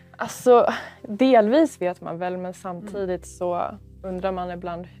 Alltså, delvis vet man väl, men samtidigt så undrar man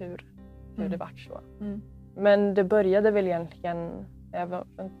ibland hur det vart så. Men det började väl egentligen när jag var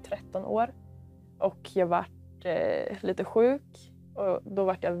 13 år. Och jag vart lite sjuk och då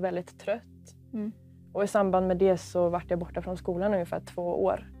vart jag väldigt trött. Och i samband med det så vart jag borta från skolan ungefär 2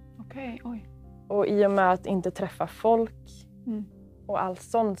 år. Okej, oj. Och i och med att inte träffa folk och allt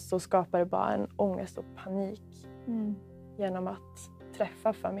sånt så skapar det bara en ångest och panik. Genom att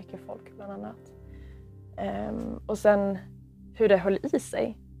träffa för mycket folk bland annat. Och sen hur det höll i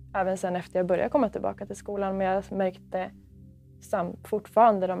sig. Även sen efter jag började komma tillbaka till skolan. Men jag märkte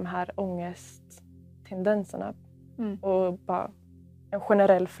fortfarande de här ångesttendenserna. Och bara en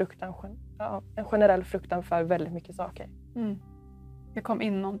generell fruktan för väldigt mycket saker. Det kom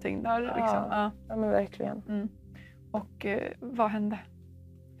in någonting där. Liksom. Ja, men verkligen. Och vad hände?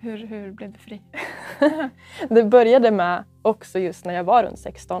 Hur blev du fri? Det började med också just när jag var runt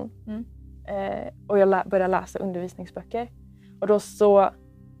 16. Och jag började läsa undervisningsböcker. Och då så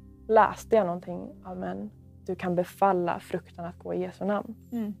läste jag någonting. Ja, men du kan befalla fruktan att gå i Jesu namn.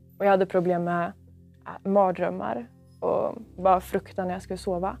 Och jag hade problem med mardrömmar. Och bara fruktan när jag skulle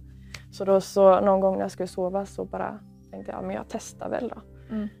sova. Så då så någon gång när jag skulle sova så bara tänkte jag, men jag testar väl då.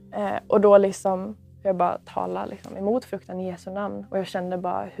 Och då liksom jag bara talade liksom emot fruktan i Jesu namn. Och jag kände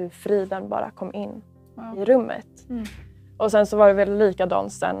bara hur friden bara kom in i rummet. Och sen så var det väl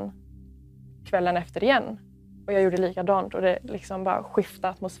likadant sen kvällen efter igen. Och jag gjorde likadant och det liksom bara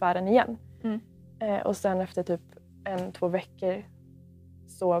skiftade atmosfären igen. Och sen efter typ 1-2 veckor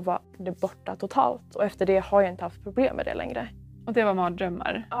så var det borta totalt. Och efter det har jag inte haft problem med det längre. Och det var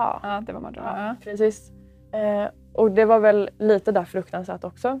mardrömmar? Ja. Ja, det var mardrömmar. Ja. Precis. Och det var väl lite där fruktansvärt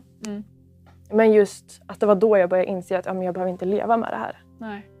också. Mm. Men just att det var då jag började inse att jag behöver inte leva med det här.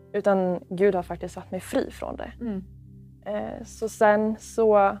 Nej. Utan Gud har faktiskt satt mig fri från det. Mm. Så sen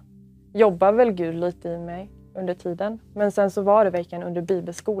så jobbar väl Gud lite i mig under tiden. Men sen så var det verkligen under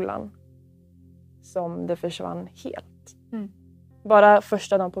bibelskolan som det försvann helt. Mm. Bara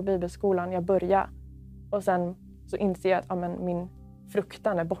första dagen på bibelskolan jag började. Och sen så inser jag att min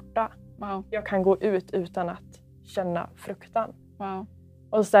fruktan är borta. Wow. Jag kan gå ut utan att känna fruktan. Wow.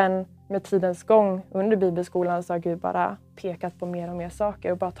 Och sen med tidens gång under bibelskolan så har Gud bara pekat på mer och mer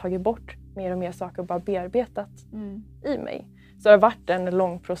saker och bara tagit bort mer och mer saker och bara bearbetat i mig. Så det har varit en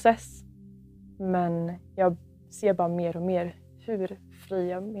lång process. Men jag ser bara mer och mer hur fri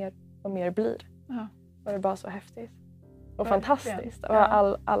jag mer och mer blir. Ja. Och det är bara så häftigt. Och Verkligen. fantastiskt. Och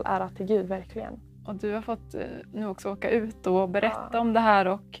Ja. all ära till Gud, verkligen. Och du har fått nu också åka ut och berätta om det här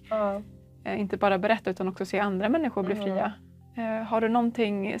och inte bara berätta utan också se andra människor bli fria. Har du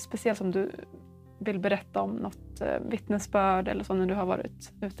någonting speciellt som du vill berätta om? Något vittnesbörd eller så när du har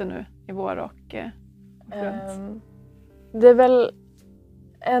varit ute nu i vår och runt? Det är väl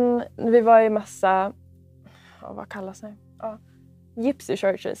vi var i massa, vad kallas det? Ja. Gypsy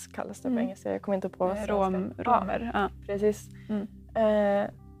churches kallas det på engelska. Jag kommer inte på Romer. Ja. Precis.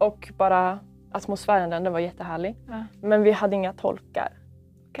 Och bara atmosfären den var jättehärlig. Ja. Men vi hade inga tolkar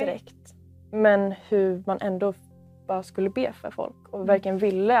direkt. Men hur man ändå bara skulle be för folk och verkligen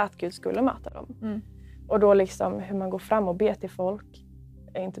ville att Gud skulle möta dem. Och då liksom hur man går fram och ber till folk,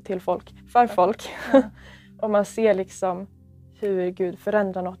 inte till folk, för folk. Ja. Och man ser liksom hur Gud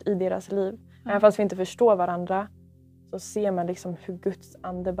förändrar något i deras liv. Även fast vi inte förstår varandra så ser man liksom hur Guds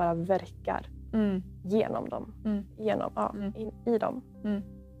ande bara verkar genom dem. I dem.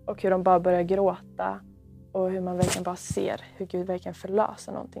 Och hur de bara börjar gråta. Och hur man verkligen bara ser hur Gud verkligen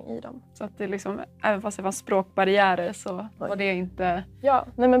förlöser någonting i dem. Så att det liksom, även fast det var språkbarriärer så var det inte... Ja,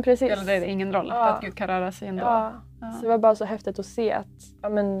 nej men precis. Spelade det ingen roll att Gud kan röra sig ändå. Ja. Så det var bara så häftigt att se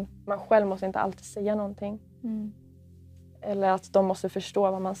att man själv måste inte alltid säga någonting. Eller att de måste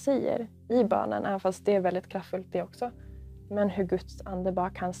förstå vad man säger i bönen. Även fast det är väldigt kraftfullt det också. Men hur Guds ande bara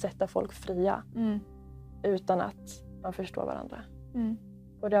kan sätta folk fria. Utan att man förstår varandra.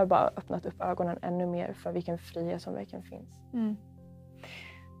 Och det har bara öppnat upp ögonen ännu mer för vilken frihet som verkligen finns.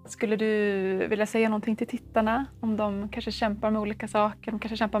 Skulle du vilja säga någonting till tittarna? Om de kanske kämpar med olika saker. De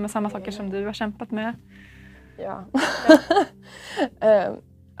kanske kämpar med samma saker som du har kämpat med. Ja.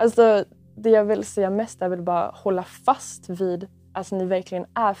 Alltså det jag vill säga mest är väl bara hålla fast vid att ni verkligen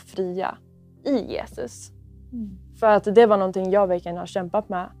är fria i Jesus. För att det var någonting jag verkligen har kämpat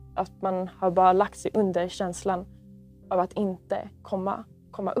med. Att man har bara lagt sig under känslan av att inte komma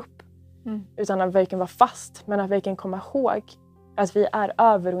upp. Utan att verkligen vara fast. Men att verkligen komma ihåg att vi är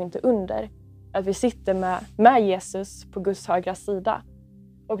över och inte under. Att vi sitter med Jesus på Guds högra sida.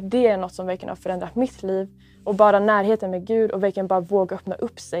 Och det är något som verkligen har förändrat mitt liv. Och bara närheten med Gud och verkligen bara våga öppna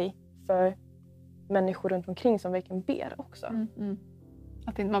upp sig för människor runt omkring som verkligen ber också.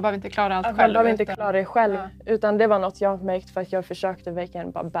 Att man behöver inte klara allt själv. Man behöver inte klara det själv. Utan det var något jag har märkt för att jag försökte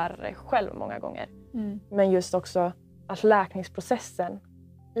verkligen bara bära det själv många gånger. Men just också att läkningsprocessen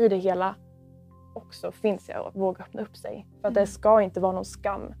i det hela också finns jag att våga öppna upp sig. För att det ska inte vara någon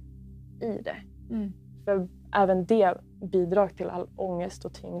skam i det. För även det bidrar till all ångest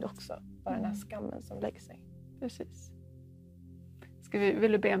och tyngd också. Bara den här skammen som lägger sig. Precis.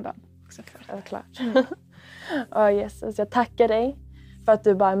 Vill du be en bön? Ja, klart. Jesus, jag tackar dig för att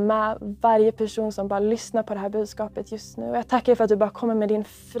du bara är med varje person som bara lyssnar på det här budskapet just nu. Och jag tackar dig för att du bara kommer med din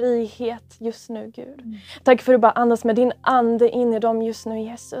frihet just nu, Gud. Tack för att du bara andas med din ande in i dem just nu,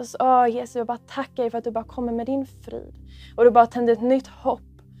 Jesus. Jesus, jag bara tackar dig för att du bara kommer med din frid. Och du bara tänder ett nytt hopp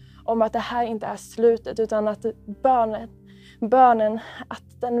om att det här inte är slutet utan att bönen,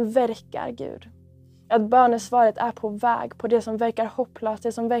 att den verkar, Gud. Att bönesvaret är på väg på det som verkar hopplöst,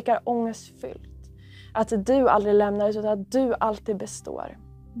 det som verkar ångestfyllt. Att du aldrig lämnar utan att du alltid består.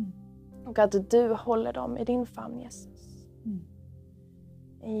 Och att du håller dem i din famn, Jesus.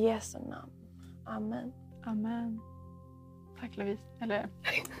 I Jesu namn. Amen. Amen. Tack Lovisa. Eller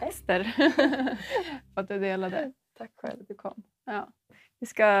Ester. för att du delade. Tack själv. Att du kom. Ja. Vi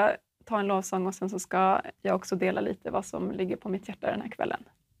ska ta en lovsång och sen så ska jag också dela lite vad som ligger på mitt hjärta den här kvällen.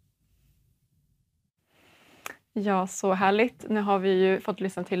 Ja, så härligt. Nu har vi ju fått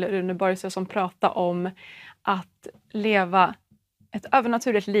lyssna till Rune Borgsö som pratar om att leva ett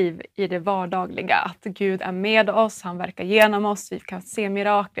övernaturligt liv i det vardagliga. Att Gud är med oss, han verkar genom oss. Vi kan se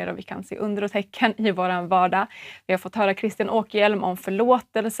mirakler och vi kan se under och tecken i vår vardag. Vi har fått höra Christian Åkerhielm om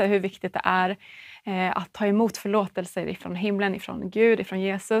förlåtelse, hur viktigt det är att ta emot förlåtelse ifrån himlen, ifrån Gud, ifrån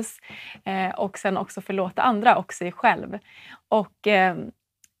Jesus. Och sen också förlåta andra och sig själv. Och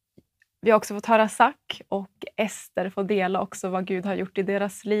vi har också fått höra Zack och Ester få dela också vad Gud har gjort i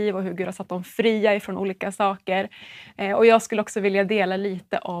deras liv och hur Gud har satt dem fria ifrån olika saker. Och jag skulle också vilja dela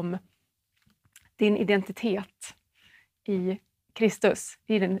lite om din identitet i Kristus.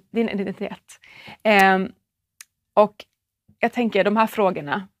 Din identitet. Och jag tänker de här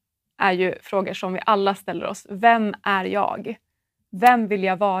frågorna är ju frågor som vi alla ställer oss. Vem är jag? Vem vill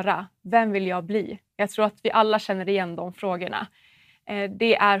jag vara? Vem vill jag bli? Jag tror att vi alla känner igen de frågorna.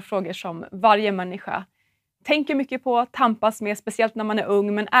 Det är frågor som varje människa tänker mycket på, tampas med, speciellt när man är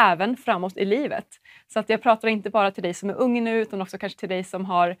ung, men även framåt i livet. Så att jag pratar inte bara till dig som är ung nu, utan också kanske till dig som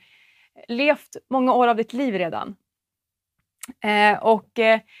har levt många år av ditt liv redan.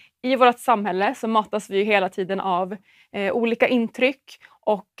 I vårt samhälle så matas vi ju hela tiden av olika intryck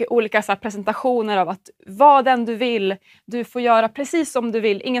och olika så här, presentationer av att vad den du vill, du får göra precis som du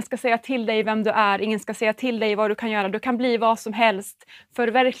vill. Ingen ska säga till dig vem du är, ingen ska säga till dig vad du kan göra. Du kan bli vad som helst,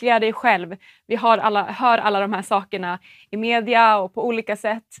 förverkliga dig själv. Vi hör alla de här sakerna i media och på olika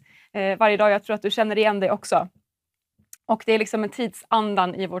sätt varje dag. Jag tror att du känner igen dig också. Och det är liksom en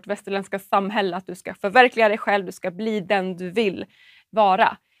tidsandan i vårt västerländska samhälle att du ska förverkliga dig själv, du ska bli den du vill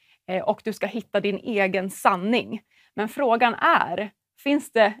vara. Och du ska hitta din egen sanning. Men frågan är,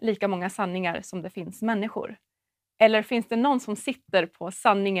 finns det lika många sanningar som det finns människor? Eller finns det någon som sitter på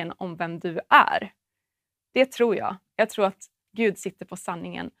sanningen om vem du är? Det tror jag. Jag tror att Gud sitter på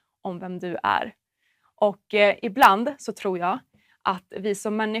sanningen om vem du är. Och ibland så tror jag att vi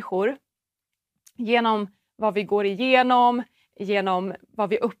som människor, genom vad vi går igenom, genom vad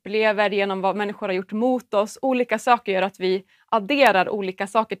vi upplever, genom vad människor har gjort mot oss. Olika saker gör att vi adderar olika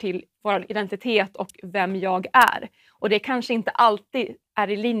saker till vår identitet och vem jag är. Och det kanske inte alltid är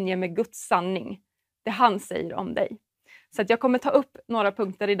i linje med Guds sanning, det han säger om dig. Så att jag kommer ta upp några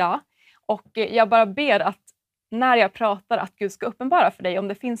punkter idag. Och jag bara ber att när jag pratar att Gud ska uppenbara för dig om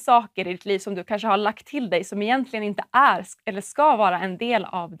det finns saker i ditt liv som du kanske har lagt till dig som egentligen inte är eller ska vara en del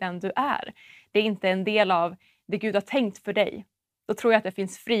av den du är. Det är inte en del av det Gud har tänkt för dig. Då tror jag att det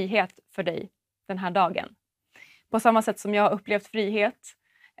finns frihet för dig den här dagen. På samma sätt som jag har upplevt frihet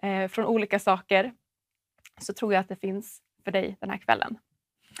från olika saker så tror jag att det finns för dig den här kvällen.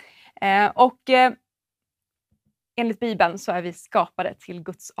 Enligt Bibeln så är vi skapade till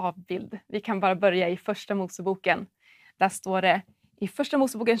Guds avbild. Vi kan bara börja i första Moseboken. Där står det i första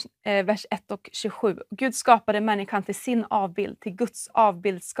Moseboken vers 1 och 27. Gud skapade människan till sin avbild. Till Guds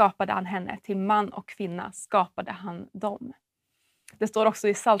avbild skapade han henne. Till man och kvinna skapade han dem. Det står också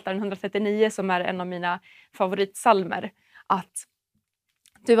i Psaltaren 139 som är en av mina favoritsalmer. Att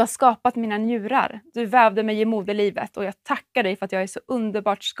du har skapat mina njurar. Du vävde mig i moderlivet. Och jag tackar dig för att jag är så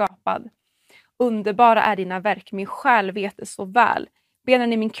underbart skapad. Underbara är dina verk, min själ vet det så väl.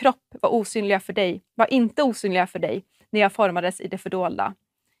 Benen i min kropp var osynliga för dig, var inte osynliga för dig när jag formades i det fördolda,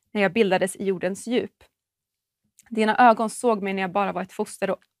 när jag bildades i jordens djup. Dina ögon såg mig när jag bara var ett foster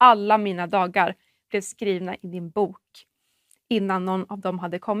och alla mina dagar blev skrivna i din bok innan någon av dem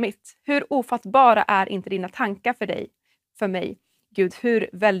hade kommit. Hur ofattbara är inte dina tankar för mig, Gud, hur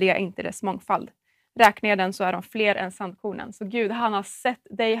väldiga är inte dess mångfald. Räknar jag den så är de fler än sandkornen. Så Gud, han har sett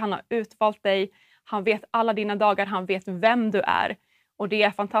dig, han har utvalt dig. Han vet alla dina dagar, han vet vem du är. Och det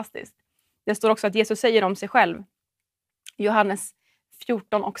är fantastiskt. Det står också att Jesus säger om sig själv. Johannes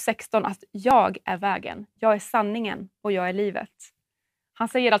 14 och 16 att jag är vägen, jag är sanningen och jag är livet. Han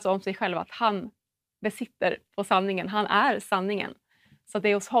säger alltså om sig själv att han besitter på sanningen. Han är sanningen. Så det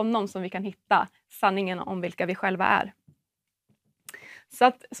är hos honom som vi kan hitta sanningen om vilka vi själva är. Så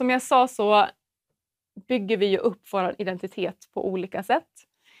att som jag sa så bygger vi ju upp vår identitet på olika sätt.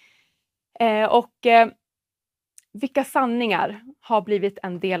 Vilka sanningar har blivit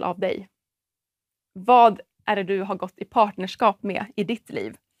en del av dig? Vad är det du har gått i partnerskap med i ditt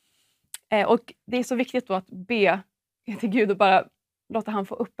liv? Och det är så viktigt då att be till Gud och bara låta han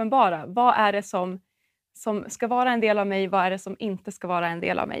få uppenbara. Vad är det som ska vara en del av mig? Vad är det som inte ska vara en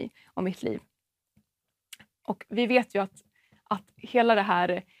del av mig och mitt liv? Och vi vet ju att hela det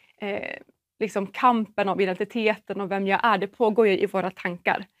här liksom kampen om identiteten och vem jag är, det pågår ju i våra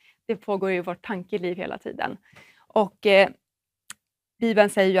tankar. Det pågår ju i vårt tankeliv hela tiden. Och Bibeln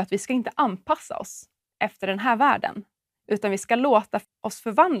säger ju att vi ska inte anpassa oss efter den här världen. Utan vi ska låta oss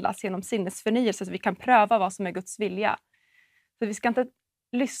förvandlas genom sinnesförnyelse så att vi kan pröva vad som är Guds vilja. Så vi ska inte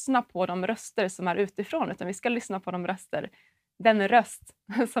lyssna på de röster som är utifrån utan vi ska lyssna på de röster den röst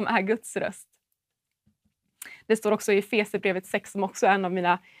som är Guds röst. Det står också i Efesierbrevet 6 som också är en av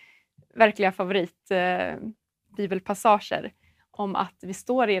mina verkliga bibelpassager om att vi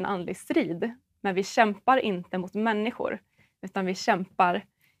står i en andlig strid, men vi kämpar inte mot människor utan vi kämpar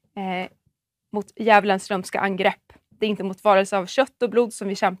mot djävulens lömska angrepp. Det är inte mot varelser av kött och blod som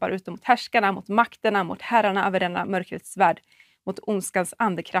vi kämpar utan mot härskarna, mot makterna, mot herrarna över denna mörkrets värld, mot ondskans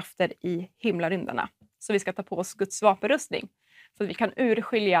andekrafter i himlarymdarna. Så vi ska ta på oss Guds vapenrustning så att vi kan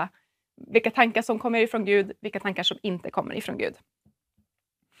urskilja vilka tankar som kommer ifrån Gud, vilka tankar som inte kommer ifrån Gud.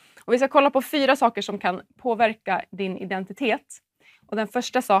 Och vi ska kolla på 4 saker som kan påverka din identitet. Och den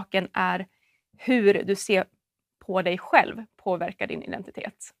första saken är hur du ser på dig själv påverkar din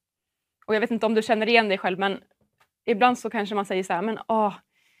identitet. Och jag vet inte om du känner igen dig själv, men ibland så kanske man säger så här, men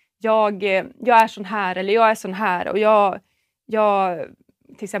jag är sån här eller jag är sån här och jag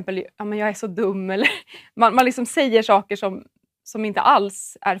till exempel, men jag är så dum eller man liksom säger saker som inte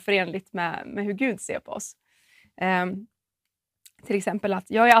alls är förenligt med hur Gud ser på oss. Till exempel att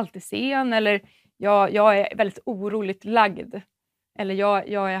jag är alltid sen eller jag är väldigt oroligt lagd. Eller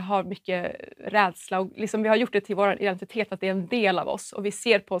jag har mycket rädsla. Och liksom vi har gjort det till vår identitet att det är en del av oss. Och vi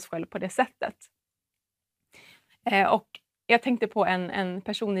ser på oss själva på det sättet. Och jag tänkte på en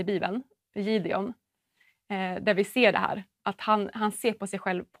person i Bibeln, Gideon. Där vi ser det här. Att han ser på sig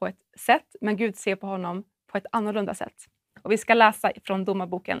själv på ett sätt. Men Gud ser på honom på ett annorlunda sätt. Och vi ska läsa från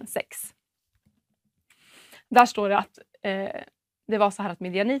Domarboken 6. Där står det att det var så här att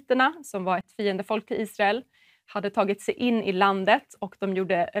midjaniterna, som var ett fiendefolk till Israel, hade tagit sig in i landet och de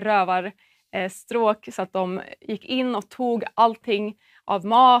gjorde rövarstråk så att de gick in och tog allting av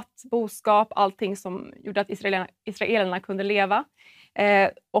mat, boskap, allting som gjorde att israelerna kunde leva.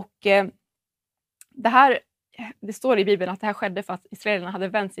 Det står i Bibeln att det här skedde för att israelerna hade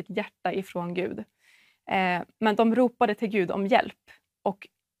vänt sitt hjärta ifrån Gud. Men de ropade till Gud om hjälp. Och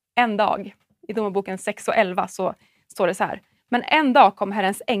en dag, i Domarboken 6 och 11 så står det så här. Men en dag kom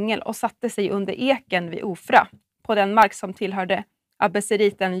Herrens ängel och satte sig under eken vid Ofra, på den mark som tillhörde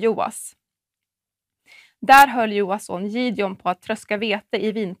Abeseriten Joas. Där höll Joas son Gideon på att tröska vete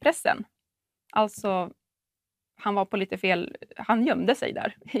i vinpressen. Alltså, han var på lite fel, han gömde sig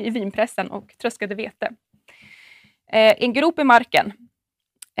där i vinpressen och tröskade vete. En grop i marken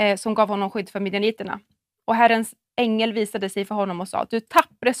som gav honom skydd för midjaniterna. Och Herrens ängel visade sig för honom och sa, du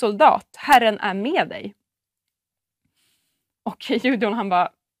tappre soldat, Herren är med dig. Och Gideon han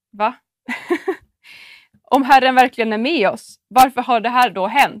bara, va? Om Herren verkligen är med oss, varför har det här då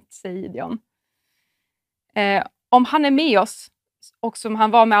hänt, säger Gideon. Om han är med oss, och som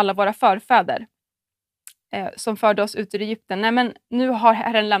han var med alla våra förfäder, som förde oss ut ur Egypten, nej men nu har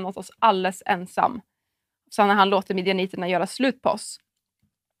Herren lämnat oss alldeles ensam. Så när han låter midjaniterna göra slut på oss.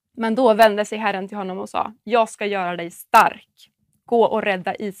 Men då vände sig Herren till honom och sa, jag ska göra dig stark. Gå och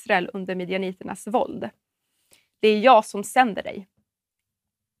rädda Israel under midjaniternas våld. Det är jag som sänder dig.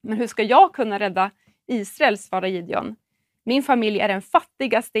 Men hur ska jag kunna rädda Israel, svarar Gideon. Min familj är den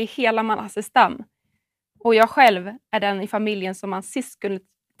fattigaste i hela Manasses stam. Och jag själv är den i familjen som man sist skulle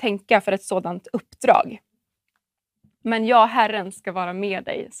tänka för ett sådant uppdrag. Men jag, Herren, ska vara med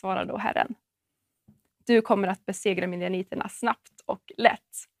dig, svarar då Herren. Du kommer att besegra midjaniterna snabbt och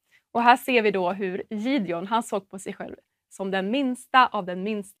lätt. Och här ser vi då hur Gideon, han såg på sig själv som den minsta av den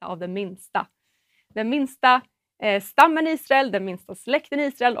minsta av den minsta. Den minsta stammen Israel, den minsta släkten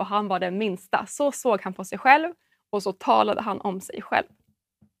Israel, och han var den minsta. Så såg han på sig själv och så talade han om sig själv.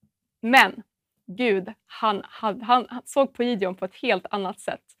 Men Gud, han såg på Gideon på ett helt annat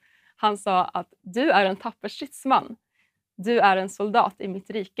sätt. Han sa att du är en tapper stridsman. Du är en soldat i mitt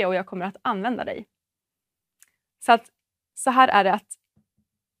rike och jag kommer att använda dig. Så här är det att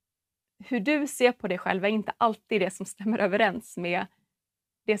hur du ser på dig själv är inte alltid det som stämmer överens med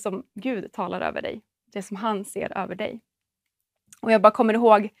det som Gud talar över dig. Det som han ser över dig. Och jag bara kommer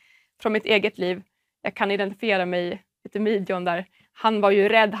ihåg från mitt eget liv. Jag kan identifiera mig lite med Gideon där. Han var ju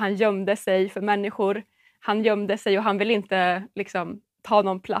rädd, han gömde sig för människor. Han gömde sig och han ville inte liksom ta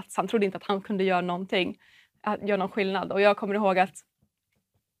någon plats. Han trodde inte att han kunde göra någonting. Göra någon skillnad. Och jag kommer ihåg att,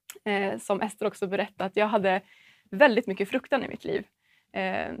 som Ester också berättade, att jag hade väldigt mycket fruktan i mitt liv.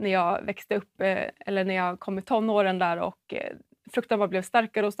 När jag växte upp, eller när jag kom i tonåren där, och fruktan bara blev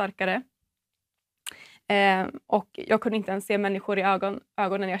starkare och starkare. Och jag kunde inte ens se människor i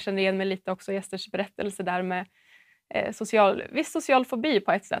ögonen. Jag kände igen mig lite också i Esters berättelse där med viss social fobi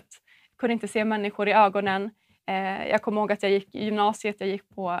på ett sätt. Jag kunde inte se människor i ögonen. Jag kommer ihåg att jag gick i gymnasiet, jag gick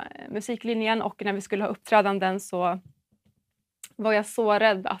på musiklinjen, och när vi skulle ha uppträdanden så var jag så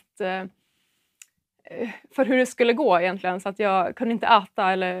rädd att för hur det skulle gå egentligen. Så att jag kunde inte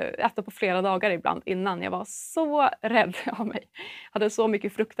äta på flera dagar ibland innan. Jag var så rädd av mig. Jag hade så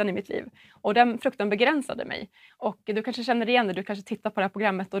mycket fruktan i mitt liv. Och den fruktan begränsade mig. Och du kanske känner igen det. Du kanske tittar på det här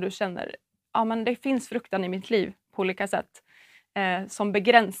programmet och du känner men det finns fruktan i mitt liv på olika sätt. Som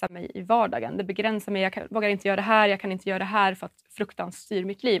begränsar mig i vardagen. Det begränsar mig. Jag vågar inte göra det här. Jag kan inte göra det här för att fruktan styr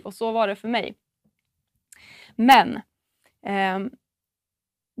mitt liv. Och så var det för mig. Men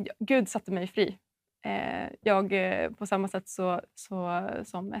Gud satte mig fri. Jag på samma sätt så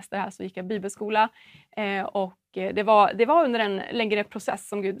som Ester här så gick jag bibelskola. Och det var under en längre process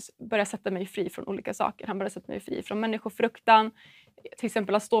som Gud började sätta mig fri från olika saker. Han började sätta mig fri från människofruktan. Till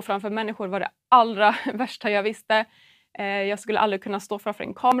exempel att stå framför människor var det allra värsta jag visste. Jag skulle aldrig kunna stå framför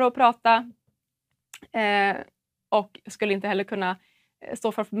en kamera och prata. Och jag skulle inte heller kunna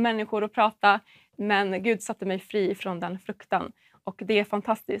stå framför människor och prata. Men Gud satte mig fri från den fruktan. Och det är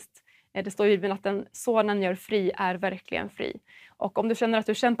fantastiskt. Det står i Bibeln att den sonen gör fri är verkligen fri. Och om du känner att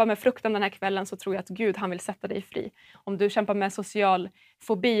du kämpar med fruktan den här kvällen så tror jag att Gud han vill sätta dig fri. Om du kämpar med social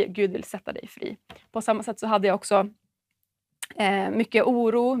fobi, Gud vill sätta dig fri. På samma sätt så hade jag också mycket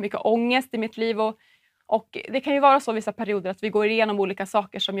oro, mycket ångest i mitt liv. Och det kan ju vara så vissa perioder att vi går igenom olika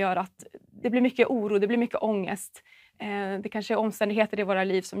saker som gör att det blir mycket oro, det blir mycket ångest. Det kanske är omständigheter i våra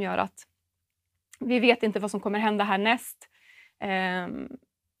liv som gör att vi vet inte vad som kommer hända härnäst.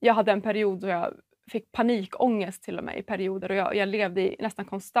 Jag hade en period då jag fick panikångest till och med i perioder. Och jag levde i nästan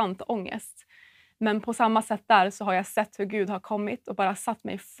konstant ångest. Men på samma sätt där så har jag sett hur Gud har kommit och bara satt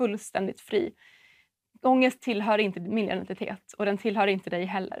mig fullständigt fri. Ångest tillhör inte min identitet och den tillhör inte dig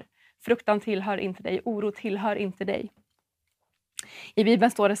heller. Fruktan tillhör inte dig, oro tillhör inte dig. I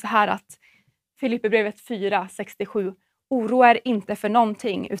Bibeln står det så här att Filipperbrevet 4:67. Oroa er inte för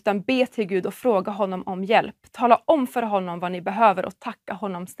någonting utan be till Gud och fråga honom om hjälp. Tala om för honom vad ni behöver och tacka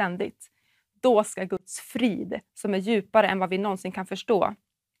honom ständigt. Då ska Guds frid, som är djupare än vad vi någonsin kan förstå.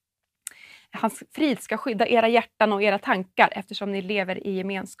 Hans frid ska skydda era hjärtan och era tankar eftersom ni lever i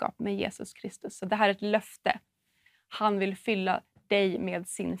gemenskap med Jesus Kristus. Så det här är ett löfte. Han vill fylla dig med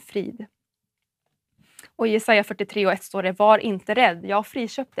sin frid. Och i Jesaja 43:1 står det: var inte rädd, jag har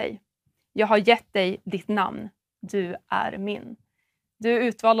friköpt dig. Jag har gett dig ditt namn. Du är min. Du är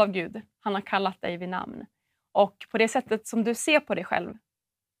utvald av Gud. Han har kallat dig vid namn. Och på det sättet som du ser på dig själv,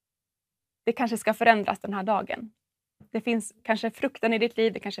 det kanske ska förändras den här dagen. Det finns kanske fruktan i ditt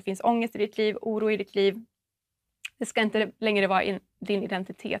liv. Det kanske finns ångest i ditt liv. Oro i ditt liv. Det ska inte längre vara din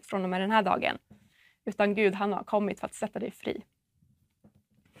identitet från och med den här dagen. Utan Gud, han har kommit för att sätta dig fri.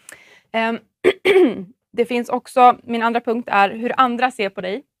 Det finns också, min andra punkt är hur andra ser på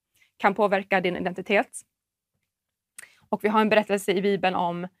dig kan påverka din identitet. Och vi har en berättelse i Bibeln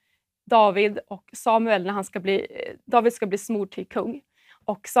om David och Samuel när David ska bli smord till kung.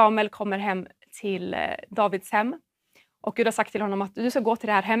 Och Samuel kommer hem till Davids hem. Och Gud har sagt till honom att du ska gå till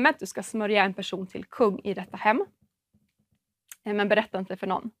det här hemmet. Du ska smörja en person till kung i detta hem. Men berätta inte för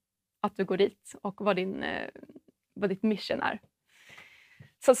någon att du går dit och vad ditt mission är.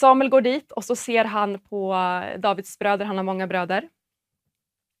 Så Samuel går dit och så ser han på Davids bröder. Han har många bröder.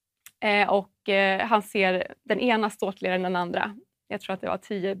 Och han ser den ena ståtligare än den andra. Jag tror att det var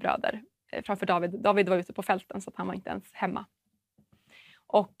 10 bröder framför David. David var ute på fälten så att han var inte ens hemma.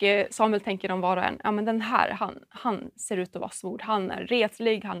 Och Samuel tänker om var och en. Ja, men den här, han ser ut att vara svord. Han är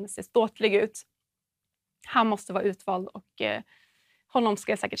reslig, han ser ståtlig ut. Han måste vara utvald och honom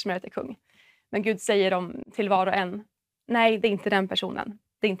ska jag säkert smörja till kung. Men Gud säger till var och en. Nej, det är inte den personen.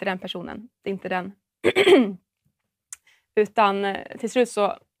 Det är inte den personen. Det är inte den. Utan till slut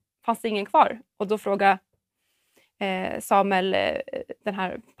så fanns det ingen kvar. Och då frågar Samuel, den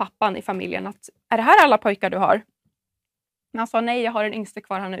här pappan i familjen, att är det här alla pojkar du har? Men han sa nej, jag har en yngste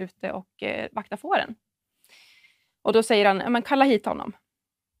kvar, han är ute och vaktar fåren. Och då säger han, men kalla hit honom.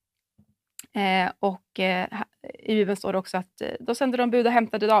 I Bibeln står det också att då sände de bud och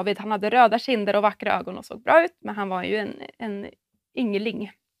hämtade David. Han hade röda kinder och vackra ögon och såg bra ut, men han var ju en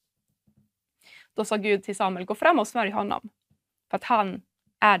yngling. Då sa Gud till Samuel, gå fram och smörj honom. För att han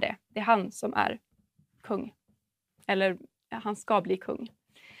är det. Det är han som är kung. Eller han ska bli kung.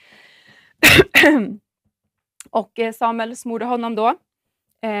 Och Samuel smorde honom då.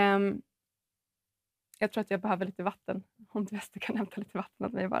 Jag tror att jag behöver lite vatten. Om du Ester kan hämta lite vatten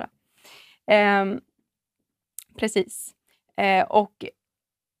åt mig bara. Precis. Och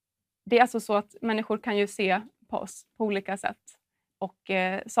det är alltså så att människor kan ju se på oss på olika sätt. Och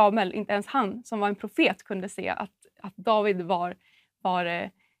Samuel, inte ens han som var en profet, kunde se att David var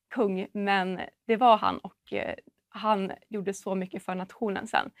kung. Men det var han och han gjorde så mycket för nationen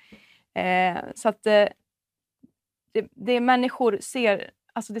sen. Så att det människor ser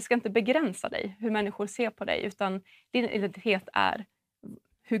alltså det ska inte begränsa dig, hur människor ser på dig, utan din identitet är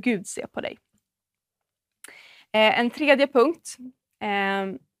hur Gud ser på dig. En tredje punkt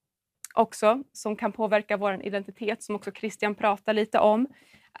också som kan påverka vår identitet, som också Christian pratar lite om,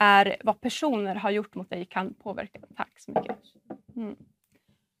 är vad personer har gjort mot dig kan påverka. Tack så mycket.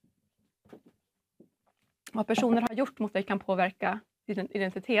 Vad personer har gjort mot dig kan påverka din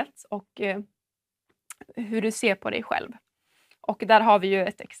identitet och hur du ser på dig själv. Och där har vi ju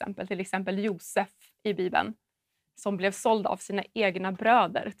ett exempel, till exempel Josef i Bibeln, som blev såld av sina egna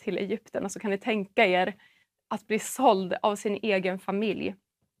bröder till Egypten. Och så kan ni tänka er att bli såld av sin egen familj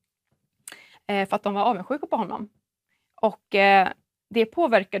för att de var avundsjuka på honom. Och det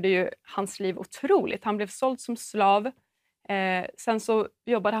påverkade ju hans liv otroligt. Han blev såld som slav. Sen så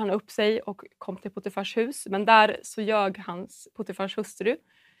jobbade han upp sig och kom till Potifars hus. Men där så ljög hans Potifars hustru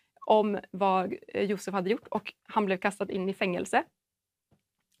om vad Josef hade gjort. Och han blev kastad in i fängelse.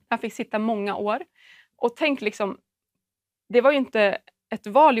 Han fick sitta många år. Och tänk liksom, det var ju inte ett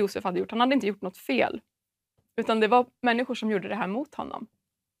val Josef hade gjort. Han hade inte gjort något fel. Utan det var människor som gjorde det här mot honom.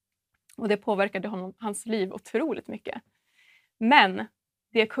 Och det påverkade hans liv otroligt mycket. Men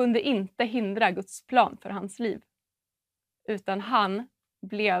det kunde inte hindra Guds plan för hans liv. Utan han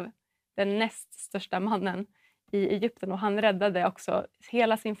blev den näst största mannen i Egypten. Och han räddade också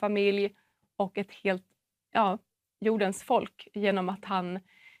hela sin familj och ett helt jordens folk genom att han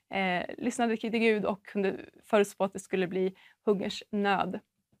lyssnade till Gud och kunde förutspå att det skulle bli hungersnöd.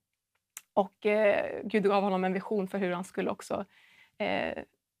 Och Gud gav honom en vision för hur han skulle också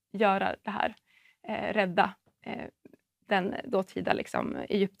göra det här. Rädda den dåtida liksom,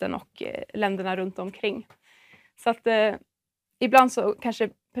 Egypten och länderna runt omkring. Så att ibland så kanske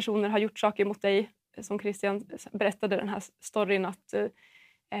personer har gjort saker mot dig. Som Christian berättade den här storyn att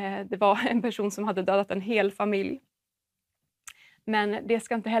det var en person som hade dödat en hel familj. Men det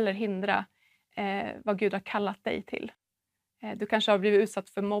ska inte heller hindra vad Gud har kallat dig till. Du kanske har blivit utsatt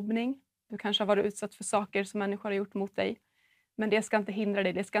för mobbning. Du kanske har varit utsatt för saker som människor har gjort mot dig. Men det ska inte hindra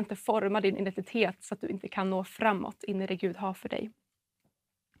dig. Det ska inte forma din identitet så att du inte kan nå framåt in i det Gud har för dig.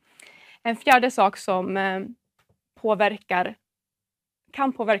 En fjärde sak som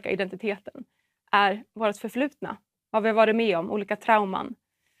kan påverka identiteten är vårt förflutna. Vad vi har varit med om, olika trauman.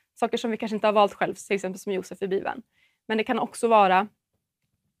 Saker som vi kanske inte har valt själv, till exempel som Josef i Bibeln. Men det kan också vara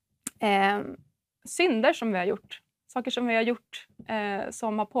synder som vi har gjort. Saker som vi har gjort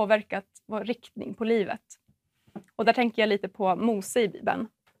som har påverkat vår riktning på livet. Och där tänker jag lite på Mose i Bibeln.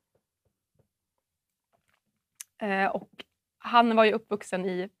 Och han var ju uppvuxen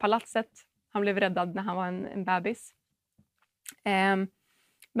i palatset. Han blev räddad när han var en bebis.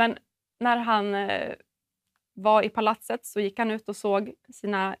 Men när han var i palatset så gick han ut och såg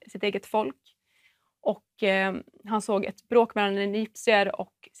sitt eget folk. Och han såg ett bråk mellan en egyptier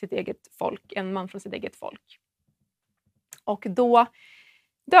och sitt eget folk. En man från sitt eget folk. Och då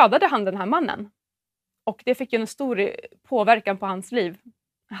dödade han den här mannen. Och det fick ju en stor påverkan på hans liv.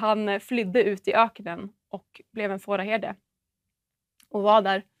 Han flydde ut i öknen och blev en fåraherde. Och var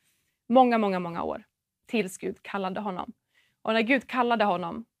där många år tills Gud kallade honom. Och när Gud kallade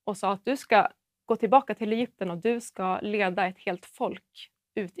honom och sa att du ska gå tillbaka till Egypten och du ska leda ett helt folk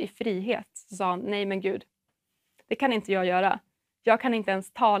ut i frihet, så sa han, nej men Gud, det kan inte jag göra. Jag kan inte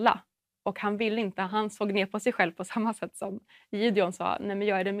ens tala. Och han ville inte, han såg ner på sig själv på samma sätt som Gideon sa, nej men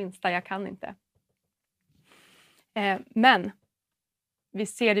jag är det minsta, jag kan inte. Men vi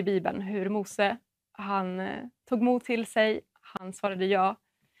ser i Bibeln hur Mose, han tog mod till sig, han svarade ja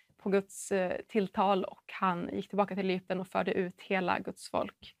på Guds tilltal och han gick tillbaka till Egypten och förde ut hela Guds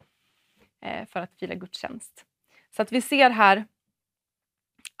folk för att fira gudstjänst. Så att vi ser här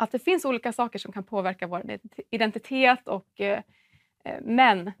att det finns olika saker som kan påverka vår identitet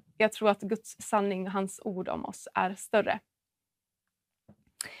men jag tror att Guds sanning och hans ord om oss är större.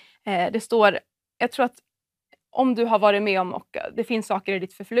 Det står, jag tror att om du har varit med om och det finns saker i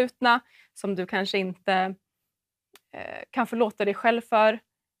ditt förflutna som du kanske inte kan förlåta dig själv för,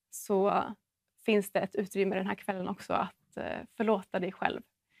 så finns det ett utrymme den här kvällen också att förlåta dig själv.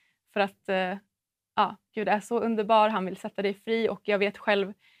 För att Gud är så underbar, han vill sätta dig fri och jag vet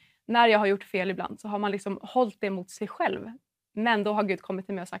själv när jag har gjort fel ibland så har man liksom hållit det mot sig själv. Men då har Gud kommit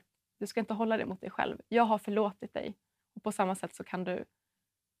till mig och sagt, du ska inte hålla det mot dig själv. Jag har förlåtit dig. Och på samma sätt så kan du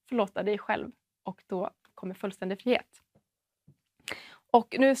förlåta dig själv och då kommer fullständig frihet.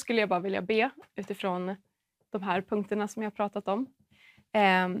 Och nu skulle jag bara vilja be utifrån de här punkterna som jag har pratat om.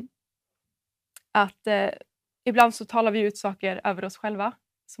 Ibland så talar vi ut saker över oss själva.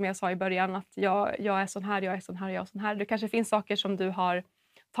 Som jag sa i början, att jag är sån här, jag är sån här, jag är sån här. Det kanske finns saker som du har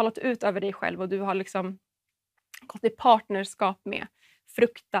talat ut över dig själv och du har liksom gått i partnerskap med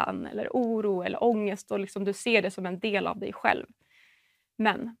fruktan eller oro eller ångest och liksom du ser det som en del av dig själv.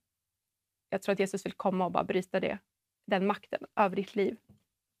 Men jag tror att Jesus vill komma och bara bryta den makten över ditt liv.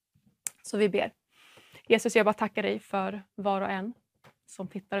 Så vi ber. Jesus, jag bara tackar dig för var och en som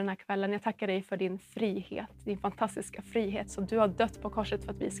tittar den här kvällen. Jag tackar dig för din frihet, din fantastiska frihet som du har dött på korset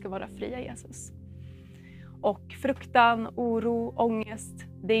för att vi ska vara fria, Jesus. Och fruktan, oro, ångest,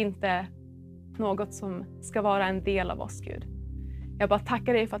 det är inte något som ska vara en del av oss, Gud. Jag bara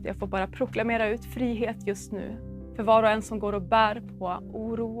tackar dig för att jag får bara proklamera ut frihet just nu. För var och en som går och bär på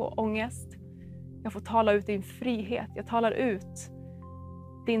oro och ångest. Jag får tala ut din frihet. Jag talar ut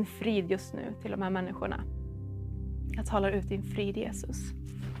din frid just nu till de här människorna. Jag talar ut din frid, Jesus.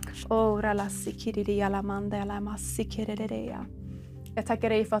 Jag tackar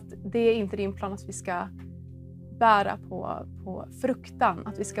dig för att det är inte din plan att vi ska bära på fruktan.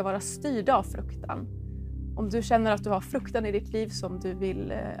 Att vi ska vara styrda av fruktan. Om du känner att du har fruktan i ditt liv som du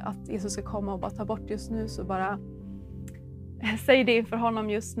vill att Jesus ska komma och bara ta bort just nu, så bara säg det inför honom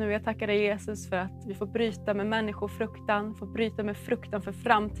just nu. Jag tackar dig, Jesus, för att vi får bryta med människofruktan, får bryta med fruktan för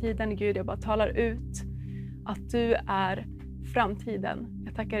framtiden. Gud, jag bara talar ut att du är framtiden.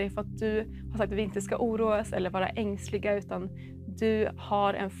 Jag tackar dig för att du har sagt att vi inte ska oroa oss eller vara ängsliga, utan du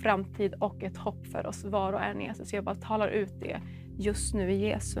har en framtid och ett hopp för oss var och en, Jesus. Jag bara talar ut det just nu i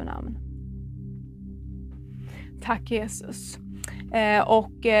Jesu namn. Tack, Jesus.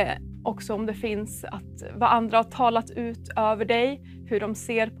 Också om det finns att vad andra har talat ut över dig, hur de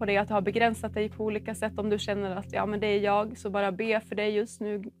ser på dig, att det har begränsat dig på olika sätt. Om du känner att ja, men det är jag, så bara be för dig just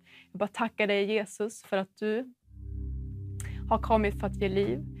nu. Jag bara tackar dig, Jesus, för att du har kommit för att ge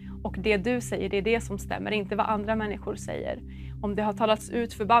liv. Och det du säger, det är det som stämmer, inte vad andra människor säger. Om det har talats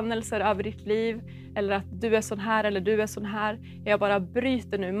ut förbannelser över ditt liv, eller att du är sån här eller du är sån här. Jag bara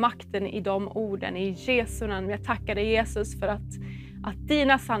bryter nu makten i de orden i Jesu namn. Jag tackar dig, Jesus, för att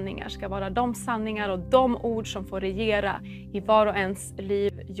dina sanningar ska vara de sanningar och de ord som får regera i var och ens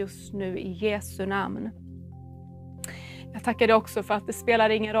liv just nu i Jesu namn. Jag tackar dig också för att det spelar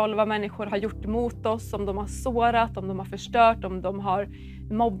ingen roll vad människor har gjort mot oss, om de har sårat, om de har förstört, om de har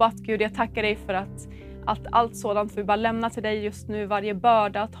mobbat. Gud, jag tackar dig för att allt sådant får vi bara lämna till dig just nu. Varje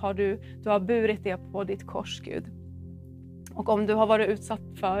börda du har burit det på ditt kors, Gud. Och om du har varit utsatt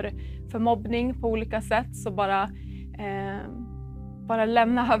för mobbning på olika sätt, så bara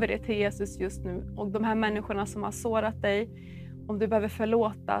lämna över det till Jesus just nu. Och de här människorna som har sårat dig, om du behöver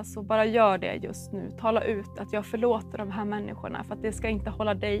förlåta, så bara gör det just nu. Tala ut att jag förlåter de här människorna, för att det ska inte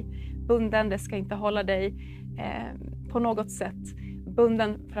hålla dig bunden, det ska inte hålla dig på något sätt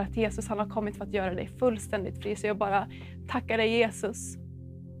bunden, för att Jesus, han har kommit för att göra dig fullständigt fri. Så jag bara tackar dig, Jesus,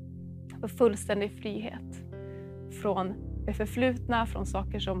 för fullständig frihet från det förflutna, från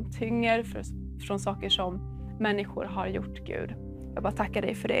saker som tynger, från saker som människor har gjort, Gud. Jag bara tackar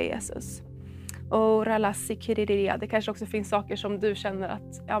dig för det, Jesus. Det kanske också finns saker som du känner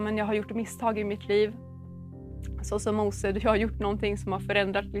att jag har gjort misstag i mitt liv. Så som Mose, du har gjort någonting som har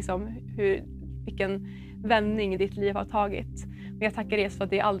förändrat liksom vilken vändning ditt liv har tagit. Men jag tackar Jesus för att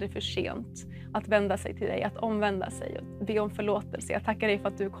det är aldrig för sent att vända sig till dig, att omvända sig och be om förlåtelse. Jag tackar dig för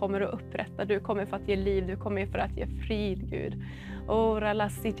att du kommer att upprätta, du kommer för att ge liv, du kommer för att ge frid, Gud.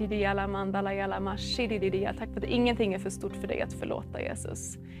 Tack för att ingenting är för stort för dig att förlåta,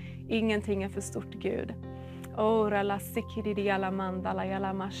 Jesus. Ingenting är för stort, Gud.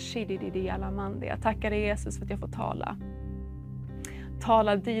 Jag tackar dig, Jesus, för att jag får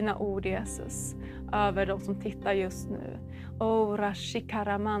tala dina ord, Jesus, över de som tittar just nu.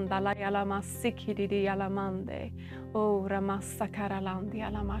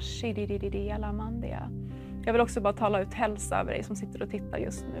 Jag vill också bara tala ut hälsa över dig som sitter och tittar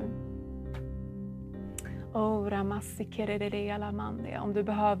just nu. Om du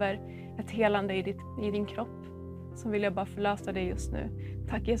behöver ett helande i din kropp, så vill jag bara förlösa dig just nu.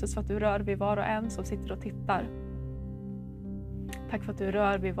 Tack, Jesus, för att du rör vid var och en som sitter och tittar. Tack för att du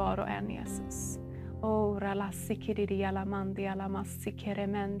rör vid var och en, Jesus.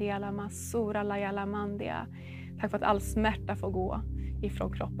 Tack för att all smärta får gå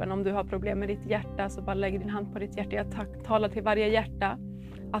ifrån kroppen. Om du har problem med ditt hjärta, så bara lägg din hand på ditt hjärta. Jag talar till varje hjärta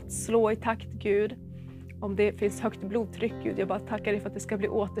att slå i takt, Gud. Om det finns högt blodtryck, Gud, jag bara tackar dig för att det ska bli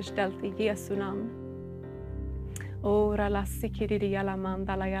återställt i Jesu namn.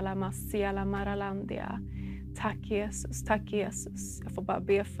 Tack, Jesus, tack, Jesus. Jag får bara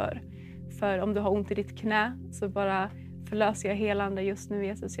be för om du har ont i ditt knä, så bara förlöser jag helande just nu,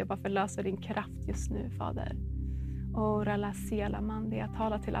 Jesus. Jag bara förlöser din kraft just nu, Fader. Jag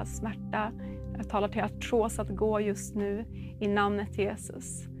talar till all smärta. Jag talar till artros att gå just nu i namnet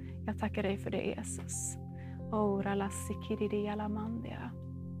Jesus. Jag tackar dig för det, Jesus. Ora la sikiridi alamandia.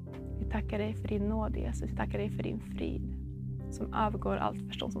 Vi tackar dig för din nåd, Jesus. Vi tackar dig för din frid som övergår allt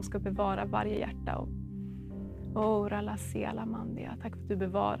förstånd, som ska bevara varje hjärta. Ora la alamandia. Tack för att du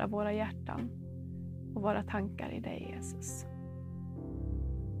bevarar våra hjärtan och våra tankar i dig, Jesus.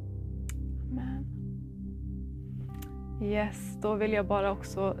 Amen. Yes, då vill jag bara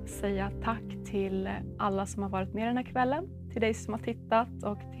också säga tack till alla som har varit med den här kvällen. Till dig som har tittat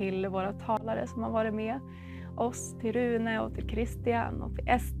och till våra talare som har varit med oss. Till Rune och till Christian och till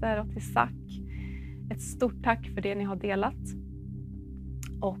Ester och till Zack. Ett stort tack för det ni har delat.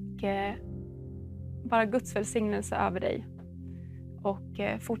 Och bara Guds välsignelse över dig. Och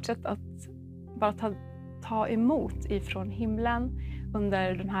fortsätt att bara ta emot ifrån himlen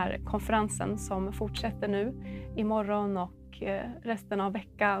under den här konferensen som fortsätter nu imorgon och resten av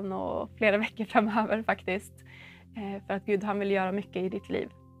veckan och flera veckor framöver faktiskt. För att Gud, han vill göra mycket i ditt liv.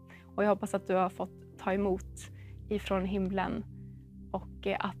 Och jag hoppas att du har fått ta emot ifrån himlen och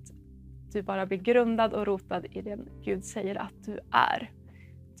att du bara blir grundad och rotad i det Gud säger att du är.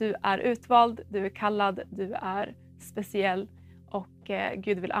 Du är utvald, du är kallad, du är speciell och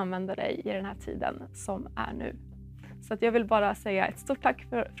Gud vill använda dig i den här tiden som är nu. Så att jag vill bara säga ett stort tack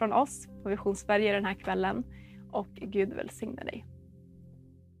från oss på Vision Sverige den här kvällen och Gud välsigne dig.